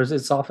 Yeah. Or is it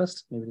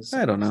sophist? Maybe it's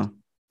sophist.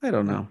 I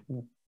don't know.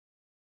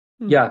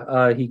 Yeah.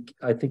 I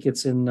think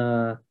it's in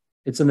the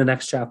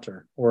next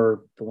chapter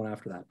or the one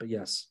after that. But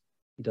yes,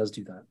 he does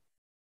do that.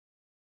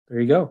 There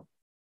you go.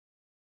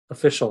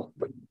 Official.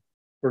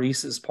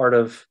 Greece is part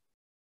of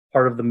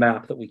the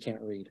map that we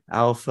can't read.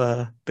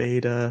 Alpha,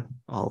 beta,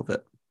 all of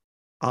it.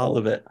 All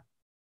of it.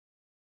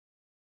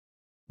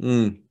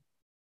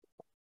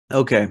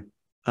 Okay.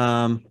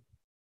 I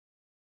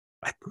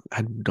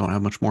don't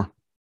have much more.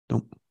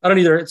 Nope. I don't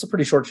either. It's a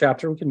pretty short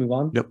chapter. We can move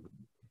on. Yep.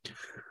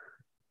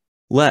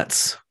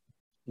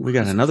 We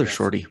got another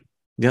shorty.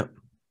 Yep.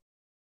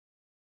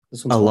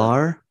 This one's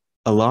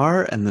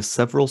Alar and the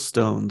several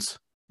stones.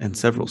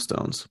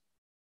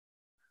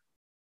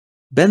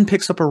 Ben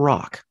picks up a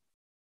rock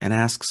and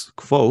asks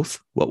Kvothe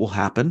what will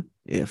happen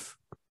if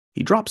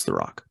he drops the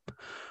rock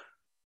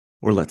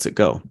or lets it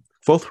go.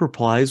 Kvothe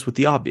replies with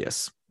the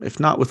obvious, if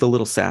not with a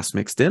little sass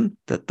mixed in,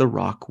 that the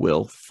rock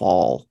will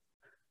fall.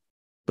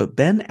 But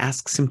Ben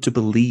asks him to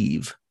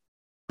believe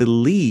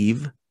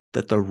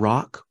that the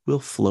rock will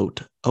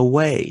float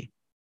away.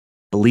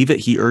 Believe it,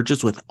 he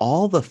urges, with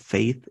all the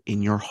faith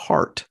in your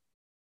heart.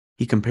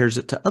 He compares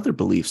it to other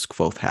beliefs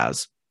Kvothe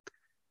has.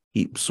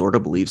 He sort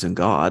of believes in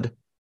God.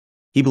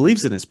 He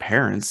believes in his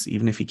parents,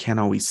 even if he can't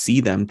always see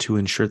them to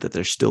ensure that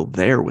they're still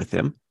there with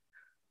him.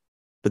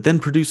 but then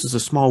produces a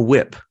small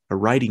whip, a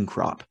riding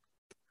crop.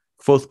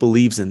 Kvothe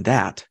believes in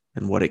that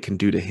and what it can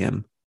do to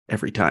him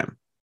every time.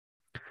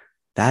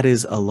 That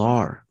is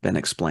Alar, Ben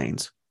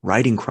explains,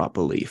 riding crop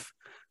belief.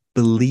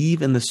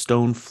 Believe in the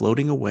stone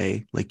floating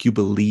away like you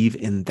believe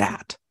in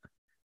that.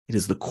 It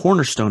is the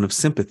cornerstone of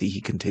sympathy,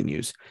 he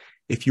continues.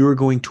 If you are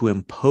going to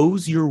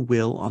impose your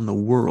will on the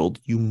world,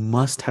 you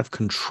must have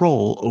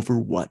control over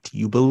what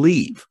you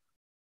believe.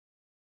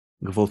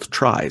 Kvothe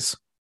tries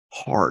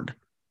hard,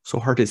 so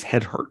hard his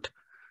head hurt.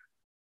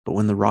 But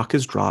when the rock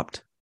is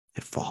dropped,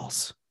 it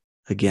falls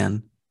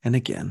again and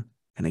again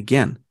and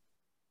again,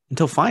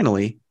 until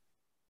finally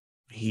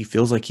he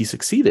feels like he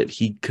succeeded.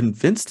 He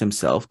convinced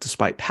himself,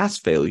 despite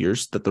past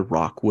failures, that the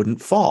rock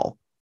wouldn't fall.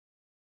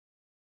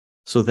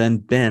 So then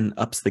Ben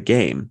ups the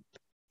game.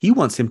 He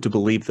wants him to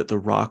believe that the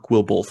rock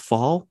will both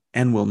fall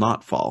and will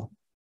not fall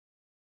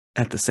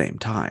at the same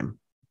time.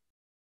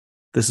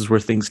 This is where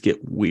things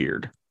get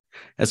weird,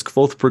 as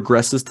Kvothe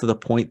progresses to the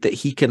point that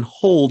he can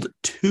hold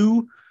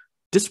two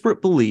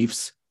disparate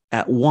beliefs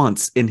at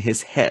once in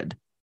his head,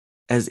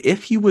 as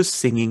if he was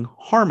singing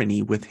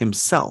harmony with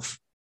himself.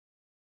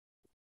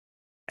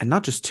 And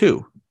not just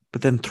two,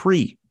 but then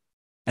three,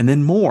 and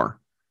then more.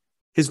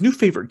 His new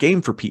favorite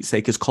game, for Pete's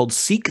sake, is called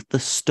Seek the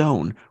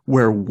Stone,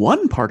 where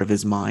one part of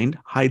his mind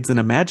hides an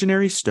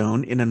imaginary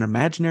stone in an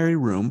imaginary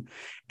room,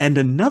 and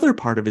another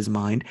part of his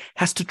mind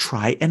has to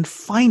try and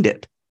find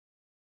it.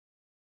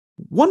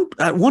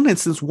 At one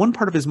instance, one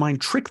part of his mind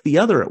tricked the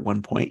other at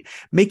one point,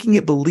 making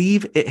it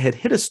believe it had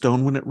hit a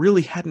stone when it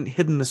really hadn't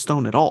hidden the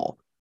stone at all.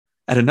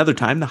 At another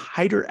time, the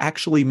hider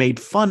actually made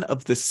fun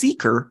of the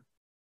seeker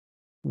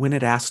when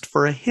it asked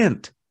for a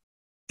hint.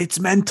 It's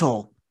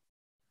mental.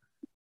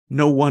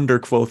 No wonder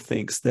Kvothe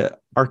thinks that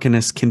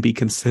Arcanist can be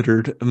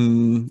considered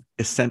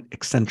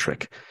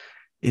eccentric.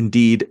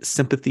 Indeed,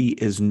 sympathy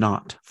is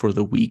not for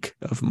the weak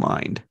of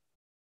mind.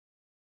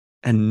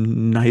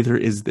 And neither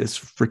is this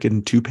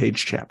freaking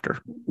 2-page chapter.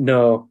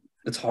 No,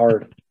 it's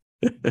hard.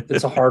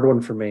 It's a hard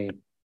one for me.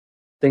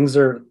 Things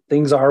are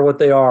what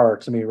they are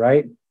to me,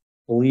 right?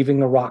 Believing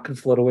the rock can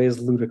float away is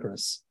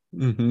ludicrous.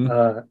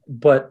 Mm-hmm.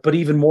 But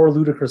even more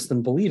ludicrous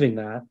than believing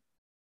that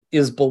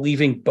is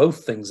believing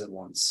both things at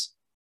once.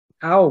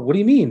 How? What do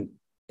you mean?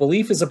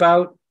 Belief is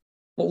about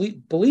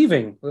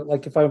believing.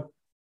 Like if I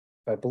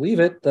believe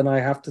it, then I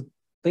have to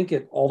think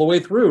it all the way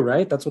through,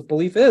 right? That's what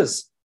belief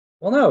is.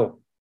 Well, no.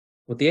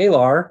 With the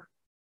Alar,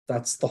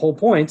 that's the whole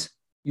point.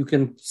 You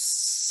can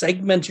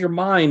segment your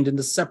mind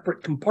into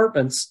separate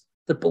compartments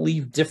that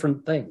believe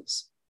different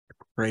things.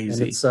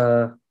 Crazy.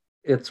 And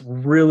it's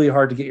really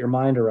hard to get your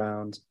mind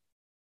around.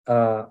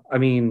 I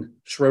mean,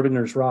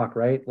 Schrodinger's rock,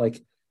 right? Like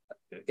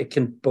it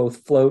can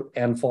both float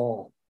and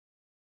fall.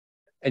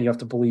 And you have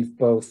to believe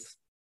both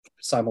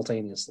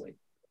simultaneously.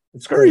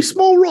 It's very crazy.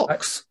 small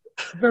rocks.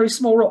 Very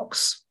small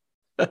rocks.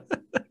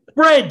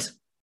 Bread.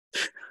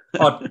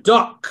 A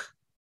duck.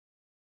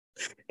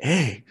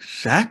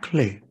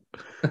 Exactly.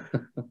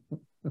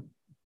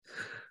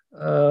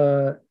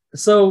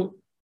 So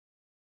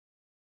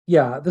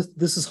yeah,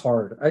 this is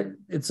hard.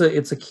 It's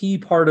a key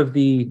part of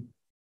the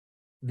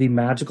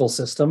magical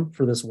system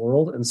for this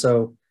world, and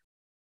so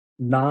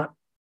not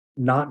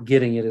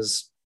getting it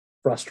is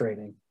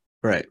frustrating.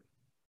 Right.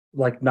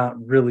 Like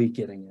not really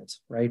getting it,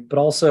 right? But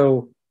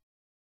also,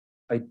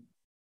 I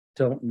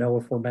don't know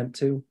if we're meant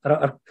to. I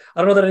don't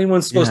know that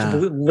anyone's supposed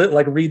to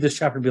like read this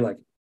chapter and be like,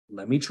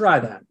 "Let me try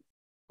that.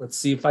 Let's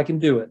see if I can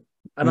do it."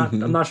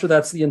 I'm not sure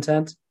that's the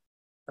intent.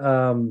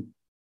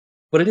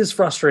 But it is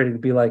frustrating to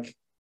be like,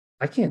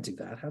 I can't do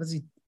that.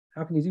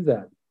 How can you do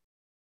that?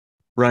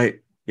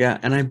 Right. Yeah.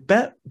 And I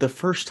bet the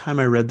first time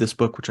I read this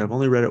book, which I've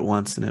only read it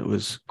once, and it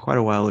was quite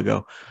a while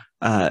ago,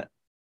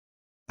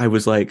 I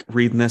was like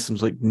reading this and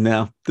was like,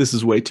 no, this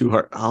is way too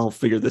hard. I'll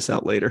figure this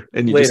out later.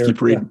 And you just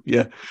keep reading.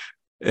 Yeah.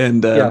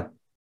 And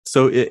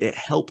so it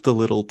helped a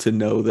little to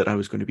know that I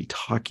was going to be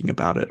talking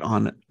about it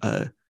on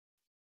a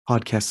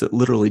podcast that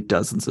literally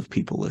dozens of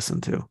people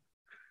listen to.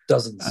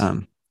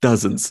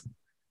 Dozens.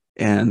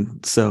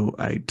 And so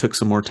I took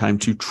some more time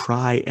to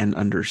try and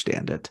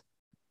understand it.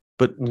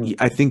 But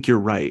I think you're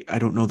right. I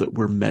don't know that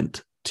we're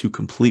meant to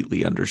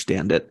completely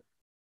understand it.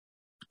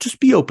 Just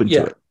be open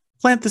to it.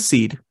 Plant the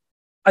seed.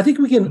 I think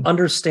we can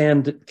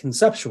understand it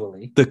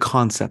conceptually. The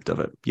concept of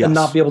it. Yes. And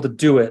not be able to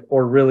do it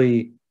or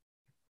really,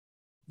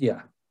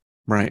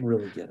 right.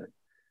 really get it.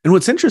 And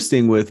what's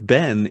interesting with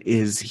Ben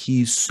is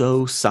he's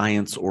so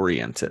science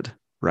oriented,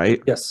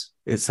 right? Yes.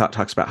 It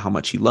talks about how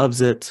much he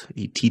loves it.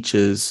 He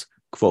teaches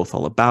Kvothe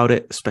all about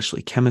it,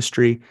 especially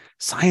chemistry.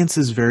 Science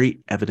is very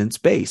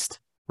evidence-based,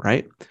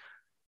 right?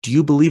 Do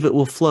you believe it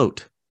will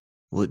float?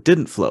 Well, it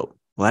didn't float.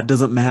 Well, that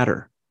doesn't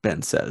matter,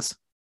 Ben says.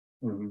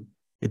 Mm-hmm.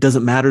 It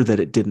doesn't matter that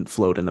it didn't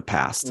float in the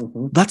past.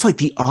 Mm-hmm. That's like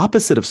the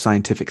opposite of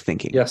scientific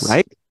thinking,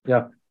 right?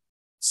 Yeah.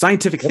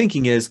 Scientific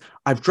thinking is,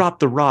 I've dropped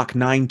the rock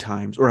 9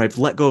 times, or I've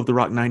let go of the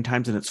rock 9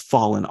 times and it's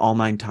fallen all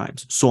 9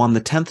 times. So on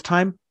the 10th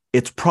time,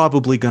 it's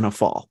probably going to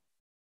fall.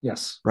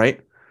 Yes.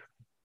 Right?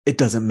 It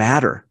doesn't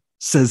matter,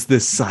 says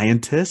this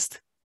scientist.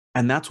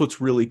 And that's what's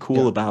really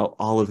cool Yeah. about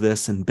all of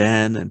this, and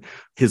Ben and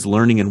his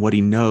learning and what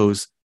he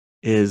knows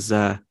is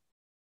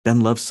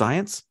Ben loves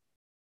science,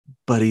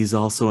 but he's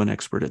also an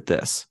expert at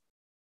this.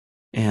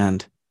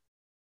 And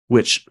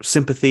which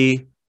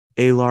sympathy,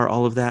 ALAR,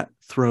 all of that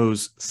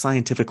throws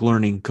scientific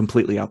learning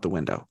completely out the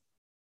window.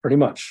 Pretty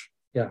much.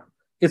 Yeah.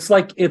 It's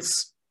like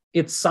it's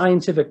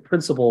scientific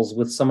principles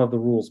with some of the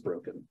rules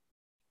broken.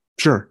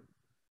 Sure.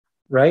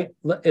 Right?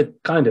 It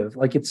kind of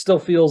like it still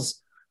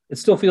feels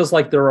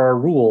like there are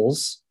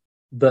rules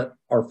that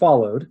are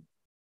followed,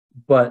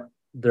 but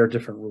they're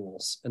different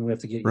rules and we have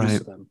to get used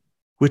to them.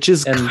 Which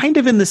is kind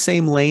of in the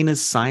same lane as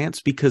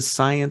science, because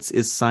science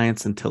is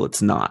science until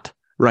it's not,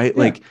 right?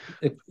 Yeah, like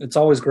it's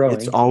always growing.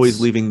 It's always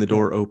leaving the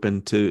door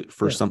open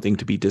for something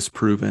to be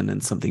disproven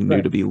and something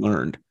new to be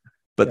learned.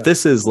 But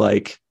this is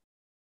like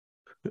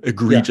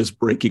egregious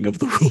breaking of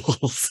the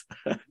rules.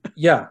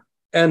 Yeah.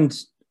 And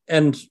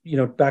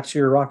back to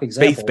your rock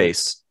example.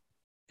 Faith-based.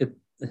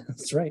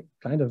 That's right.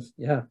 Kind of.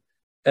 Yeah.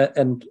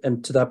 And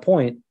to that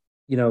point,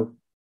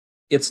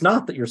 it's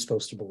not that you're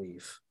supposed to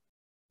believe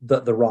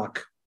that the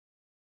rock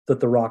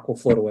will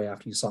float away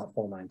after you saw it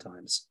fall 9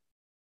 times.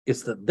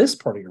 It's that this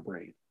part of your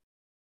brain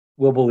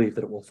will believe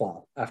that it will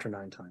fall after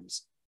 9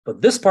 times,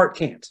 but this part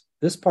can't.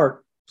 This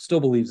part still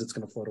believes it's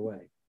going to float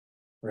away,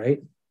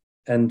 right?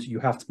 And you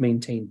have to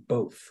maintain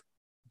both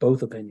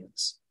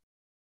opinions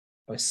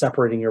by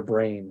separating your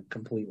brain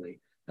completely.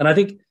 And I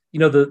think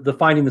the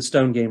Finding the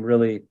Stone game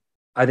really,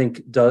 I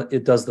think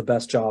does the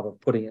best job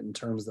of putting it in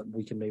terms that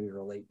we can maybe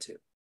relate to.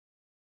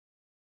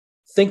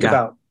 Think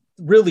about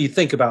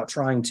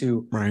trying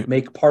to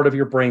make part of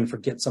your brain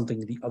forget something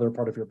the other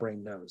part of your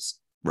brain knows.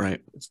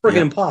 Right. It's friggin'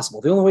 impossible.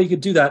 The only way you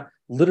could do that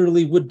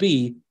mentally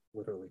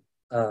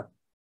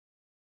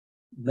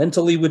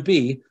would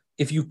be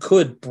if you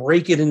could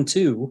break it in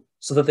two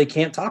so that they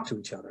can't talk to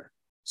each other.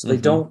 So they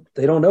don't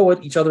know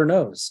what each other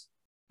knows.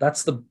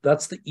 That's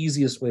the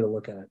easiest way to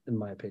look at it, in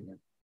my opinion.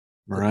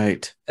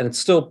 Right. And it's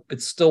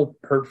still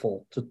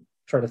hurtful to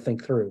try to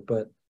think through,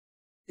 but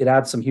it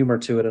adds some humor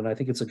to it. And I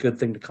think it's a good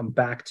thing to come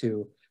back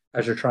to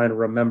as you're trying to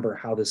remember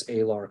how this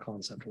ALAR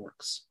concept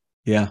works.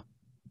 Yeah.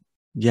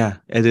 Yeah,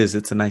 it is.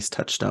 It's a nice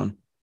touchstone.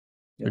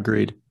 Yeah.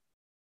 Agreed.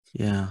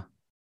 Yeah.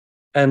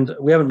 And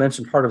we haven't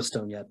mentioned Heart of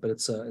Stone yet, but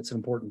it's an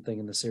important thing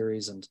in the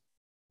series. And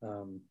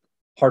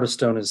Heart of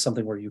Stone is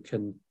something where you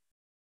can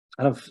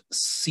kind of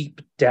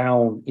seep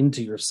down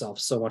into yourself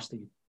so much that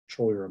you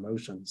control your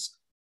emotions.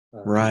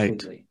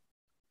 Completely.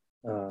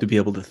 To be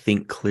able to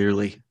think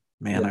clearly.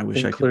 Man, I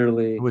wish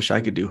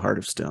I could do Heart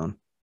of Stone.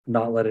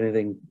 Not let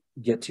anything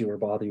get to you or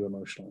bother you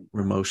emotionally.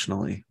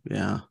 Emotionally,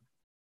 yeah.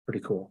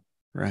 Pretty cool.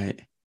 Right.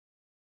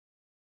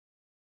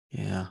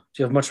 Yeah.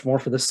 Do you have much more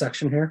for this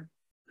section here?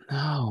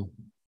 No.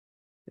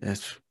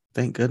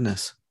 Thank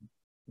goodness.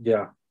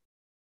 Yeah.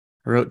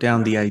 I wrote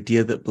down the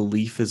idea that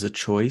belief is a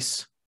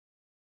choice.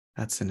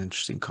 That's an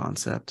interesting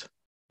concept.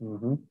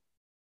 Mm-hmm.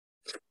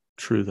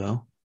 True,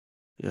 though.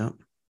 Yep.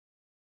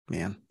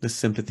 Man, this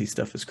sympathy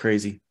stuff is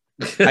crazy.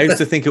 I used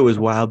to think it was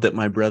wild that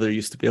my brother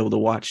used to be able to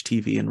watch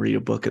TV and read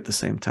a book at the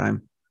same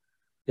time.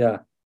 Yeah.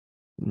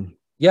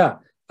 Yeah.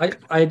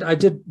 I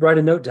did write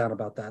a note down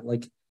about that.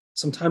 Like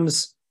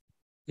sometimes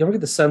you ever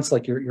get the sense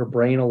like your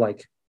brain will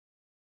like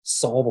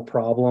solve a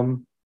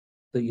problem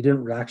that you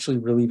didn't actually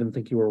really even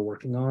think you were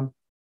working on.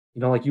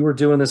 Like you were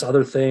doing this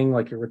other thing,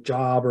 like your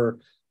job or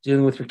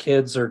dealing with your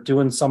kids or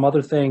doing some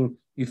other thing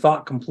you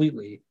thought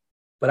completely,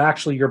 but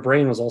actually your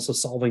brain was also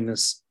solving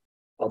this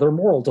other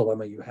moral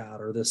dilemma you had,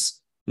 or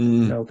this,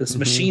 this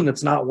machine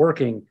that's not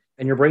working,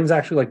 and your brain's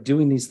actually like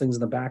doing these things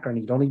in the background.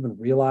 And you don't even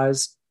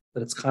realize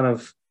that it's kind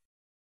of,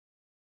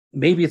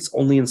 maybe it's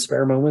only in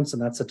spare moments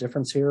and that's a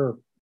difference here,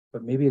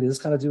 but maybe it is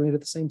kind of doing it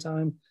at the same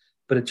time.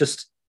 But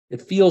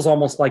it feels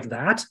almost like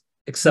that,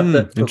 except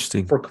that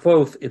for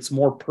Kvothe, it's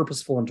more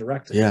purposeful and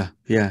directed. Yeah.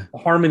 Yeah. The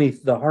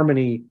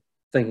harmony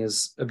thing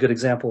is a good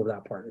example of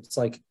that part. It's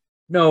like,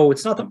 no,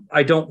 it's not that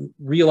I don't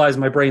realize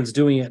my brain's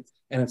doing it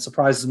and it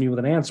surprises me with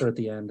an answer at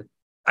the end.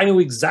 I know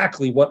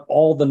exactly what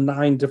all the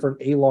 9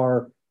 different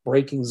ALAR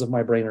breakings of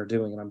my brain are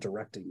doing, and I'm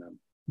directing them.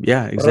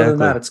 Yeah, exactly. But other than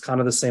that, it's kind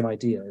of the same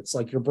idea. It's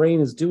like your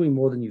brain is doing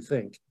more than you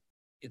think.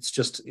 It's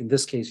just, in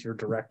this case, you're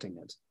directing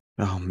it.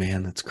 Oh,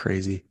 man, that's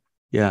crazy.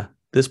 Yeah.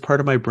 This part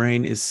of my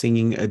brain is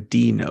singing a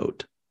D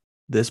note.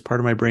 This part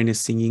of my brain is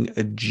singing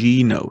a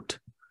G note.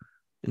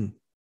 And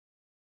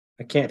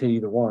I can't hit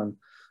either one,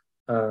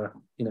 but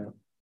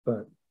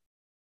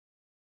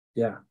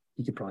yeah,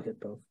 you could probably hit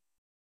both.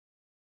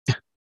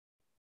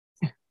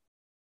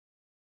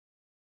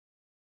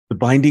 The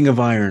Binding of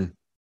Iron.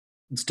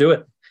 Let's do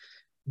it.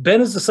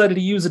 Ben has decided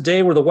to use a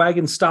day where the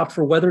wagon stopped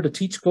for weather to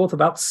teach Kvothe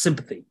about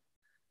sympathy.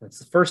 That's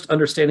the first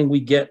understanding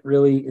we get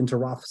really into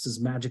Rothfuss's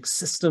magic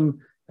system,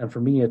 and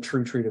for me, a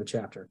true treat of a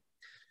chapter.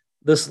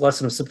 This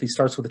lesson of sympathy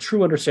starts with a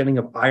true understanding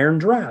of iron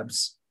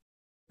drabs,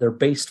 their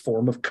based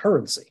form of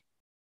currency,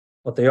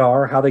 what they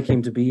are, how they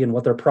came to be, and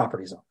what their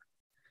properties are.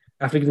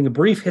 After giving a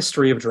brief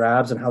history of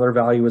drabs and how their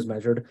value is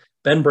measured,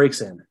 Ben breaks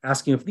in,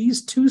 asking if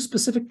these 2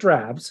 specific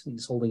drabs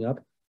he's holding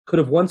up could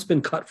have once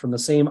been cut from the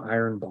same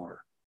iron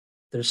bar.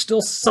 there's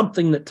still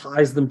something that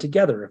ties them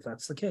together if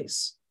that's the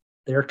case.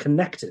 They are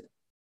connected,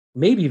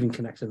 maybe even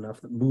connected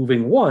enough that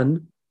moving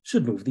one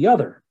should move the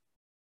other,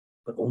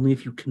 but only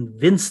if you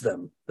convince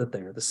them that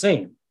they are the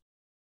same.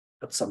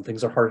 But some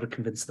things are harder to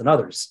convince than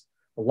others.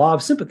 The law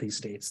of sympathy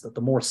states that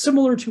the more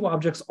similar two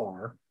objects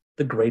are,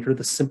 the greater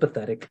the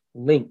sympathetic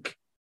link.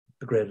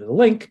 The greater the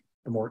link,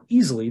 the more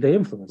easily they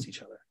influence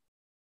each other.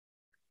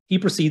 He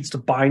proceeds to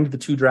bind the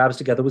two drabs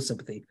together with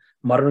sympathy,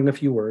 muttering a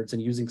few words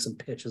and using some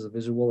pitch as a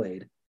visual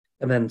aid.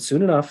 And then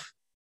soon enough,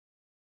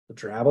 the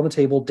drab on the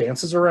table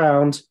dances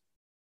around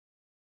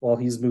while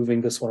he's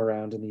moving this one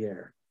around in the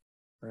air,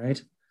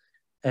 right?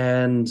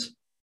 And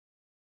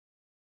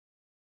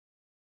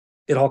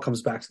it all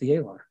comes back to the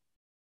Alar.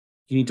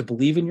 You need to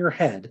believe in your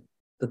head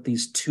that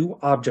these two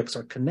objects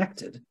are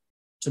connected,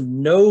 to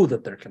know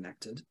that they're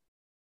connected,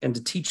 and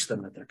to teach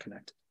them that they're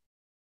connected.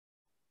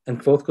 And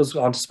Kvothe goes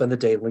on to spend the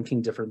day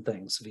linking different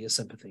things via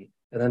sympathy,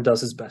 and then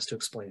does his best to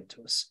explain it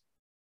to us.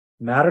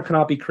 Matter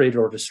cannot be created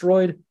or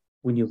destroyed.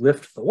 When you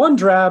lift the one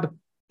drab,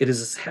 it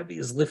is as heavy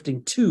as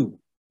lifting two,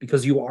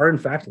 because you are in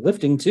fact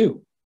lifting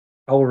two.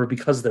 However,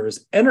 because there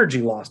is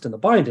energy lost in the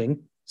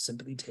binding,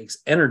 sympathy takes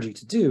energy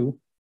to do,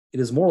 it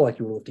is more like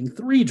you were lifting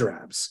three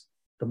drabs.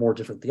 The more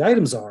different the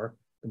items are,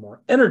 the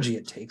more energy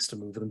it takes to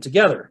move them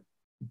together.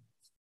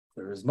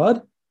 There is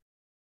mud.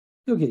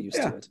 You'll get used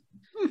to it.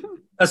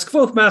 As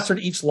Kvothe mastered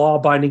each law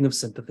binding of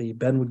sympathy,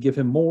 Ben would give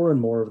him more and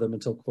more of them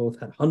until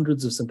Kvothe had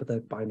hundreds of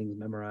sympathetic bindings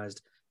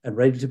memorized and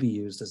ready to be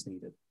used as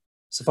needed.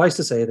 Suffice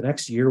to say, the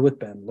next year with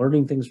Ben,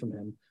 learning things from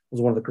him, was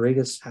one of the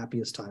greatest,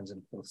 happiest times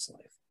in Kvothe's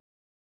life.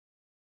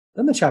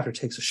 Then the chapter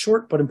takes a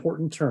short but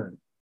important turn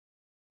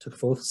to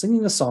Kvothe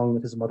singing a song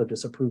that his mother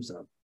disapproves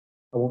of.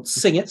 I won't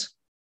sing it,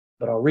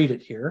 but I'll read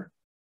it here.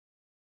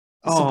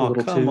 Oh,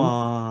 come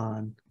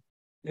on.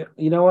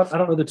 You know what? I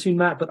don't know the tune,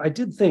 Matt, but I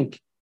did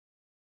think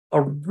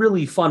a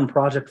really fun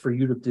project for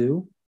you to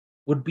do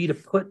would be to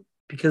put,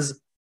 because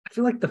I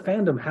feel like the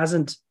fandom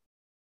hasn't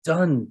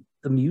done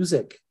the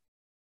music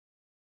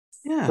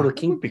for the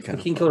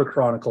Kingkiller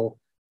Chronicle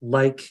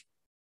like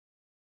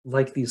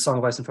the Song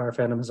of Ice and Fire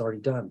fandom has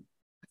already done.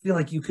 I feel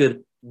like you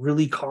could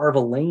really carve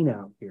a lane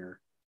out here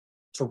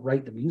to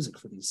write the music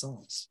for these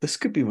songs. This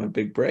could be my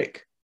big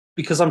break.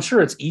 Because I'm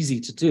sure it's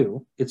easy to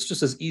do. It's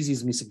just as easy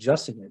as me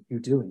suggesting it, you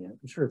doing it.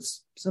 I'm sure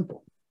it's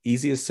simple.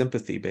 Easy as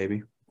sympathy,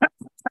 baby.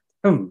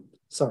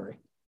 Sorry.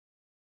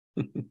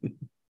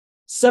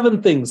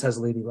 7 things has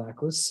Lady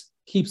Lackless,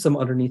 keeps them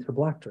underneath her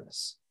black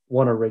dress.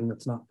 1 a ring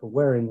that's not for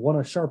wearing, 1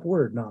 a sharp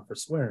word not for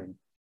swearing.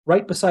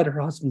 Right beside her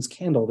husband's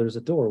candle, there's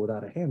a door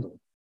without a handle.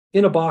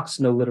 In a box,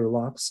 no litter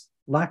locks,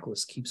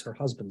 Lackless keeps her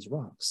husband's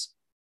rocks.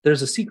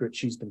 There's a secret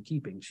she's been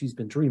keeping, she's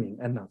been dreaming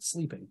and not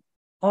sleeping.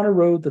 On a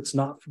road that's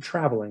not for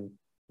traveling,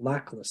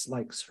 Lackless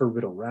likes her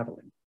riddle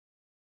raveling.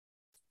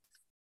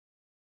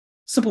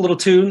 Simple little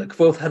tune that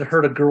Kvothe had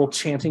heard a girl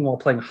chanting while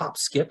playing hop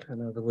skip in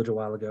a village a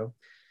while ago.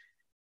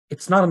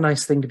 It's not a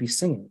nice thing to be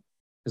singing,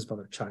 his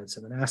mother chides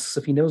him and asks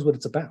if he knows what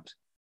it's about.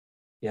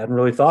 He hadn't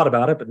really thought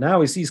about it, but now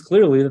he sees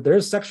clearly that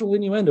there's sexual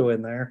innuendo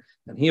in there,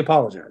 and he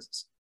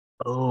apologizes.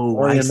 Oh,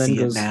 Orion I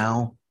see it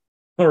now.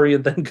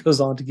 Orion then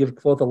goes on to give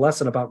Kvothe a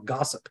lesson about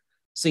gossip.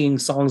 Singing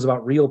songs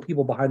about real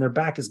people behind their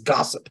back is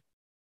gossip.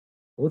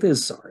 Kvothe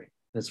is sorry,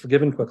 and is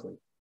forgiven quickly.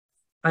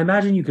 I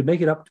imagine you could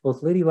make it up to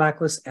both Lady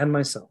Lackless and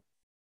myself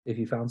if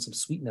you found some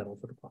sweet nettle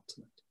for the plot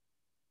tonight.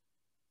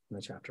 And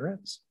the chapter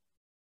ends.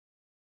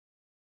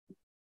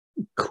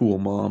 Cool,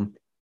 Mom.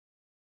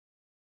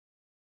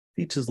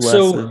 Teaches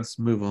lessons,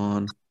 move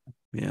on.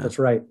 Yeah, that's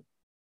right.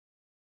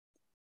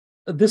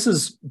 This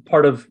is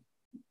part of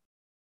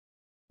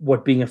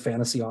what being a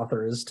fantasy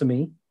author is to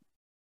me.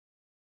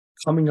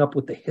 Coming up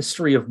with the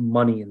history of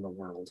money in the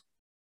world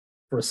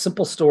for a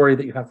simple story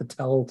that you have to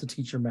tell to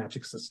teach your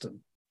magic system.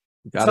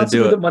 It's not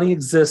simply that money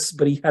exists,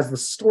 but he has the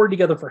story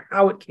together for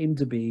how it came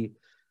to be.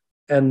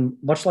 And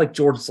much like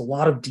George, it's a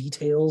lot of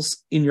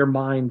details in your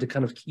mind to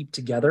kind of keep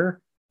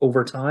together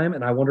over time.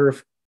 And I wonder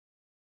if,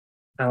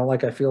 kind of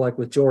like I feel like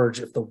with George,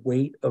 if the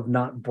weight of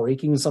not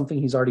breaking something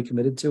he's already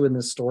committed to in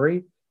this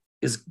story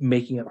is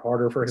making it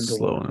harder for him to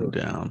slow him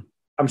down.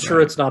 I'm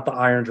sure it's not the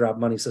Iron Drop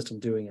money system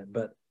doing it,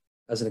 but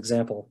as an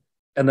example.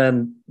 And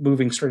then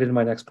moving straight into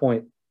my next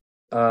point,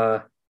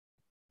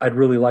 I'd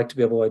really like to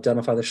be able to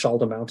identify the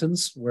Shalda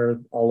Mountains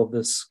where all of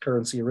this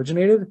currency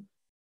originated,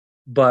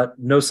 but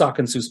no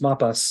Sakan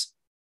Susmapas,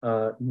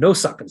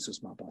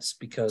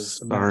 because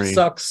the map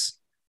sucks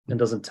and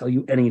doesn't tell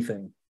you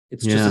anything.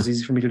 It's just as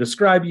easy for me to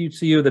describe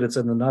to you that it's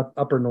in the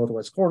upper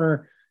northwest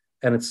corner,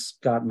 and it's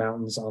got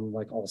mountains on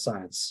like all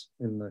sides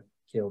in the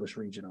Kael'dish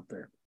region up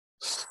there.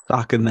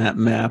 Sock in that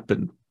map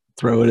and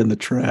throw it in the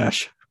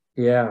trash.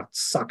 Yeah,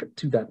 sock it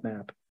to that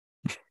map.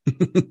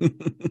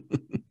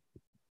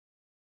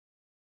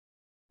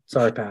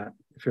 Sorry, Pat,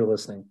 if you're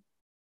listening,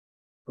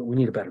 but we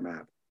need a better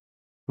map.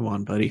 Come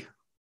on, buddy.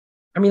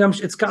 I mean,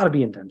 it's got to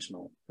be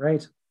intentional,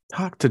 right?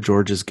 Talk to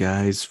George's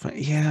guys.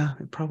 Yeah,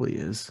 it probably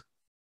is.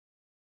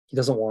 He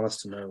doesn't want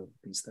us to know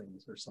these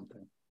things or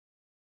something.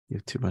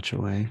 Give too much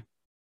away.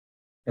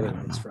 Anyway,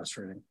 it's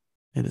frustrating.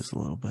 It is a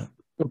little bit.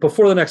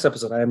 before the next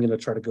episode, I am going to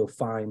try to go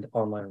find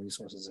online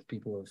resources if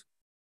people have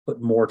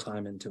put more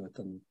time into it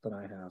than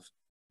I have.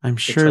 I'm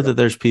sure that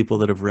there's people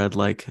that have read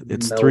like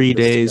it's 3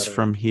 days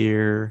from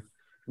here.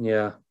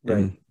 Yeah, right.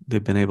 And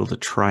they've been able to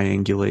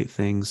triangulate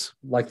things.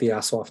 Like the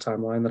Aswaf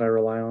timeline that I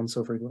rely on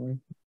so frequently.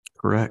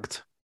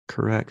 Correct.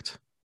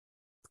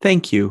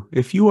 Thank you.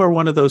 If you are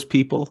one of those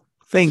people,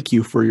 thank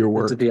you for your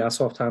work. Did the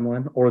Aswaf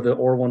timeline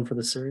or one for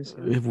the series?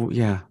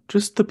 Yeah,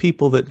 just the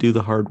people that do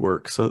the hard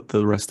work so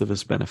the rest of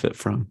us benefit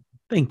from.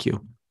 Thank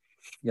you.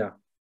 Yeah.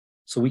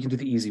 So we can do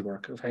the easy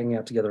work of hanging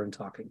out together and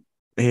talking.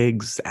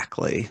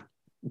 Exactly.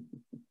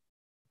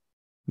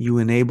 You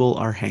enable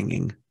our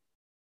hanging.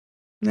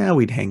 Nah,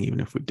 we'd hang even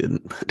if we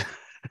didn't, but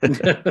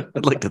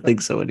I'd like to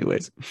think so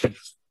anyways.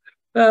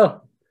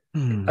 Well,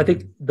 I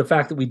think the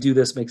fact that we do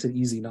this makes it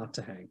easy not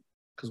to hang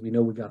because we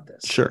know we got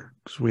this. Sure,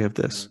 because we have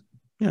this.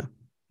 Yeah.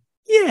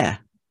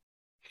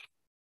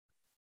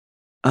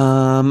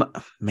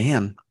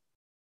 Man,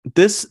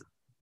 the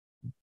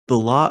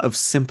law of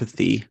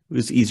sympathy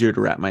was easier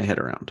to wrap my head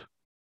around.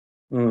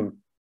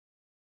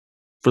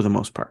 For the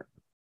most part.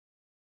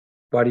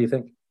 Why do you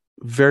think?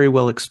 Very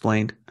well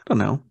explained. I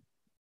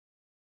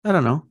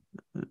don't know.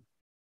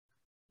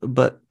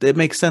 But it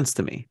makes sense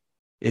to me.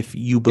 If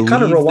you believe they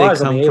come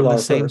from the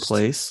same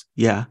place,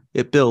 yeah,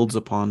 it builds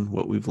upon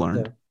what we've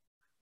learned.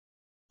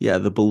 Yeah,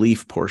 the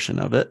belief portion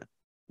of it.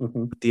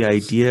 The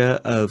idea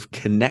of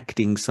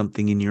connecting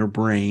something in your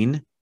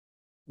brain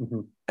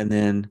and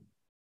then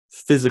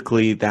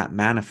physically that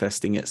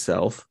manifesting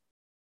itself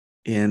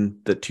in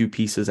the two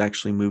pieces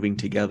actually moving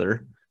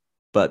together.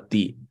 But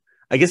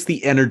I guess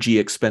the energy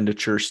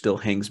expenditure still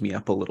hangs me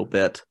up a little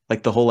bit.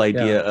 Like the whole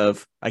idea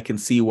of I can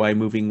see why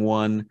moving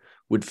one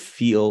would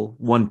feel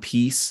one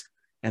piece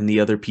and the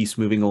other piece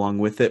moving along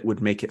with it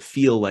would make it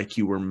feel like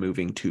you were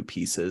moving two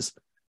pieces.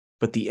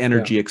 But the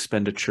energy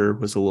expenditure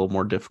was a little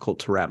more difficult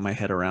to wrap my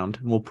head around.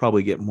 And we'll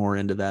probably get more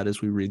into that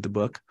as we read the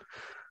book.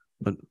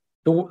 But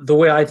the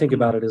way I think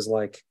about it is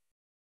like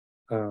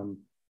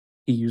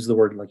he used the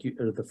word like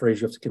or the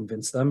phrase you have to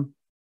convince them.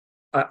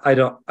 I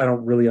don't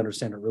really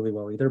understand it really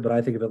well either, but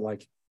I think of it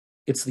like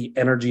it's the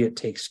energy it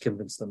takes to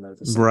convince them they're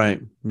the same.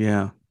 Right.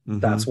 Yeah.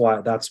 That's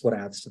what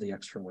adds to the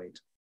extra weight.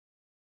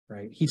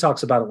 Right. He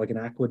talks about it like an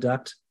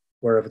aqueduct,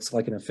 where if it's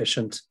like an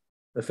efficient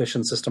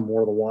system,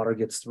 more of the water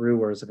gets through,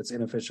 whereas if it's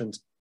inefficient,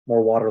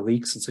 more water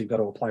leaks, and so you've got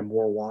to apply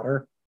more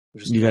water.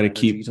 You got to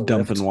keep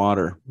dumping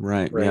water.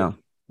 Right. Yeah.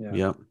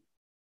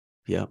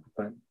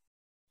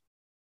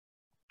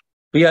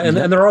 But yeah, and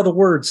there are the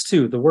words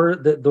too. The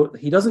word that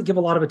he doesn't give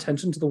a lot of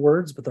attention to the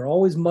words, but they're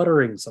always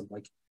muttering something.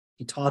 Like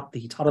he taught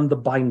him the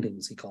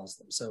bindings, he calls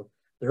them. So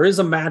there is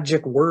a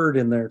magic word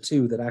in there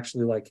too that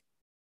actually like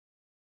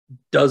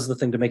does the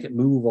thing to make it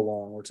move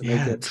along, or to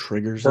make it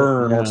triggers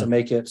burn, or to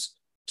make it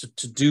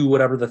to do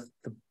whatever the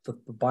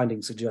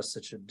binding suggests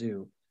it should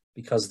do,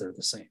 because they're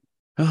the same.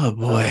 Oh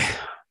boy.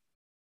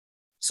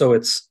 So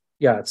it's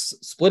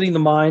splitting the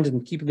mind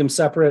and keeping them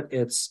separate.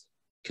 It's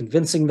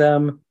convincing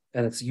them,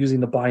 and it's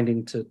using the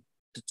binding to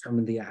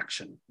determine the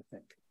action, I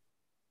think.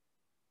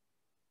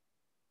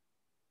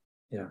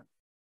 Yeah.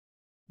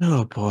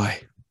 Oh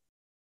boy.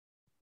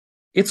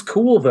 It's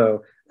cool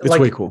though. It's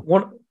way cool.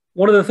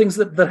 One of the things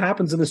that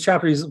happens in this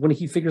chapter is when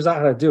he figures out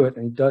how to do it,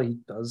 and he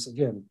does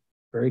again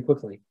very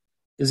quickly,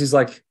 is he's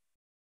like,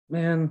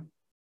 man,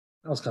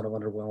 that was kind of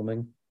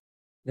underwhelming.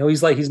 You know,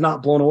 he's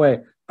not blown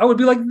away. I would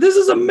be like, this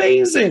is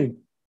amazing.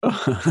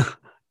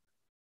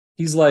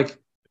 He's like,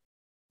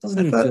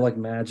 doesn't even feel like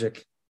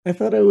magic. I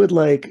thought I would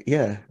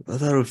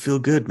feel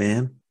good,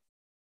 man.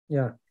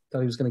 Yeah. Thought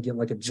he was going to get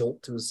like a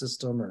jolt to his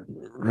system,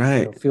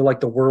 or feel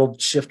like the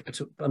world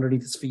shift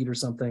underneath his feet or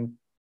something.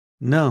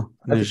 No,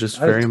 it's just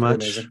very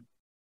much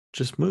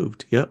just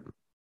moved. Yep.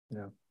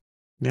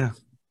 Yeah.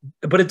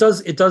 But it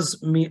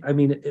does mean, I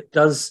mean, it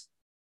does.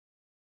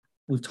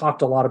 We've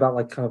talked a lot about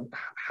like kind of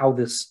how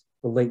this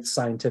relates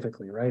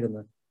scientifically, right? And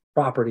the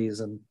properties,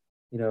 and,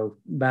 you know,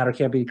 matter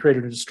can't be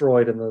created or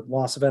destroyed, and the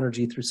loss of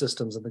energy through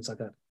systems and things like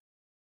that.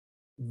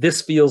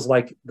 This feels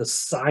like the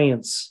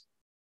science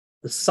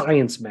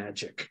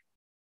magic,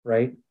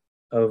 right?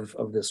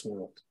 Of this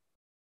world.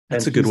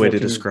 That's a good way to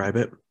describe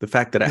it. The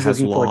fact that it has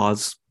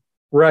laws.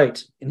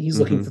 Right. And he's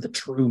looking for the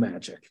true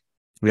magic.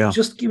 Yeah.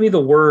 Just give me the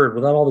word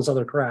without all this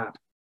other crap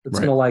that's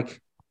going to,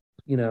 like,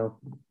 you know,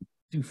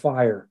 do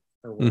fire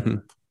or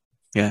whatever.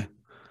 Yeah.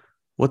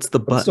 What's the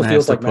button I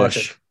have to push?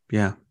 Magic.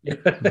 Yeah.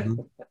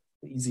 The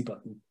easy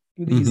button.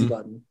 Do the easy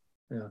button.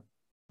 Yeah.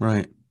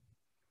 Right.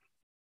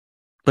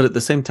 But at the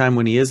same time,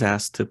 when he is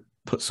asked to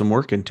put some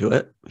work into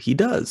it, he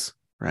does,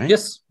 right?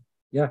 Yes.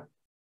 Yeah.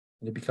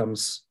 And it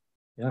becomes,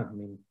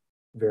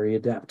 very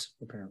adept,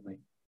 apparently.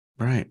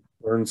 Right.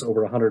 Learns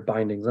over 100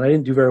 bindings. And I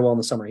didn't do very well in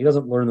the summer. He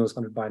doesn't learn those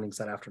 100 bindings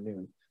that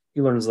afternoon.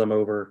 He learns them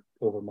over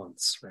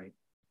months, right?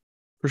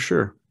 For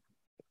sure.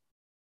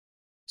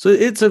 So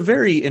it's a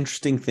very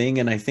interesting thing.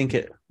 And I think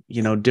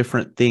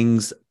different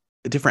things,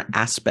 different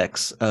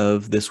aspects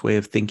of this way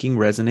of thinking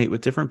resonate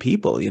with different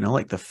people. You know,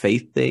 like the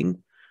faith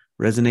thing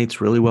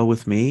resonates really well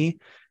with me.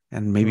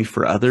 And maybe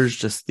for others,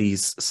 just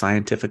these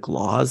scientific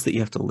laws that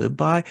you have to live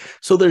by.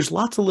 So there's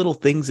lots of little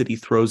things that he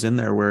throws in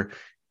there where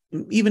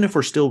even if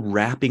we're still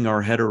wrapping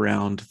our head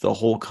around the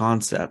whole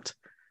concept,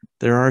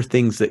 there are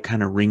things that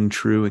kind of ring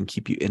true and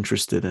keep you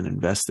interested and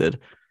invested.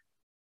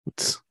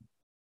 It's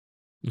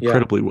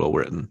incredibly well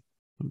written.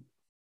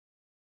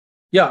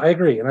 Yeah, I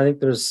agree. And I think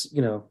there's,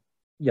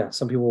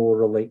 some people will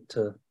relate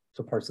to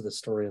parts of the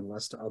story and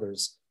less to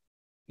others.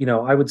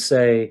 I would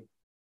say,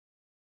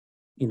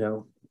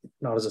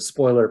 not as a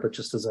spoiler, but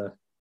just as a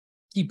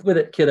keep with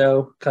it,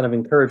 kiddo, kind of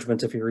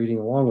encouragement if you're reading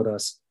along with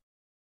us.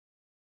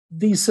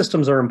 These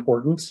systems are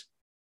important,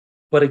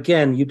 but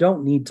again, you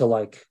don't need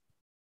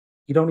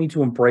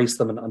to embrace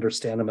them and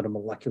understand them at a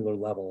molecular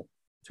level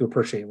to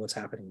appreciate what's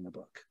happening in the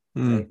book.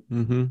 Right?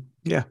 Mm-hmm.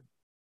 Yeah.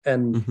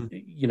 And,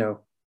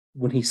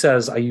 when he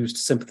says, I used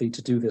sympathy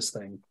to do this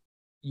thing,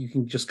 you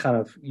can just kind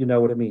of,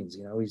 what it means.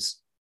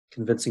 He's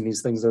convincing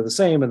these things are the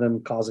same and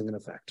then causing an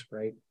effect,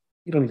 right?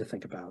 You don't need to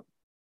think about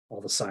all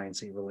the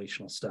sciencey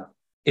relational stuff.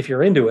 If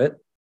you're into it,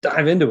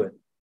 dive into it.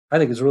 I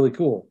think it's really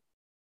cool.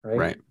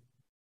 Right.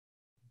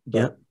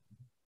 But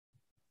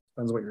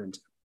depends what you're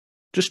into.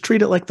 Just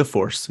treat it like the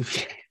Force.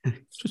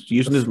 Just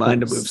using his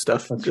mind to move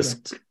stuff.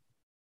 That's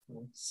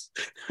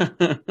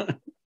right.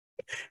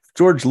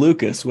 George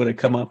Lucas would have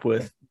come up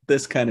with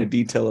this kind of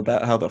detail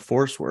about how the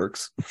Force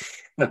works.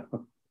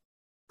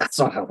 That's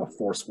not how the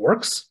Force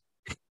works.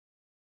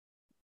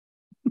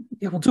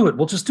 Yeah, we'll do it.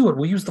 We'll just do it.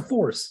 We'll use the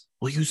Force.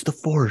 We'll use the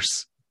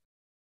Force.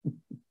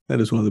 That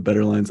is one of the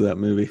better lines of that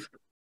movie.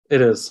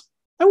 It is.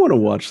 I want to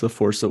watch The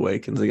Force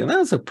Awakens again.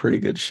 That's a pretty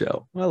good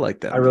show. I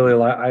like that. I really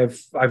like.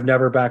 I've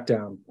never backed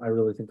down. I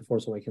really think The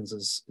Force Awakens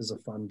is a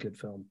fun, good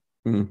film.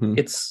 Mm-hmm.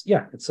 It's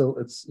a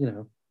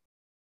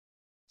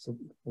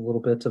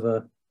little bit of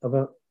a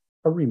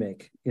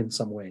remake in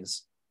some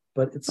ways,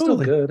 but it's still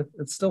good.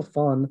 It's still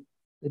fun.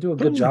 They do a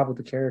good job with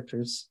the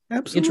characters.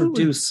 Absolutely.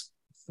 Introduce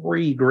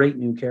 3 great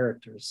new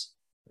characters,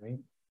 right?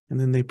 And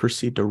then they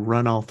proceed to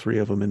run all 3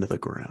 of them into the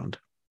ground.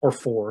 Or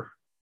 4.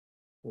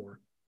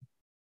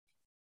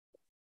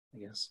 I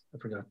guess I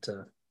forgot.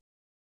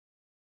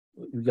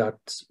 We got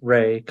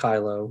Rey,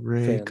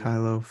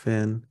 Kylo,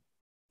 Finn.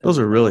 Those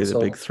are really the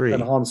big 3.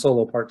 And Han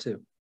Solo Part 2.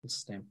 What's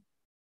his name?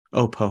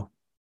 Oh, Poe.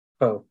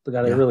 Poe, the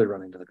guy they really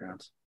run into the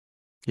ground.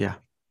 Yeah.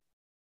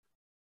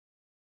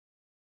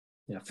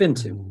 Yeah, Finn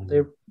too.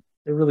 They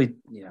really,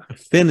 yeah.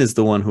 Finn is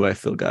the one who I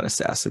feel got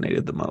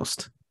assassinated the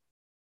most.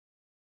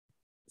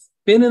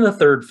 Finn in the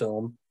 3rd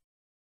film.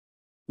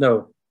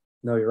 No,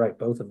 you're right.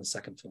 Both in the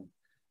 2nd film.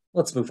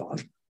 Let's move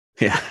on.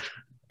 Yeah.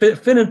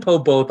 Finn and Poe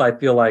both, I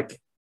feel like,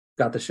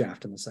 got the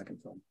shaft in the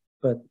 2nd film.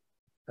 But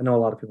I know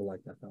a lot of people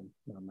like that film.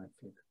 Not my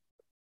favorite.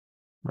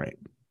 Right.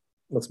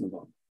 Let's move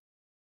on.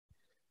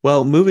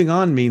 Well, moving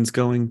on means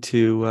going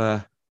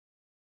to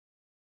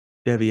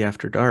Devi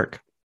After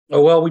Dark.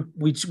 Oh, well,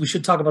 we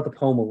should talk about the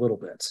poem a little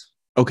bit.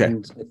 Okay.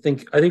 And I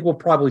think we'll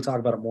probably talk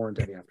about it more in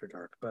Devi After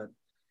Dark. But,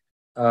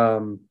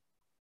 I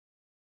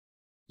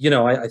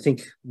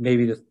think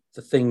maybe the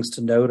things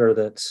to note are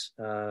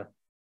that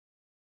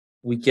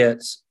we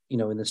get,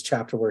 in this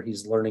chapter where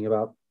he's learning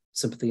about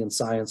sympathy and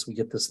science, we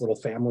get this little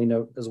family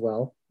note as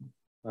well,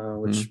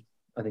 which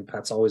I think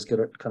Pat's always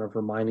good at kind of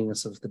reminding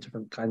us of the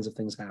different kinds of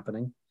things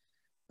happening.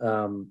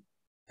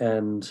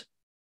 And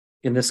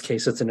in this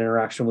case, it's an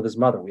interaction with his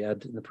mother. We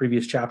had in the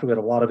previous chapter, we had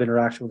a lot of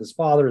interaction with his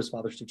father. His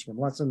father's teaching him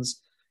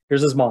lessons.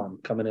 Here's his mom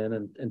coming in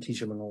and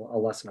teaching him a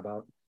lesson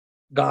about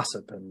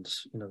gossip. And,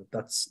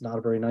 that's not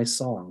a very nice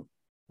song.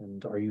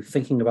 And are you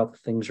thinking about the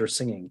things you're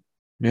singing?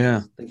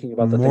 Yeah. Thinking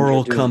about the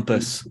moral things you're doing.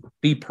 compass.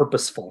 Be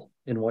purposeful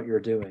in what you're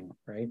doing,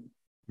 right?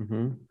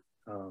 Mm-hmm.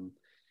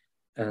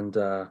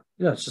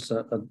 It's just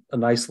a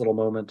nice little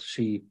moment.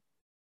 She,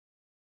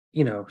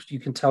 you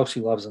can tell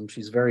she loves him.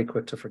 She's very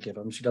quick to forgive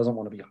him. She doesn't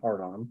want to be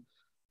hard on him,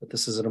 but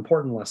this is an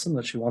important lesson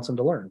that she wants him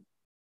to learn,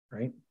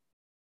 right?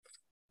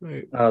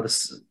 Right.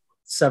 The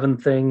 7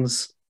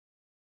 things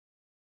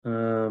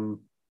under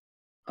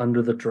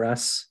the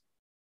dress.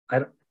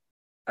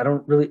 I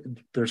don't really.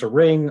 There's a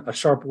ring, a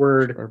sharp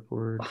word,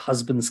 a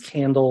husband's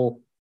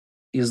candle.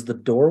 Is the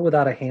door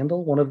without a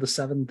handle one of the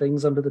 7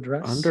 things under the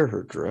dress? Under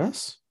her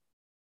dress?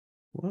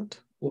 What?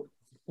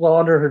 Well,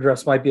 under her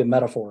dress might be a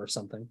metaphor or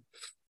something.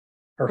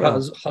 Her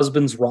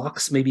husband's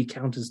rocks maybe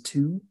count as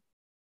 2.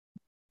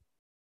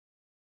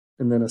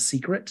 And then a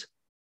secret.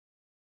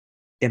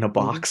 In a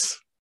box.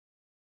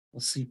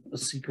 A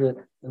secret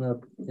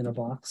in a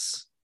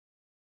box.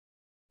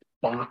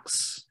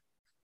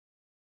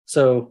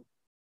 So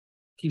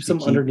keeps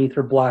them underneath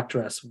her black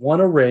dress. 1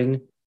 a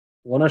ring,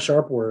 1 a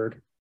sharp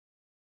word,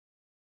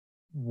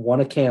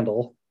 1 a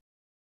candle,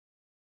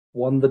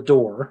 1 the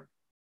door,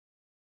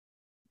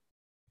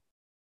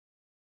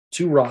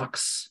 2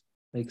 rocks,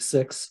 make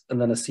 6, and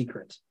then a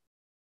secret.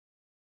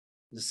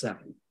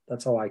 7.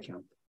 That's how I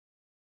count.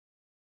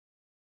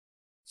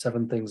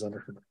 7 things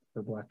under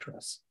her black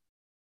dress.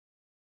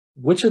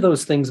 Which of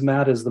those things,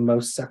 Matt, is the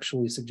most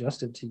sexually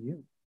suggestive to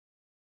you?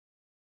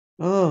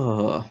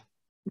 Oh,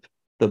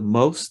 the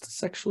most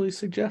sexually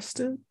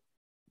suggestive?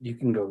 You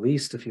can go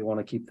least if you want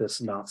to keep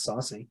this not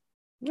saucy.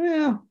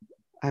 Yeah,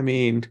 I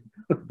mean,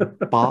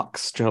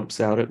 Box jumps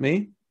out at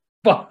me.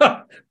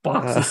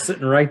 Box is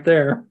sitting right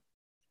there.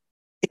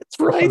 It's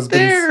right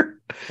there.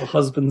 The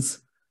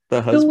husband's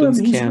Candle.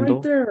 He's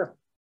right there.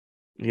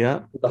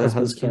 Yeah, The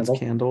husband's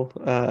candle,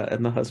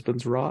 and the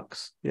husband's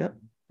rocks. Yeah.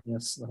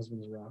 Yes, the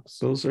husband's rocks.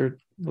 Those are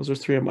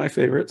three of my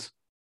favorites.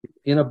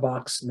 In a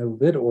box, no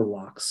lid or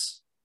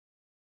locks.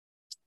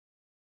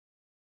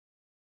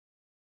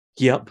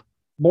 Yep.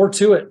 More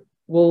to it.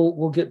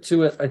 We'll get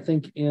to it, I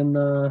think, in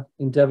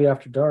Devi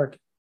After Dark.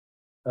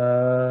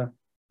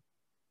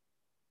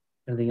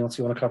 Anything else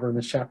you want to cover in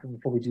this chapter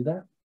before we do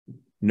that?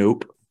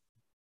 Nope.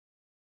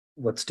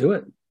 Let's do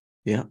it.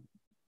 Yeah.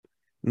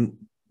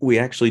 We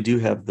actually do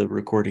have the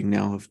recording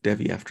now of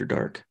Devi After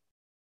Dark.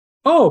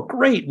 Oh,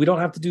 great. We don't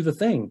have to do the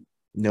thing.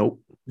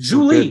 Nope.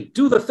 Julie,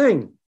 do the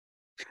thing.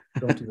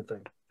 Don't do the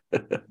thing.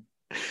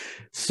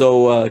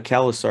 So,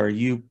 Khalasar,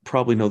 you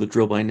probably know the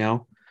drill by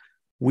now.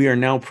 We are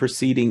now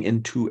proceeding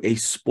into a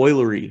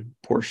spoilery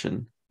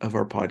portion of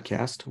our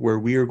podcast where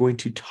we are going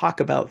to talk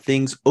about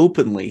things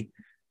openly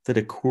that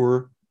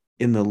occur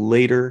in the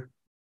later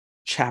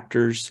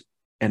chapters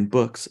and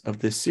books of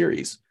this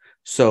series.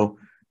 So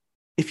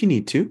if you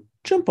need to,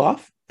 jump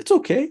off. It's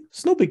okay.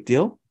 It's no big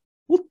deal.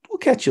 We'll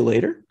catch you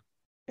later.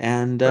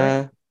 And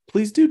right.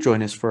 Please do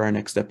join us for our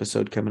next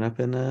episode coming up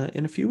in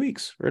a few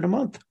weeks or in a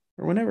month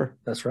or whenever.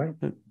 That's right.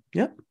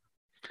 Yeah.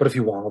 But if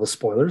you want all the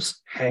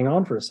spoilers, hang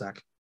on for a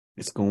sec.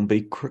 It's gonna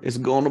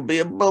be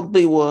a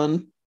bumpy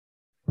one.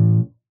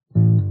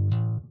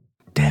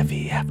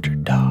 Devi After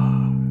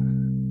Dark.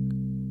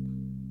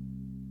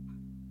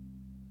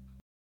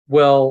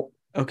 Well,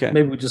 okay.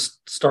 Maybe we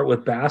just start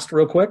with Bast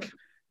real quick.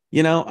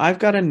 You know, I've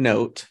got a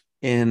note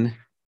in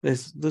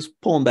this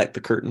pulling back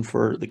the curtain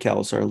for the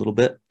Khalasar a little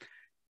bit.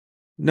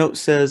 Note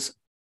says,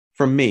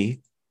 from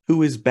me,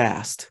 who is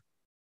Bast?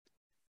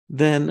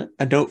 Then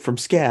a note from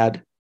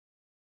Scad.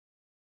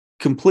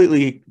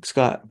 Completely,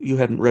 Scott, you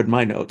hadn't read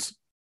my notes.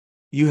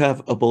 You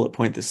have a bullet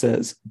point that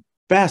says,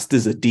 Bast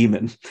is a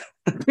demon.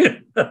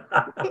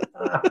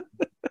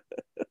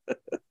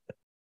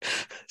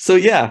 So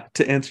yeah,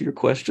 to answer your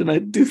question, I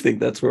do think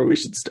that's where we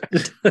should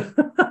start.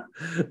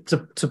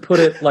 to put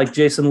it like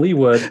Jason Lee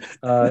would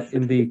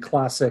in the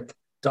classic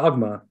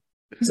Dogma,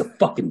 he's a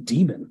fucking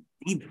demon.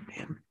 Demon,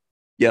 man.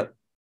 Yep.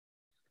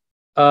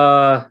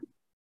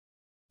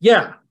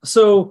 Yeah.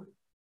 So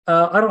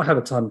I don't have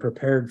a ton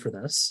prepared for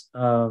this.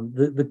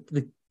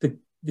 The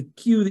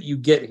cue that you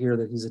get here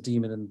that he's a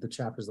demon in the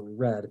chapters that we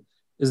read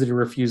is that he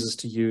refuses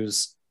to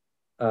use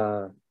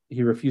the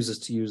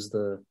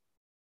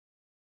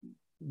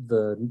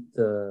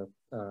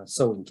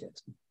sewing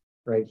kit,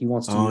 right? He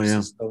wants to use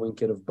his sewing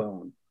kit of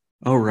bone.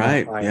 Oh,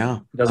 right. Yeah.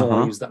 He doesn't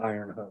want to use the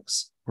iron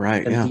hooks.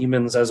 Right. And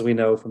demons, as we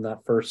know from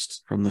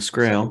the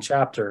Scrael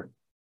chapter,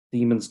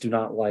 demons do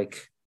not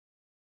like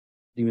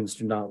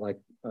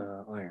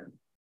iron.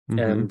 Mm-hmm.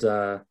 And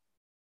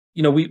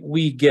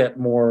we get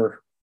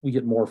more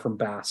from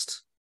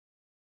Bast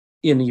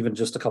in even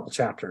just a couple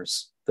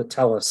chapters that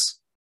tell us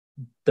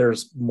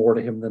there's more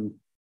to him than.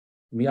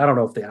 I mean, I don't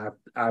know if they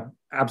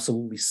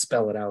absolutely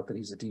spell it out that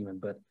he's a demon,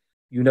 but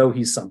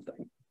he's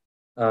something.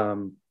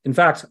 In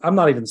fact, I'm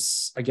not even,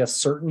 I guess,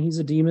 certain he's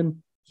a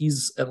demon.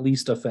 He's at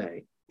least a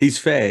fae. He's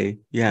fae,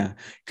 yeah,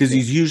 because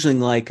he's using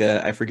like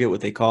I forget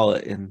what they call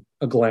it in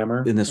a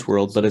glamour in this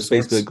world, but it's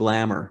basically a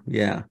glamour.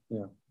 Yeah.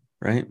 Yeah.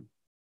 Right.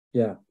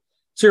 Yeah.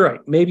 So you're right.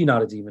 Maybe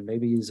not a demon.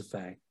 Maybe he's a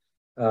fae.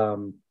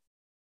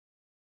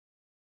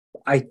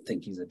 I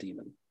think he's a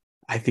demon.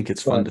 I think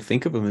it's fun to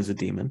think of him as a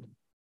demon.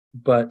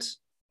 But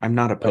I'm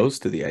not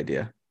opposed to the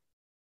idea.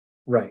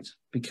 Right.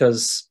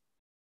 Because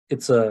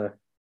it's a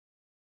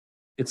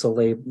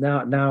label.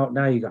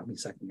 Now you got me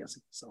second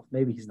guessing myself.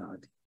 Maybe he's not a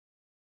demon.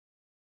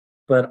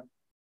 But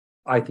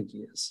I think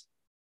he is.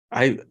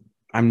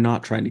 I'm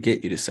not trying to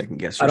get you to second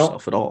guess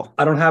yourself at all.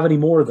 I don't have any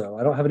more though.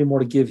 I don't have any more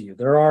to give you.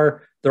 There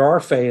are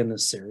fae in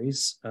this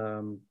series.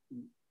 It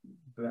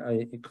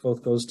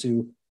both goes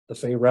to the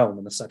Fae realm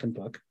in the second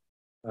book.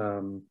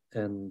 And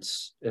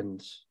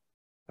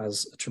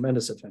has a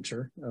tremendous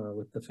adventure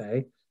with the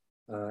Fae,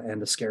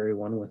 and a scary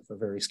one with a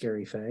very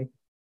scary Fae,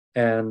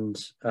 and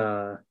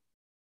I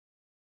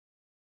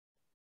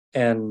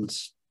don't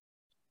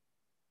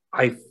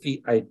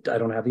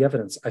have the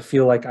evidence. I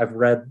feel like I've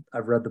read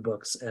the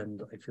books,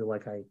 and I feel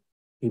like I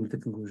came to the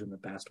conclusion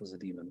that Bast was a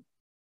demon.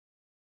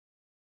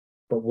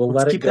 But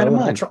let's let it go. That in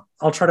mind.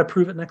 I'll try to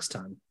prove it next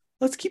time.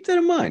 Let's keep that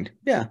in mind.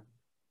 Yeah,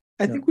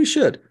 I think we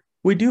should.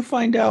 We do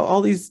find out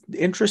all these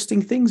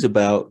interesting things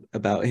about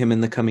him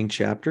in the coming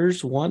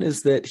chapters. One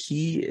is that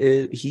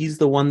he's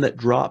the one that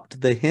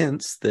dropped the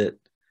hints that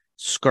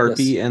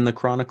Scarpy and the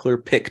Chronicler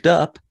picked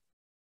up.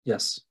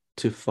 Yes.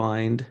 To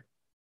find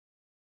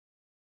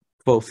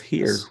both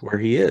here where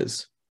he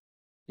is.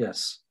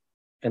 Yes.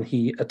 And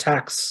he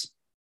attacks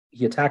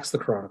the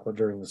Chronicler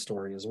during the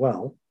story as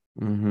well.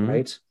 Mm-hmm.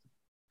 Right?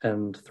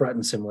 And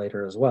threatens him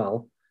later as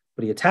well.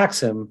 But he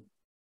attacks him,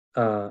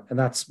 and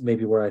that's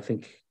maybe where I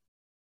think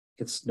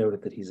it's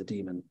noted that he's a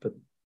demon, but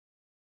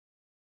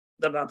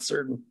I'm not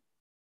certain.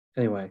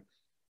 Anyway,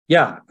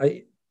 yeah,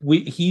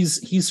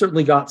 he's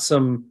certainly got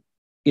some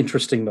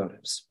interesting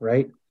motives,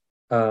 right?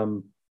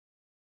 Um,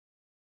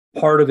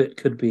 Part of it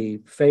could be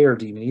Fae or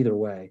demon, either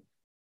way.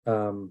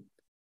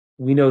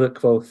 We know that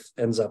Kvothe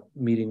ends up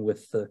meeting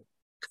with the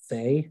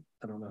Fae.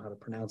 I don't know how to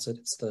pronounce it.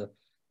 It's the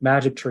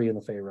magic tree in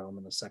the Fae realm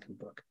in the second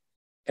book.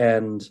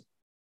 And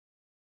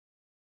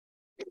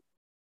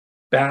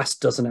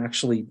Bast doesn't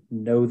actually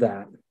know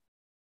that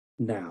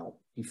now.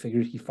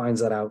 He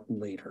finds that out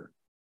later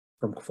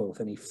from Kvothe,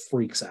 and he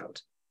freaks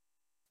out,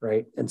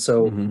 right? And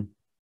so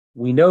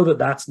we know that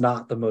that's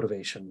not the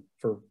motivation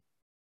for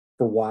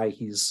why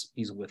he's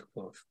with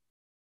Kvothe.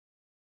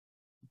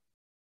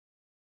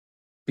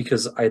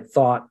 Because I had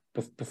thought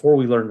before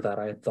we learned that,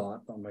 I had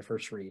thought on my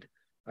first read,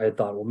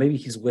 well, maybe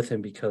he's with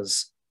him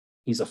because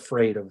he's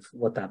afraid of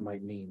what that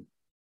might mean,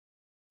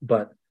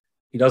 but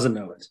he doesn't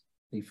know it.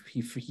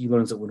 He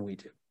learns it when we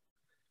do.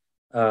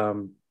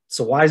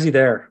 So why is he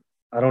there?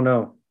 I don't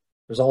know.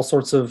 There's all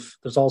sorts of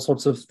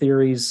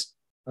theories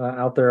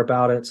out there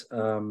about it.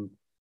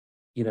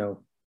 You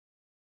know,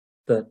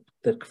 that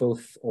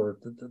Kvothe, or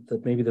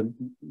that maybe the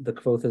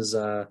Kvothe is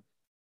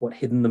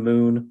hidden the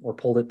moon or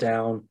pulled it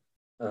down.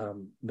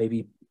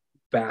 Maybe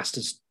Bast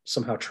is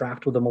somehow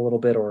trapped with him a little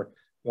bit, or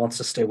wants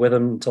to stay with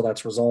him until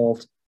that's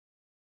resolved.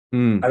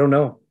 I don't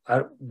know.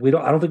 I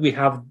don't think we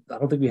have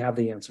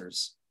the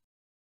answers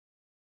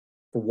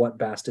for what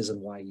Bast is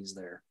and why he's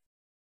there.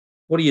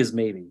 What he is,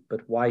 maybe,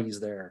 but why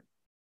he's there,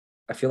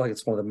 I feel like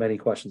it's one of the many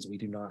questions we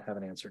do not have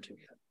an answer to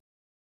yet.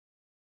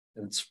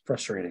 And it's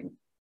frustrating.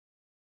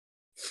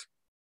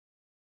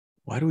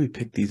 Why do we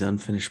pick these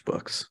unfinished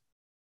books?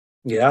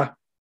 Yeah.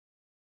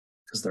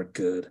 Because they're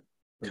good.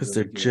 Because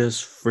they're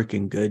just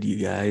freaking good, you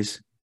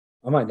guys.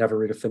 I might never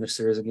read a finished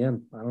series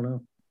again. I don't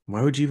know.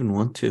 Why would you even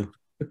want to?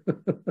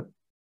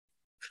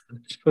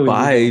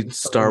 Buy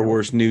Star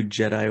Wars New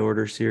Jedi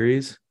Order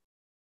series.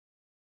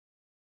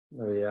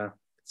 Oh, yeah.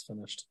 It's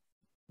finished.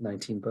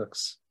 19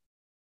 books.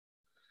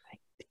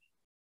 Do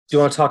you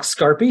want to talk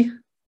Scarpy?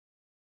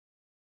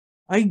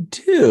 I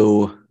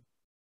do.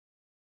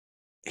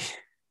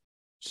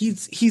 He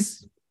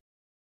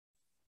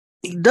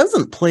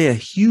doesn't play a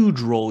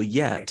huge role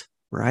yet,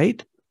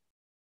 right?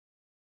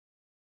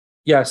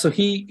 Yeah, so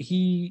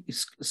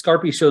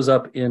Scarpy shows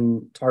up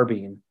in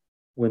Tarbean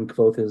when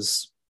Kvothe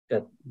is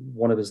at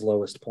one of his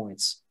lowest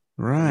points.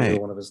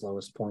 Right. One of his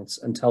lowest points,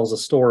 and tells a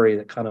story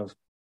that kind of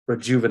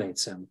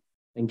rejuvenates him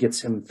and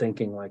gets him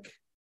thinking, like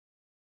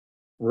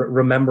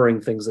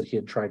remembering things that he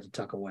had tried to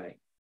tuck away,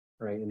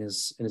 right, in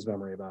his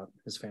memory about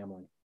his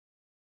family.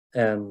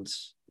 And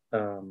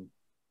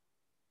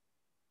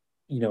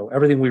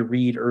everything we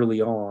read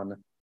early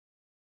on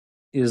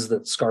is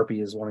that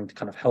Scarpy is wanting to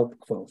kind of help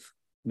Kvothe,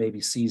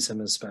 maybe sees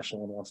him as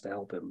special and wants to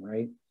help him,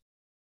 right?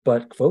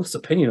 But Kvothe's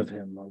opinion of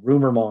him, a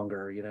rumor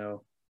monger,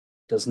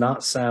 does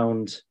not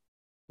sound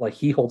like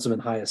he holds him in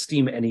high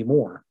esteem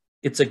anymore.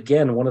 It's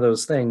again one of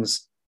those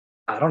things.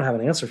 I don't have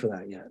an answer for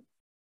that yet.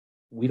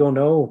 We don't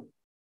know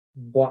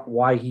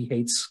why he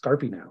hates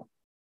Scarpy now,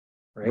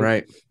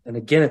 right? And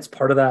again, it's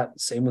part of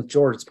that. Same with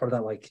George. It's part of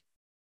that. Like,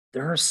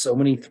 there are so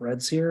many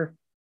threads here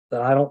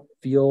that I don't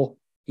feel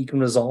he can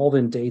resolve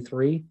in day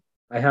 3.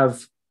 I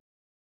have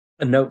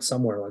a note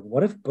somewhere like,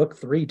 what if book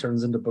 3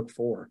 turns into book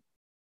 4?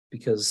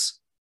 Because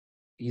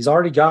he's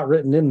already got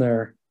written in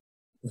there.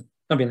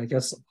 I mean, I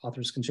guess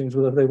authors can change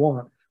whatever they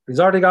want. But he's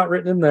already got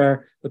written in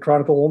there, the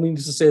Chronicle only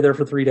needs to stay there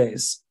for 3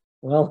 days.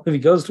 Well, if he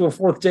goes to a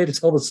 4th day to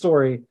tell the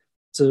story,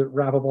 to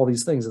wrap up all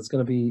these things, it's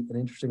going to be an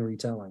interesting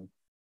retelling.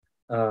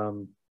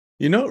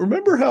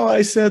 Remember how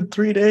I said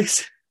 3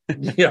 days?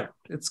 Yeah,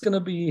 it's going to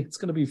be 4. It's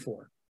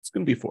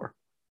going to be 4.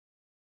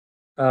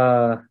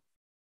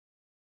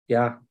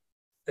 Yeah,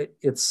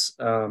 it's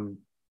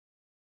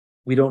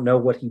we don't know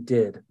what he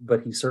did,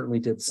 but he certainly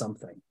did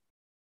something.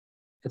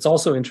 It's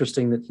also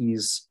interesting that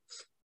he's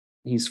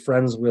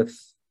friends with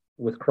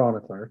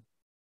Chronicler.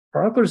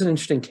 Chronicler's an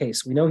interesting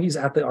case. We know he's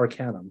at the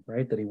Arcanum,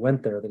 right? That he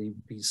went there, that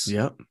he's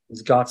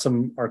got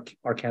some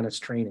Arcanist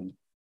training.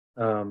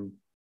 When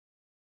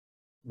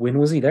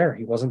was he there?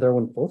 He wasn't there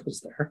when Kvothe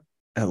was there.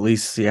 At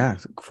least, yeah.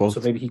 Kvothe,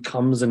 so maybe he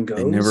comes and goes.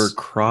 They never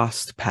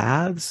crossed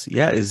paths.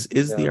 Yeah, is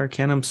the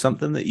Arcanum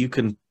something that you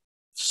can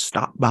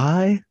stop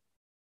by?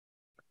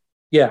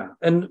 Yeah,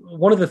 and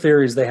one of the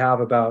theories they have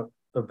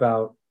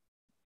about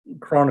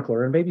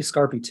Chronicler, and maybe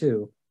Scarpy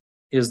too,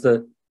 is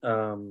that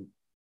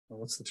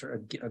what's the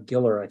term? A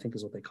Giller, I think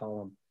is what they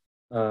call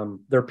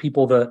them. They're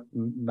people that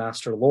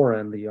Master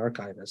Loren, the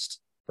archivist,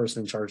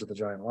 person in charge of the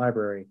giant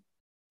library,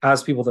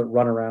 has people that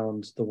run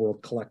around the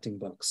world collecting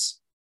books.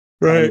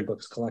 Right.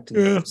 Collecting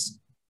books.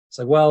 It's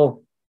like,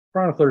 well,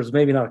 Chronicler is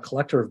maybe not a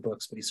collector of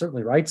books, but he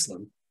certainly writes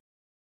them.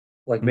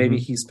 Like maybe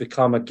he's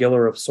become a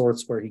Giller of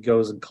sorts, where he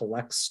goes and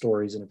collects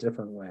stories in a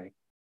different way,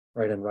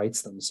 right, and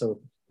writes them. So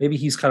maybe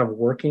he's kind of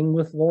working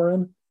with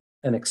Loren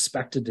and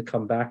expected to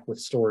come back with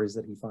stories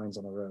that he finds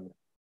on the road.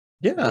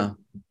 Yeah,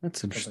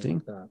 that's interesting.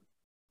 Like that.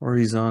 Or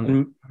he's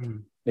on.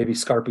 And maybe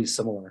Scarpy's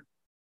similar.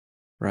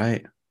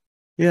 Right.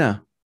 Yeah.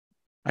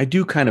 I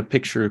do kind of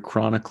picture a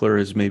chronicler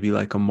as maybe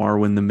like a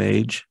Marwyn the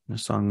Mage, in A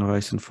Song of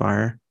Ice and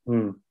Fire.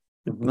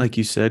 Mm-hmm. Like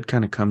you said,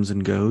 kind of comes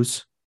and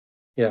goes.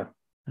 Yeah.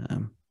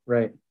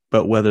 Right.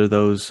 But whether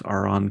those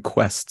are on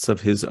quests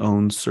of his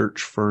own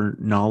search for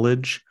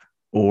knowledge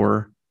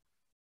or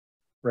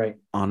right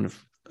on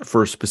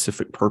for a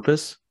specific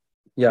purpose.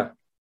 Yeah.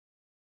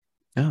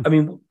 Yeah. I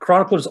mean,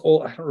 Chronicler's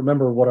old. I don't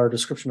remember what our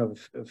description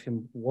of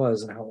him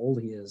was and how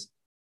old he is,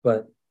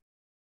 but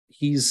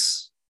he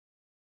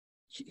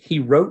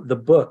wrote the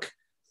book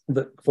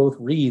that Kvothe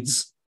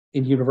reads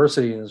in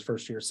university in his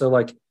first year. So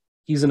like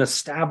he's an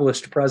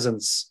established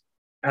presence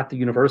at the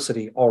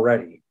university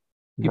already.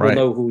 People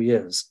know who he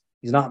is.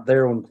 He's not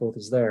there when Kvothe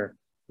is there,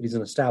 but he's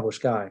an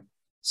established guy.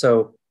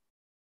 So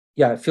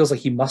yeah, it feels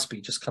like he must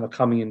be just kind of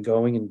coming and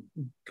going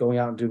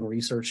out and doing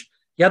research.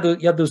 You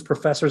had those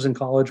professors in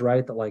college,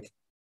 right? That like,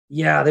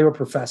 yeah, they were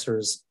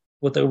professors.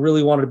 What they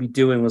really wanted to be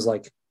doing was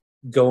like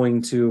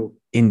going to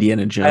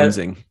Indiana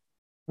Jonesing.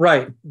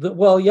 Right.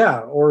 Well, yeah.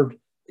 Or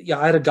yeah,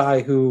 I had a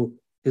guy who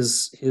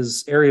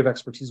his area of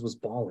expertise was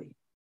Bali.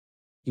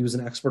 He was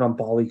an expert on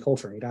Bali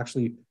culture. He'd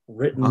actually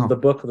written the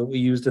book that we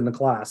used in the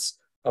class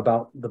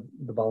about the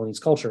Balinese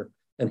culture.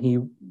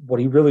 And what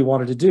he really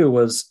wanted to do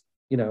was,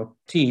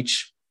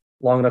 teach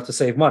long enough to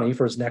save money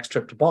for his next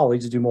trip to Bali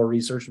to do more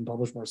research and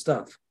publish more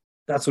stuff.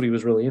 That's what he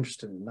was really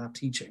interested in, not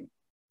teaching,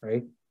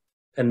 right?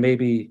 And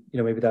maybe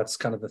that's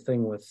kind of the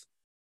thing with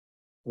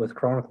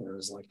Chronicler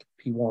is like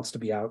he wants to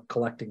be out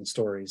collecting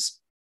stories,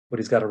 but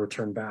he's got to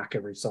return back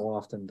every so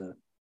often to,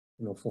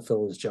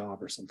 fulfill his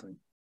job or something.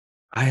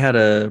 I had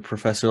a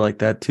professor like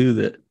that too,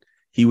 that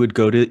he would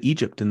go to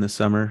Egypt in the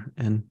summer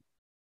and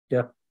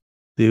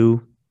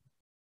do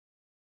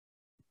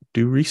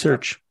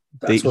research.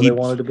 That's where they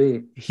wanted to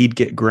be. He'd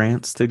get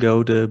grants to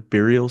go to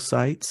burial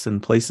sites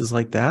and places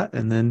like that.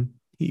 And then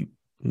in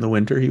the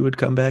winter, he would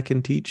come back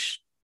and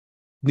teach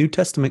New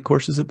Testament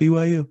courses at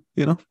BYU,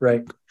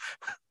 Right.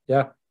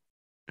 Yeah.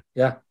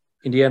 Yeah.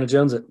 Indiana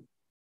Jones it.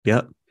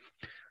 Yep.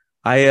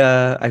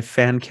 I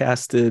fan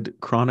casted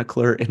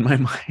Chronicler in my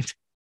mind.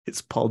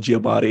 It's Paul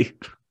Giamatti.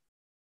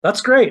 That's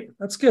great.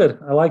 That's good.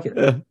 I like it.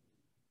 Yeah.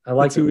 I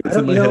like it. I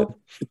don't know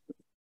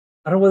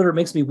whether it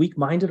makes me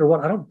weak-minded or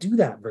what. I don't do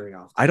that very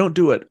often. I don't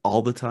do it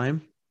all the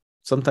time.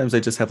 Sometimes I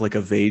just have like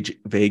a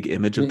vague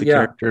image of the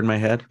character in my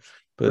head.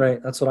 But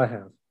right. That's what I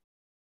have.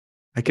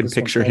 I can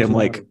picture him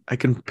like I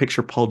can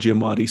picture Paul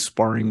Giamatti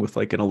sparring with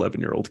like an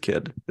 11-year-old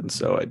kid. And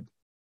so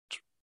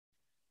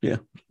He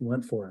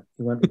went for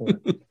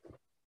it.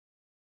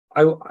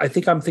 I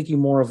think I'm thinking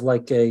more of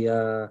like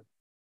a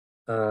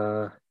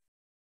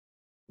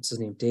what's his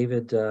name?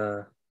 David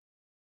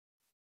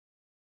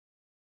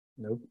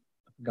nope.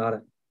 Got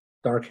it.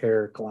 Dark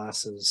hair,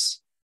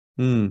 glasses.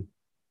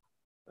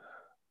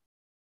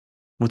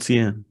 What's he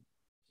in?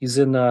 He's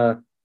in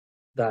that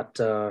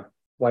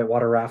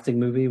whitewater rafting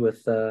movie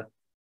with oh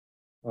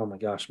my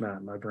gosh,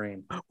 Matt, my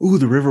brain. Ooh,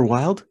 The River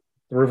Wild?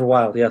 The River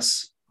Wild,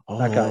 yes. Oh,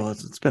 that guy.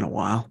 It's been a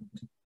while.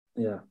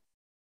 Yeah.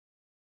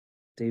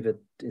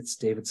 It's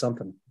David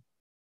something.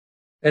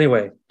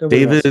 Anyway,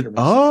 David.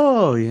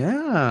 Oh,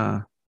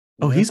 yeah.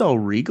 Oh, he's all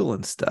regal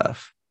and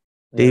stuff.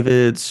 Yeah.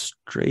 David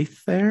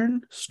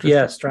Strathairn?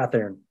 Yeah,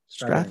 Strathairn.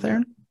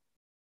 Strathairn?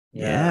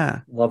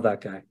 Yeah. Love that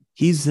guy.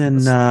 He's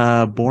in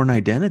Born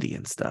Identity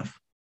and stuff.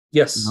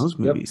 Yes. In those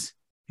movies.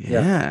 Yep.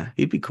 Yeah,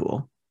 he'd be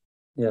cool.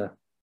 Yeah.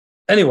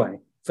 Anyway,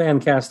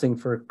 fan casting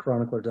for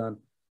Chronicler done.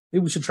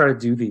 Maybe we should try to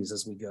do these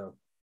as we go.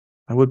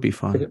 That would be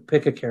fun.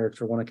 Pick a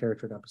character, a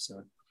character an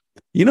episode.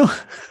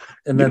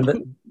 And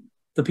then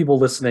the people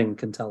listening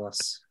can tell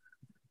us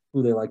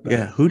who they like better.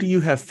 Yeah, who do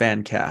you have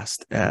fan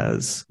cast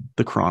as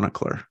the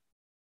Chronicler?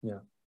 Yeah.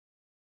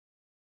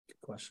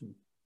 Good question.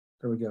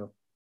 There we go.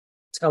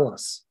 Tell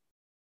us.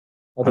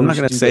 I'm not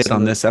going to say it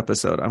on this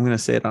episode. I'm going to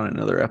say it on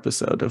another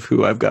episode of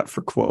who I've got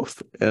for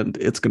Kvothe, and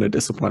it's going to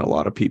disappoint a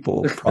lot of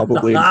people,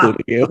 probably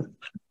including you.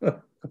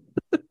 All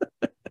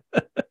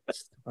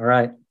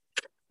right.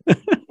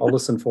 I'll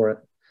listen for it.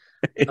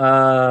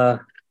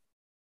 Where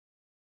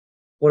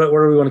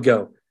do we want to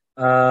go?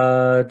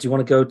 Do you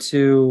want to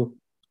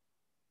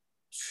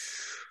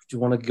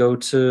go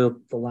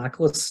to the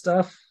Lackless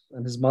stuff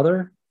and his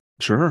mother?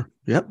 Sure.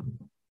 Yep.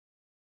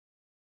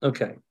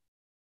 Okay.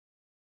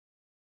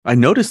 I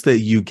noticed that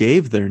you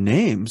gave their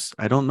names.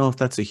 I don't know if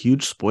that's a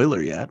huge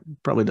spoiler yet.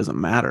 Probably doesn't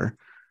matter.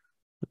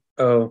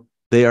 Oh.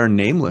 They are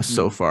nameless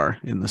so far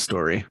in the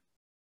story.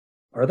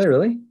 Are they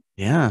really?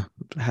 Yeah.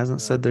 It hasn't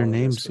said their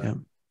names yet.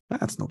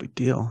 That's no big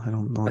deal. I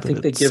don't know. I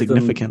think they give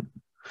significant.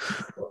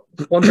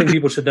 One thing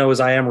people should know is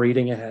I am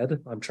reading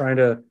ahead. I'm trying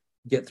to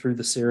get through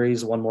the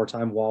series one more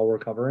time while we're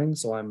covering.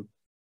 So I'm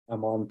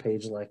on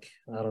page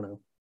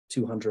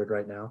 200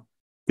 right now.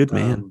 Good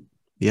man.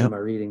 In my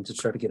reading to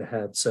try to get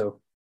ahead. So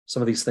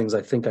some of these things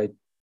I think I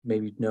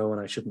maybe know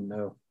and I shouldn't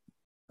know.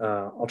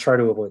 I'll try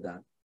to avoid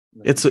that.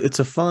 It's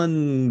a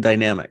fun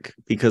dynamic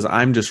because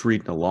I'm just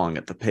reading along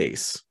at the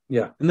pace.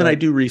 Yeah. And then I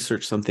do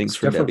research some things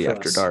for Debbie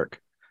After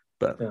Dark.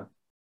 But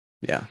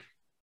yeah.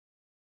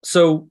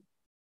 So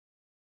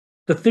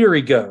the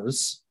theory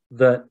goes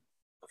that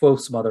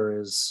Kvothe's mother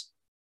is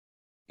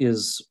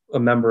is a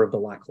member of the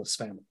Lackless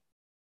family.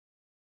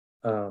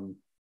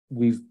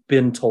 We've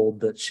been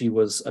told that she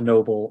was a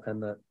noble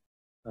and that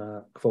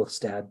Kvothe's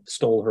dad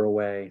stole her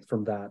away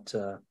from that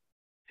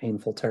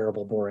painful,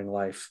 terrible, boring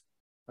life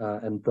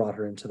and brought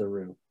her into the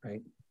Rue,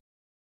 right?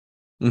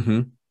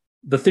 Mm-hmm.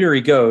 The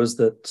theory goes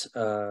that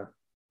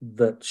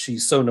that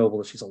she's so noble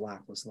that she's a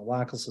Lackless, and the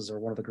Lacklesses are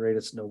one of the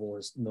greatest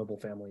noble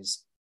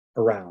families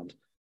around.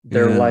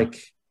 They're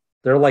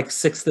like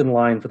sixth in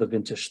line for the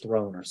Vintish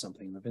throne or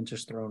something. The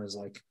Vintish throne is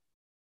like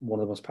one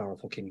of the most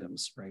powerful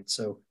kingdoms, right?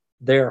 So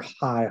they're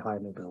high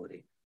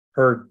nobility.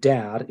 Her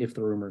dad, if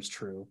the rumor is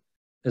true,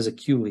 is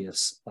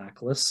Aculeus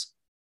Lackless,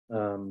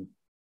 and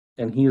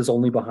he is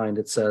only behind,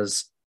 it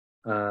says,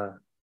 the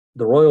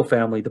royal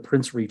family, the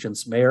Prince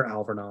Regents, Mayor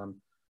Alvernon,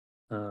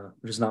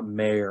 which is not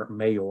mayor,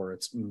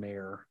 it's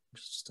mayor,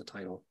 which is just a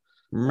title.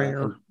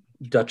 Mayor.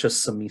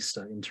 Duchess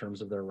Samista in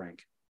terms of their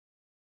rank.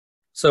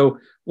 So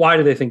why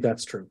do they think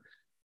that's true?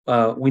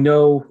 We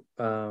know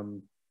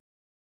Meluan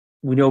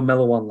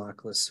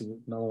Lackless, who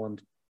Meluan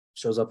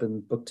shows up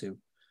in book 2.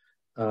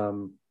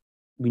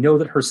 We know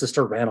that her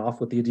sister ran off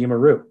with the Adima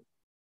Rue,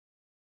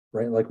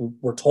 right? Like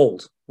we're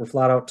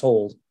flat out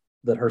told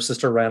that her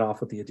sister ran off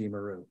with the Adima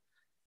Rue.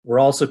 We're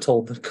also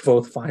told that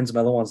Kvothe finds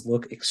Meluan's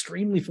look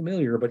extremely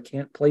familiar, but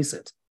can't place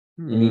it.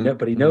 And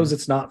he knows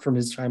it's not from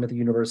his time at the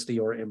university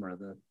or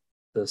Imra,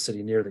 the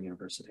city near the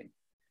university.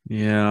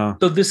 Yeah.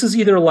 So this is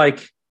either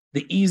like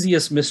the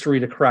easiest mystery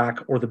to crack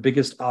or the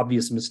biggest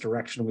obvious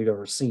misdirection we've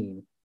ever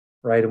seen,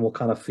 right? And we'll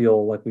kind of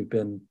feel like we've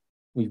been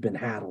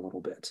had a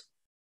little bit,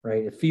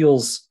 right? It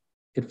feels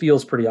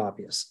pretty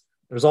obvious.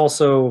 There's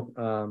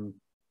also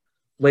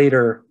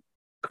later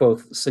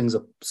Kvothe sings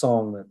a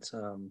song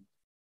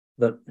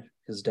that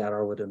his dad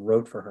Arliden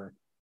wrote for her.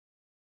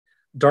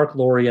 Dark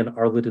Lorien,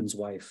 Arliden's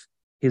wife,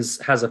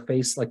 has a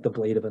face like the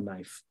blade of a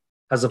knife,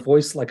 has a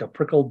voice like a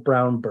prickled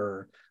brown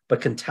burr,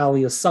 but can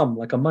tally a sum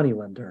like a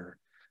moneylender.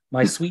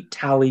 My sweet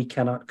Tally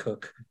cannot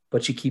cook,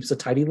 but she keeps a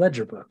tidy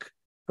ledger book.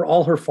 For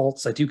all her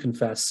faults, I do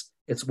confess,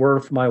 it's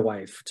worth my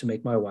wife to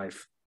make my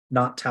wife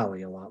not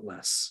tally a lot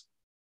less.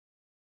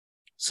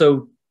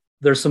 So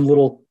there's some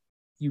little,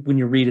 when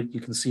you read it,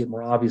 you can see it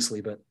more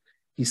obviously, but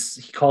he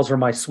calls her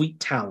my sweet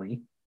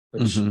Tally,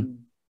 which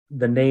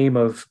the name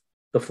of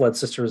the fled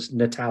sister is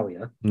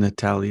Natalia.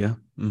 Natalia.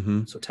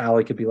 Mm-hmm. So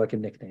Tally could be like a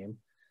nickname.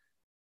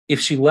 If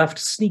she left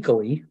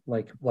sneakily,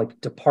 like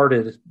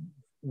departed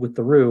with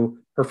the Rue,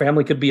 her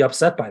family could be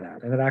upset by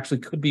that, and it actually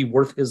could be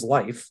worth his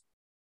life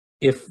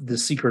if the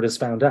secret is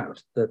found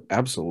out that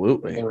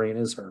absolutely Lorien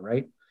is her,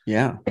 right?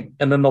 Yeah.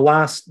 And then the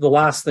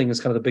last thing is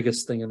kind of the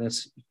biggest thing in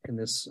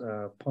this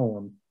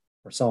poem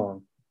or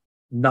song.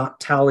 Not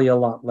tally a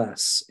lot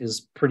less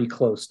is pretty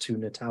close to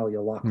Natalia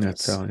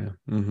Lackless. Natalia.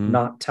 Mm-hmm.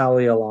 Not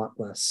tally a lot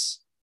less,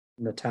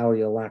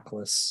 Natalia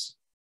Lackless.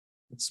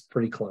 It's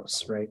pretty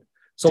close, right?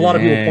 So a lot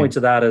of people point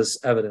to that as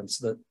evidence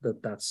that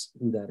that's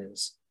who that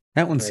is.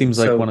 That one seems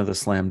like one of the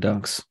slam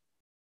dunks.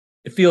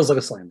 It feels like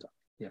a slam dunk.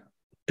 Yeah.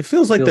 It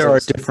feels like there are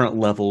different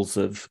levels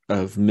of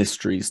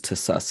mysteries to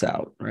suss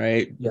out,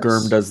 right? Yes.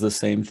 Germ does the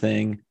same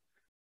thing.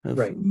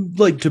 Right.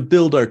 Like to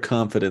build our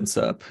confidence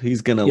up.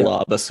 He's going to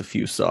lob us a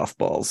few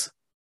softballs.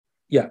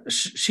 Yeah.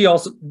 She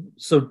also,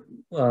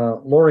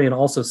 Lorien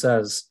also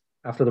says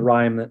after the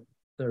rhyme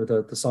or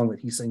the song that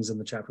he sings in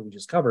the chapter we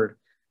just covered,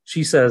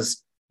 she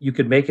says, you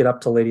could make it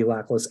up to Lady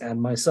Lackless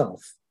and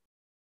myself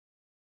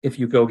if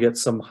you go get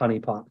some honey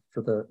nettle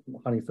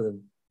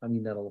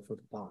for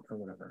the pot or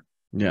whatever.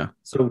 Yeah.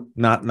 So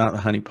not the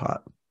honey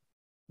pot.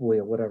 Well,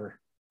 yeah, whatever.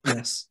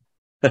 Yes.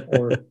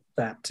 Or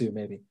that too,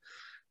 maybe.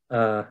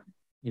 Yeah.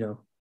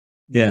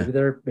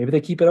 Maybe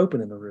they keep it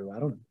open in the Rue. I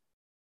don't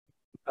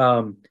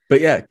know.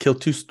 But yeah, kill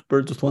two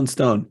birds with one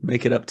stone.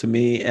 Make it up to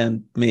me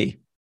and me.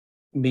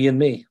 Me and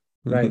me.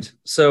 Right.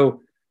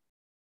 So,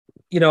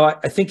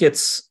 I think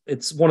it's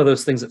one of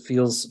those things that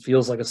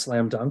feels like a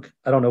slam dunk.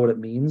 I don't know what it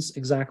means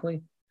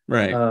exactly.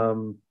 Right.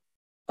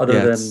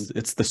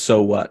 It's the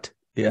so what.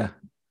 Yeah.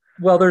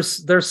 Well,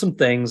 there's some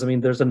things. I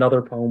mean, there's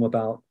another poem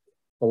about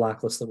the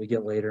Lackless that we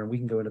get later, and we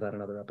can go into that in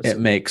another episode. It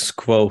makes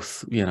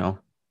Kvothe,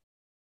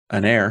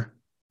 an heir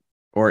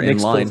or in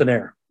line. Kvothe an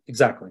heir.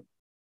 Exactly.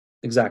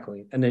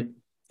 And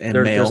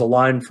there's a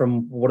line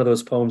from one of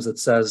those poems that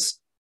says,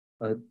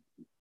 one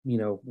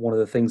of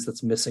the things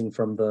that's missing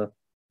from the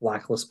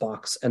Lackless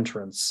box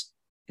entrance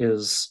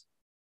is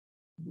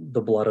the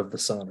blood of the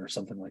sun or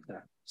something like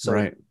that. So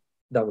right.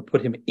 That would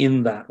put him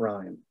in that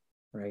rhyme,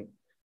 right?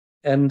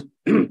 And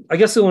I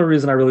guess the only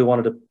reason I really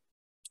wanted to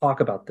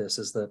talk about this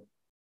is that,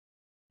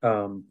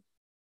 and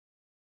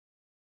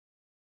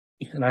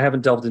I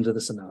haven't delved into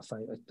this enough.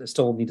 I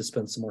still need to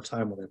spend some more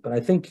time with it, but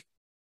I think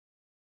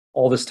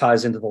all this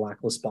ties into the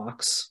Lackless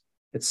box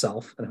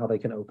itself and how they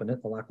can open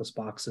it. The Lackless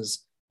box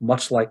is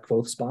much like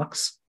Kvothe's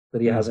box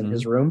that he has in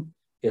his room.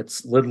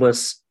 It's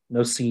lidless,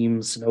 no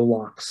seams, no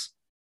locks,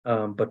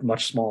 but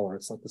much smaller.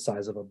 It's like the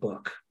size of a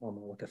book,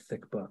 almost like a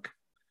thick book.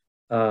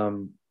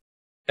 And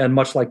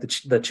much like the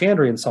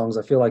Chandrian songs,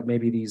 I feel like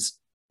maybe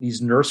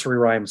these nursery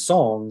rhyme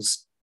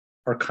songs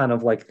are kind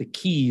of like the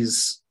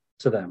keys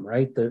to them,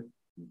 right?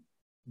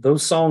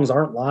 those songs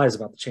aren't lies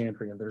about the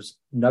Chandrian. There's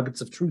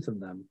nuggets of truth in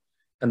them.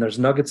 And there's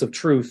nuggets of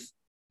truth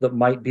that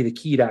might be the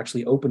key to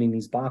actually opening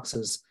these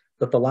boxes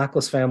that the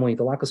Lackless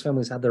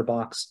family's had their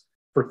box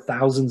for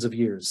thousands of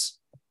years,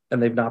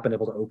 and they've not been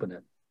able to open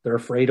it. They're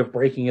afraid of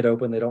breaking it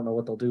open. They don't know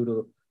what they'll do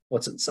to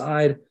what's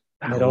inside.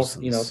 And they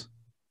don't,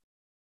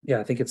 yeah,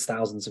 I think it's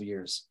thousands of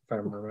years, if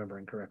I'm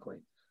remembering correctly.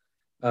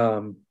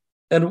 And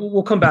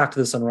we'll come back to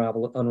this,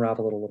 unravel it a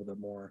little bit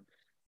more.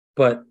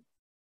 But,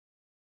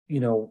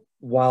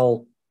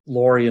 while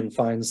Lorien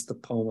finds the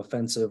poem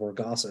offensive or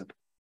gossip,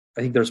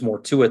 I think there's more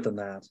to it than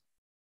that.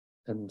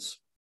 And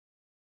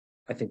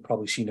I think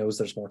probably she knows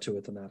there's more to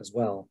it than that as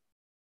well.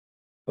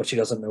 But she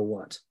doesn't know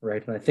what,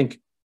 right? And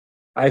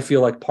I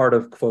feel like part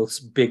of Kvothe's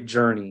big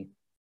journey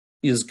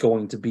is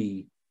going to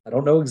be, I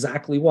don't know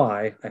exactly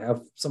why. I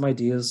have some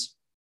ideas.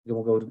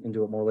 We'll go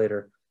into it more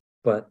later.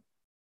 But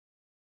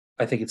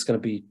I think it's going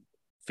to be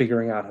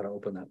figuring out how to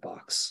open that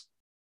box.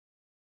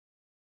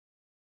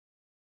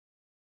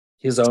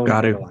 His own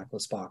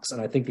Lackless box.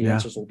 And I think the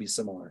answers will be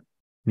similar.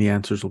 The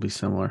answers will be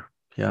similar.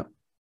 Yep.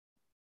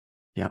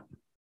 Yep.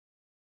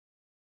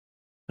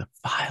 The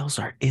files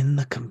are in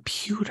the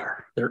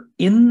computer. They're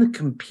in the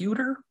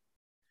computer?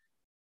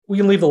 We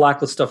can leave the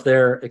Lackless stuff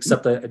there,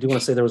 except that I do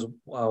want to say there was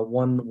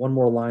one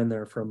more line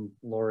there from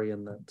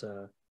Lorien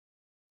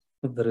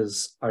that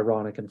is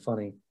ironic and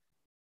funny.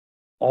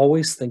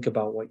 Always think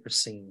about what you're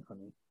seeing,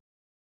 honey.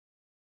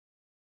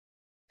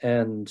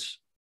 And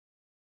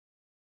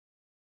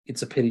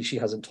it's a pity she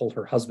hasn't told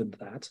her husband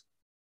that,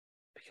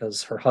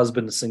 because her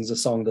husband sings a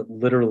song that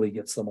literally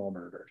gets them all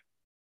murdered.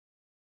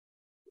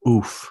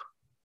 Oof.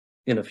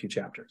 In a few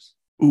chapters.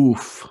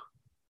 Oof.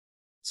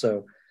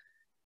 So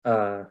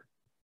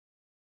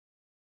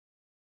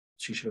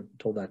she should have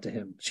told that to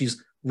him.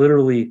 She's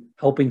literally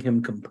helping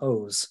him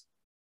compose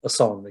a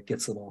song that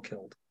gets them all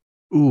killed.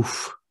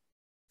 Oof.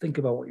 Think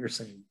about what you're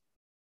saying.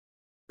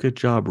 Good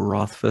job,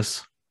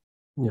 Rothfuss.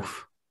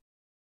 Oof.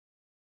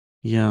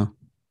 Yeah.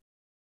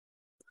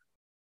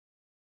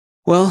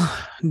 Well,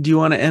 do you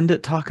want to end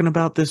it talking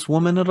about this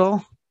woman at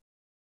all?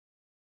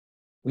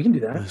 We can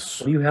do that.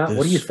 What do you have?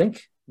 What do you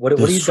think? What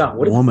do you got?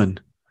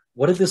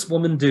 What did this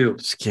woman do?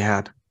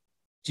 Scad.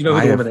 Do you know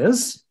who the woman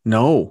is?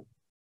 No.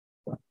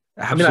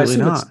 Absolutely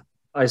not.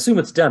 I assume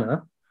it's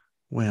Denna.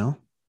 Well,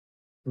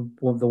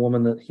 the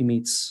woman that he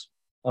meets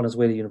on his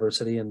way to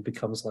university and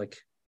becomes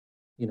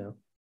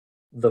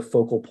the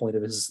focal point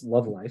of his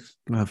love life.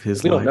 Of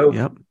his life.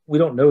 Yep. We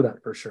don't know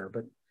that for sure,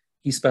 but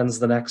he spends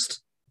the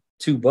next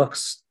 2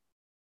 books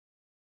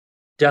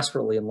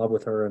desperately in love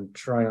with her and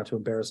trying not to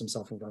embarrass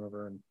himself in front of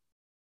her, and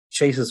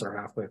chases her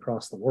halfway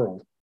across the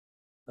world.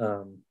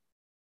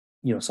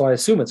 So I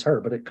assume it's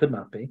her, but it could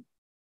not be.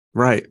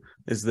 Right.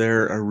 Is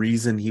there a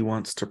reason he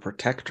wants to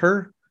protect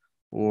her,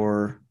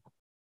 or?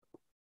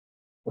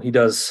 Well, he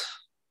does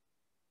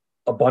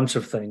a bunch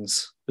of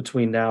things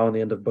between now and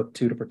the end of book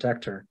 2 to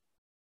protect her.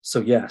 So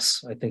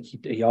yes, I think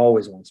he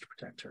always wants to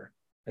protect her.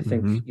 I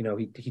think,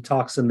 he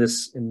talks in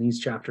these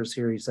chapters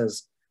here, he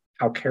says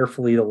how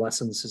carefully the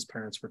lessons his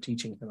parents were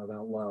teaching him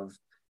about love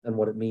and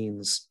what it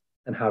means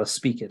and how to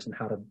speak it and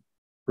how to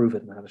prove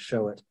it and how to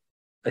show it.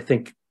 I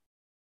think,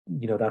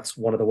 that's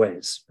one of the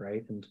ways,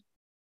 right? And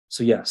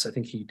so, yes, I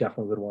think he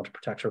definitely would want to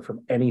protect her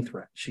from any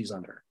threat she's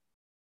under.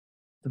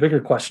 The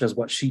bigger question is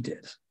what she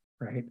did,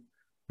 right?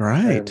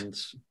 Right.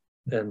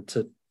 And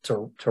to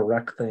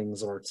wreck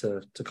things or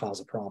to cause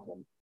a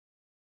problem,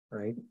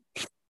 right?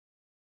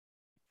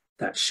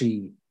 That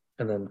she,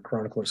 and then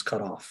chroniclers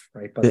cut off,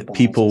 right? That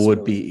people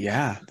would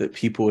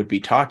be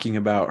talking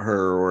about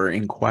her or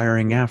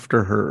inquiring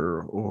after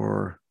her,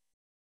 or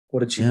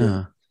what did she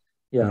do?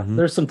 Yeah,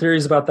 there's some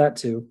theories about that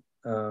too.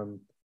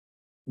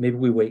 Maybe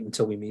we wait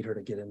until we meet her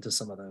to get into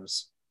some of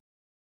those.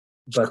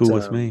 But, cool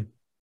with me.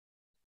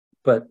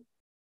 But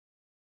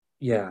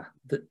yeah,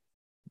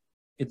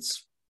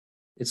 it's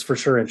for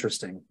sure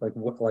interesting.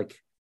 Like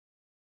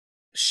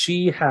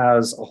she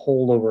has a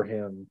hold over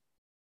him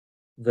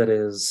that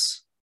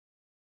is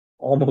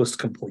almost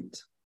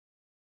complete.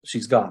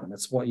 She's got him.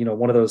 It's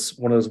one of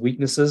those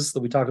weaknesses that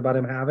we talked about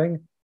him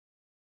having.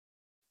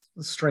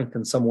 Strength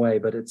in some way,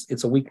 but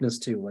it's a weakness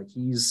too. Like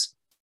he's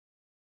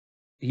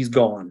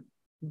gone.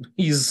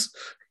 He's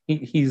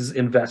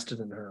invested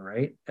in her,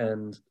 right?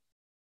 And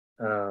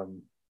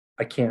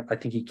I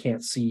think he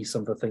can't see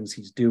some of the things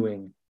he's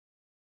doing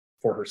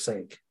for her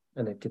sake,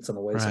 and it gets in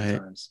the way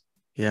sometimes.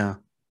 Yeah.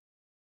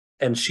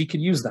 And she could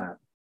use that.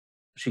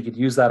 She could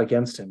use that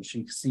against him.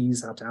 She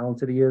sees how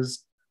talented he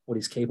is, what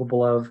he's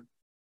capable of,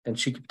 and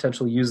she could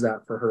potentially use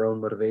that for her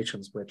own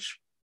motivations, which,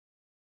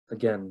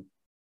 again,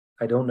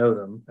 I don't know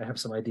them. I have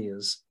some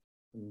ideas.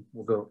 And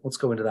let's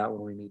go into that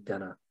when we meet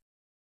Denna.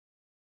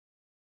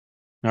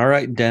 All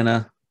right,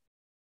 Denna.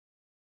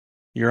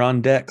 You're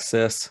on deck,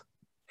 sis.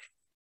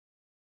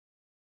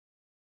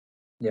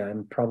 Yeah,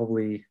 and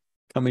probably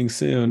coming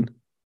soon.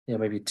 Yeah,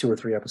 maybe 2 or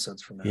 3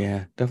 episodes from now.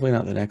 Yeah, definitely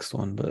not the next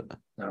one, but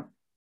no,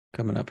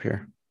 coming up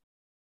here.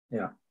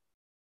 Yeah.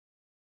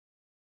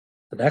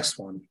 The next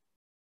one.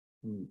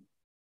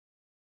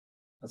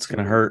 That's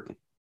going to hurt.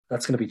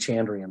 That's going to be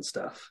Chandrian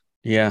stuff.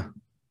 Yeah.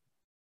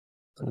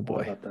 Oh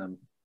boy. About them.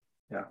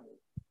 Yeah.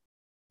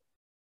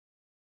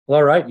 Well,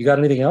 all right. You got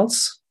anything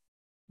else?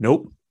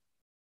 Nope.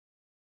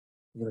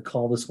 You gonna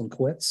call this one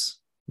quits?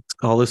 Let's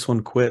call this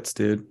one quits,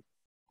 dude.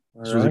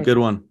 This was a good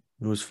one.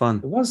 It was fun.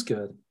 It was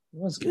good.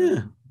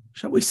 Yeah.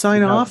 Shall we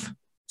sign off?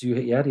 Do you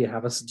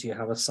have a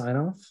sign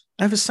off?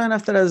 I have a sign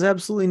off that has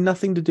absolutely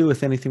nothing to do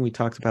with anything we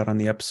talked about on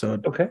the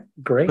episode. Okay,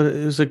 great. But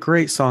it was a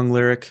great song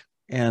lyric,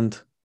 and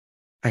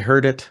I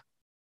heard it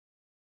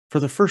for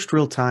the first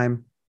real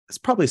time. It's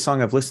probably a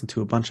song I've listened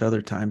to a bunch of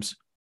other times,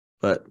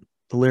 but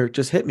the lyric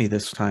just hit me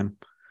this time.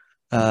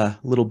 A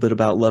little bit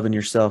about loving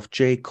yourself.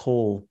 J.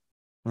 Cole,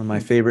 one of my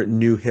favorite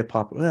new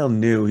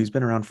he's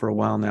been around for a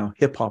while now,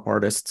 hip hop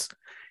artists,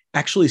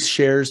 actually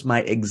shares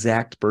my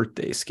exact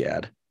birthday,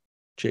 Scad.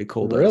 J.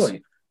 Cole does.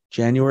 Really?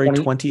 January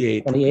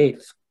 28th.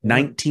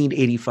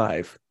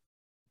 1985.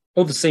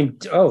 Oh, the same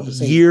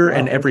year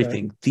and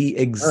everything. Okay. The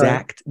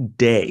exact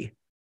day.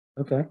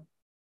 Okay.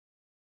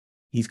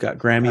 He's got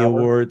Grammy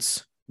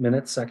Awards.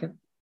 Minute, second.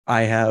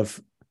 I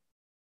have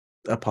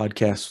a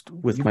podcast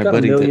with You've my got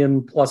buddy. 1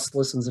 million plus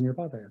listens in your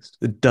podcast.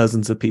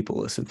 Dozens of people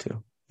listen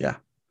to. Yeah.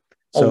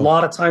 So, a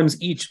lot of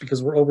times each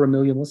because we're over 1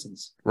 million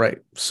listens. Right.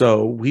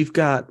 So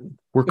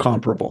we're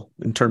comparable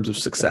in terms of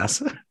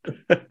success.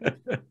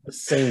 The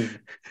same.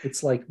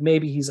 It's like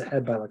maybe he's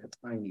ahead by like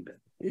a tiny bit.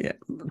 Yeah.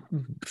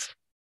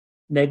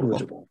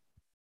 Negligible.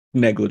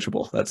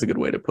 That's a good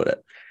way to put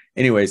it.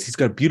 Anyways, he's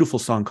got a beautiful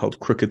song called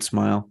Crooked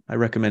Smile. I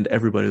recommend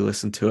everybody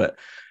listen to it.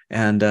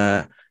 And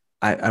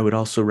I would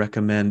also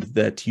recommend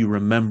that you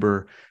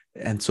remember,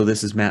 and so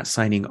this is Matt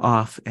signing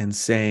off and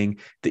saying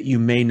that you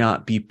may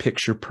not be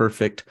picture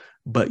perfect,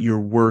 but you're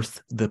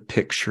worth the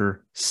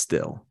picture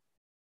still.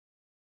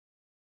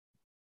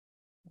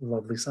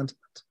 Lovely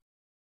sentiment.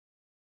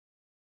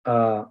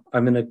 I'm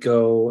going to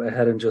go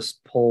ahead and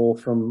just pull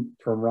from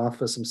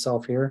Rothfuss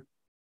himself here.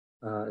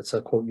 It's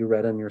a quote you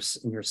read in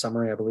your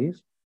summary, I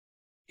believe.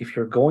 If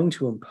you're going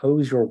to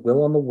impose your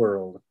will on the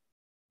world,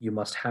 you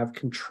must have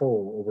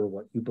control over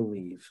what you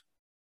believe.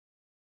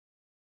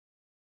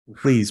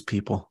 Please,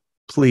 people,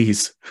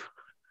 please.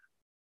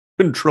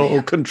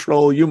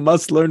 Control. You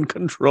must learn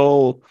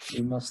control.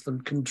 You must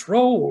learn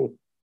control,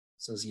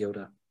 says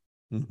Yoda.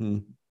 Mm-hmm.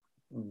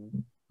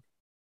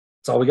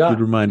 That's all we got.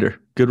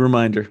 Good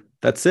reminder.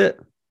 That's it.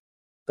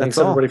 Thanks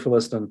everybody for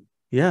listening.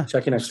 Yeah.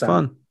 Check you next time.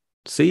 Fun.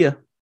 See ya.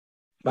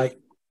 Bye.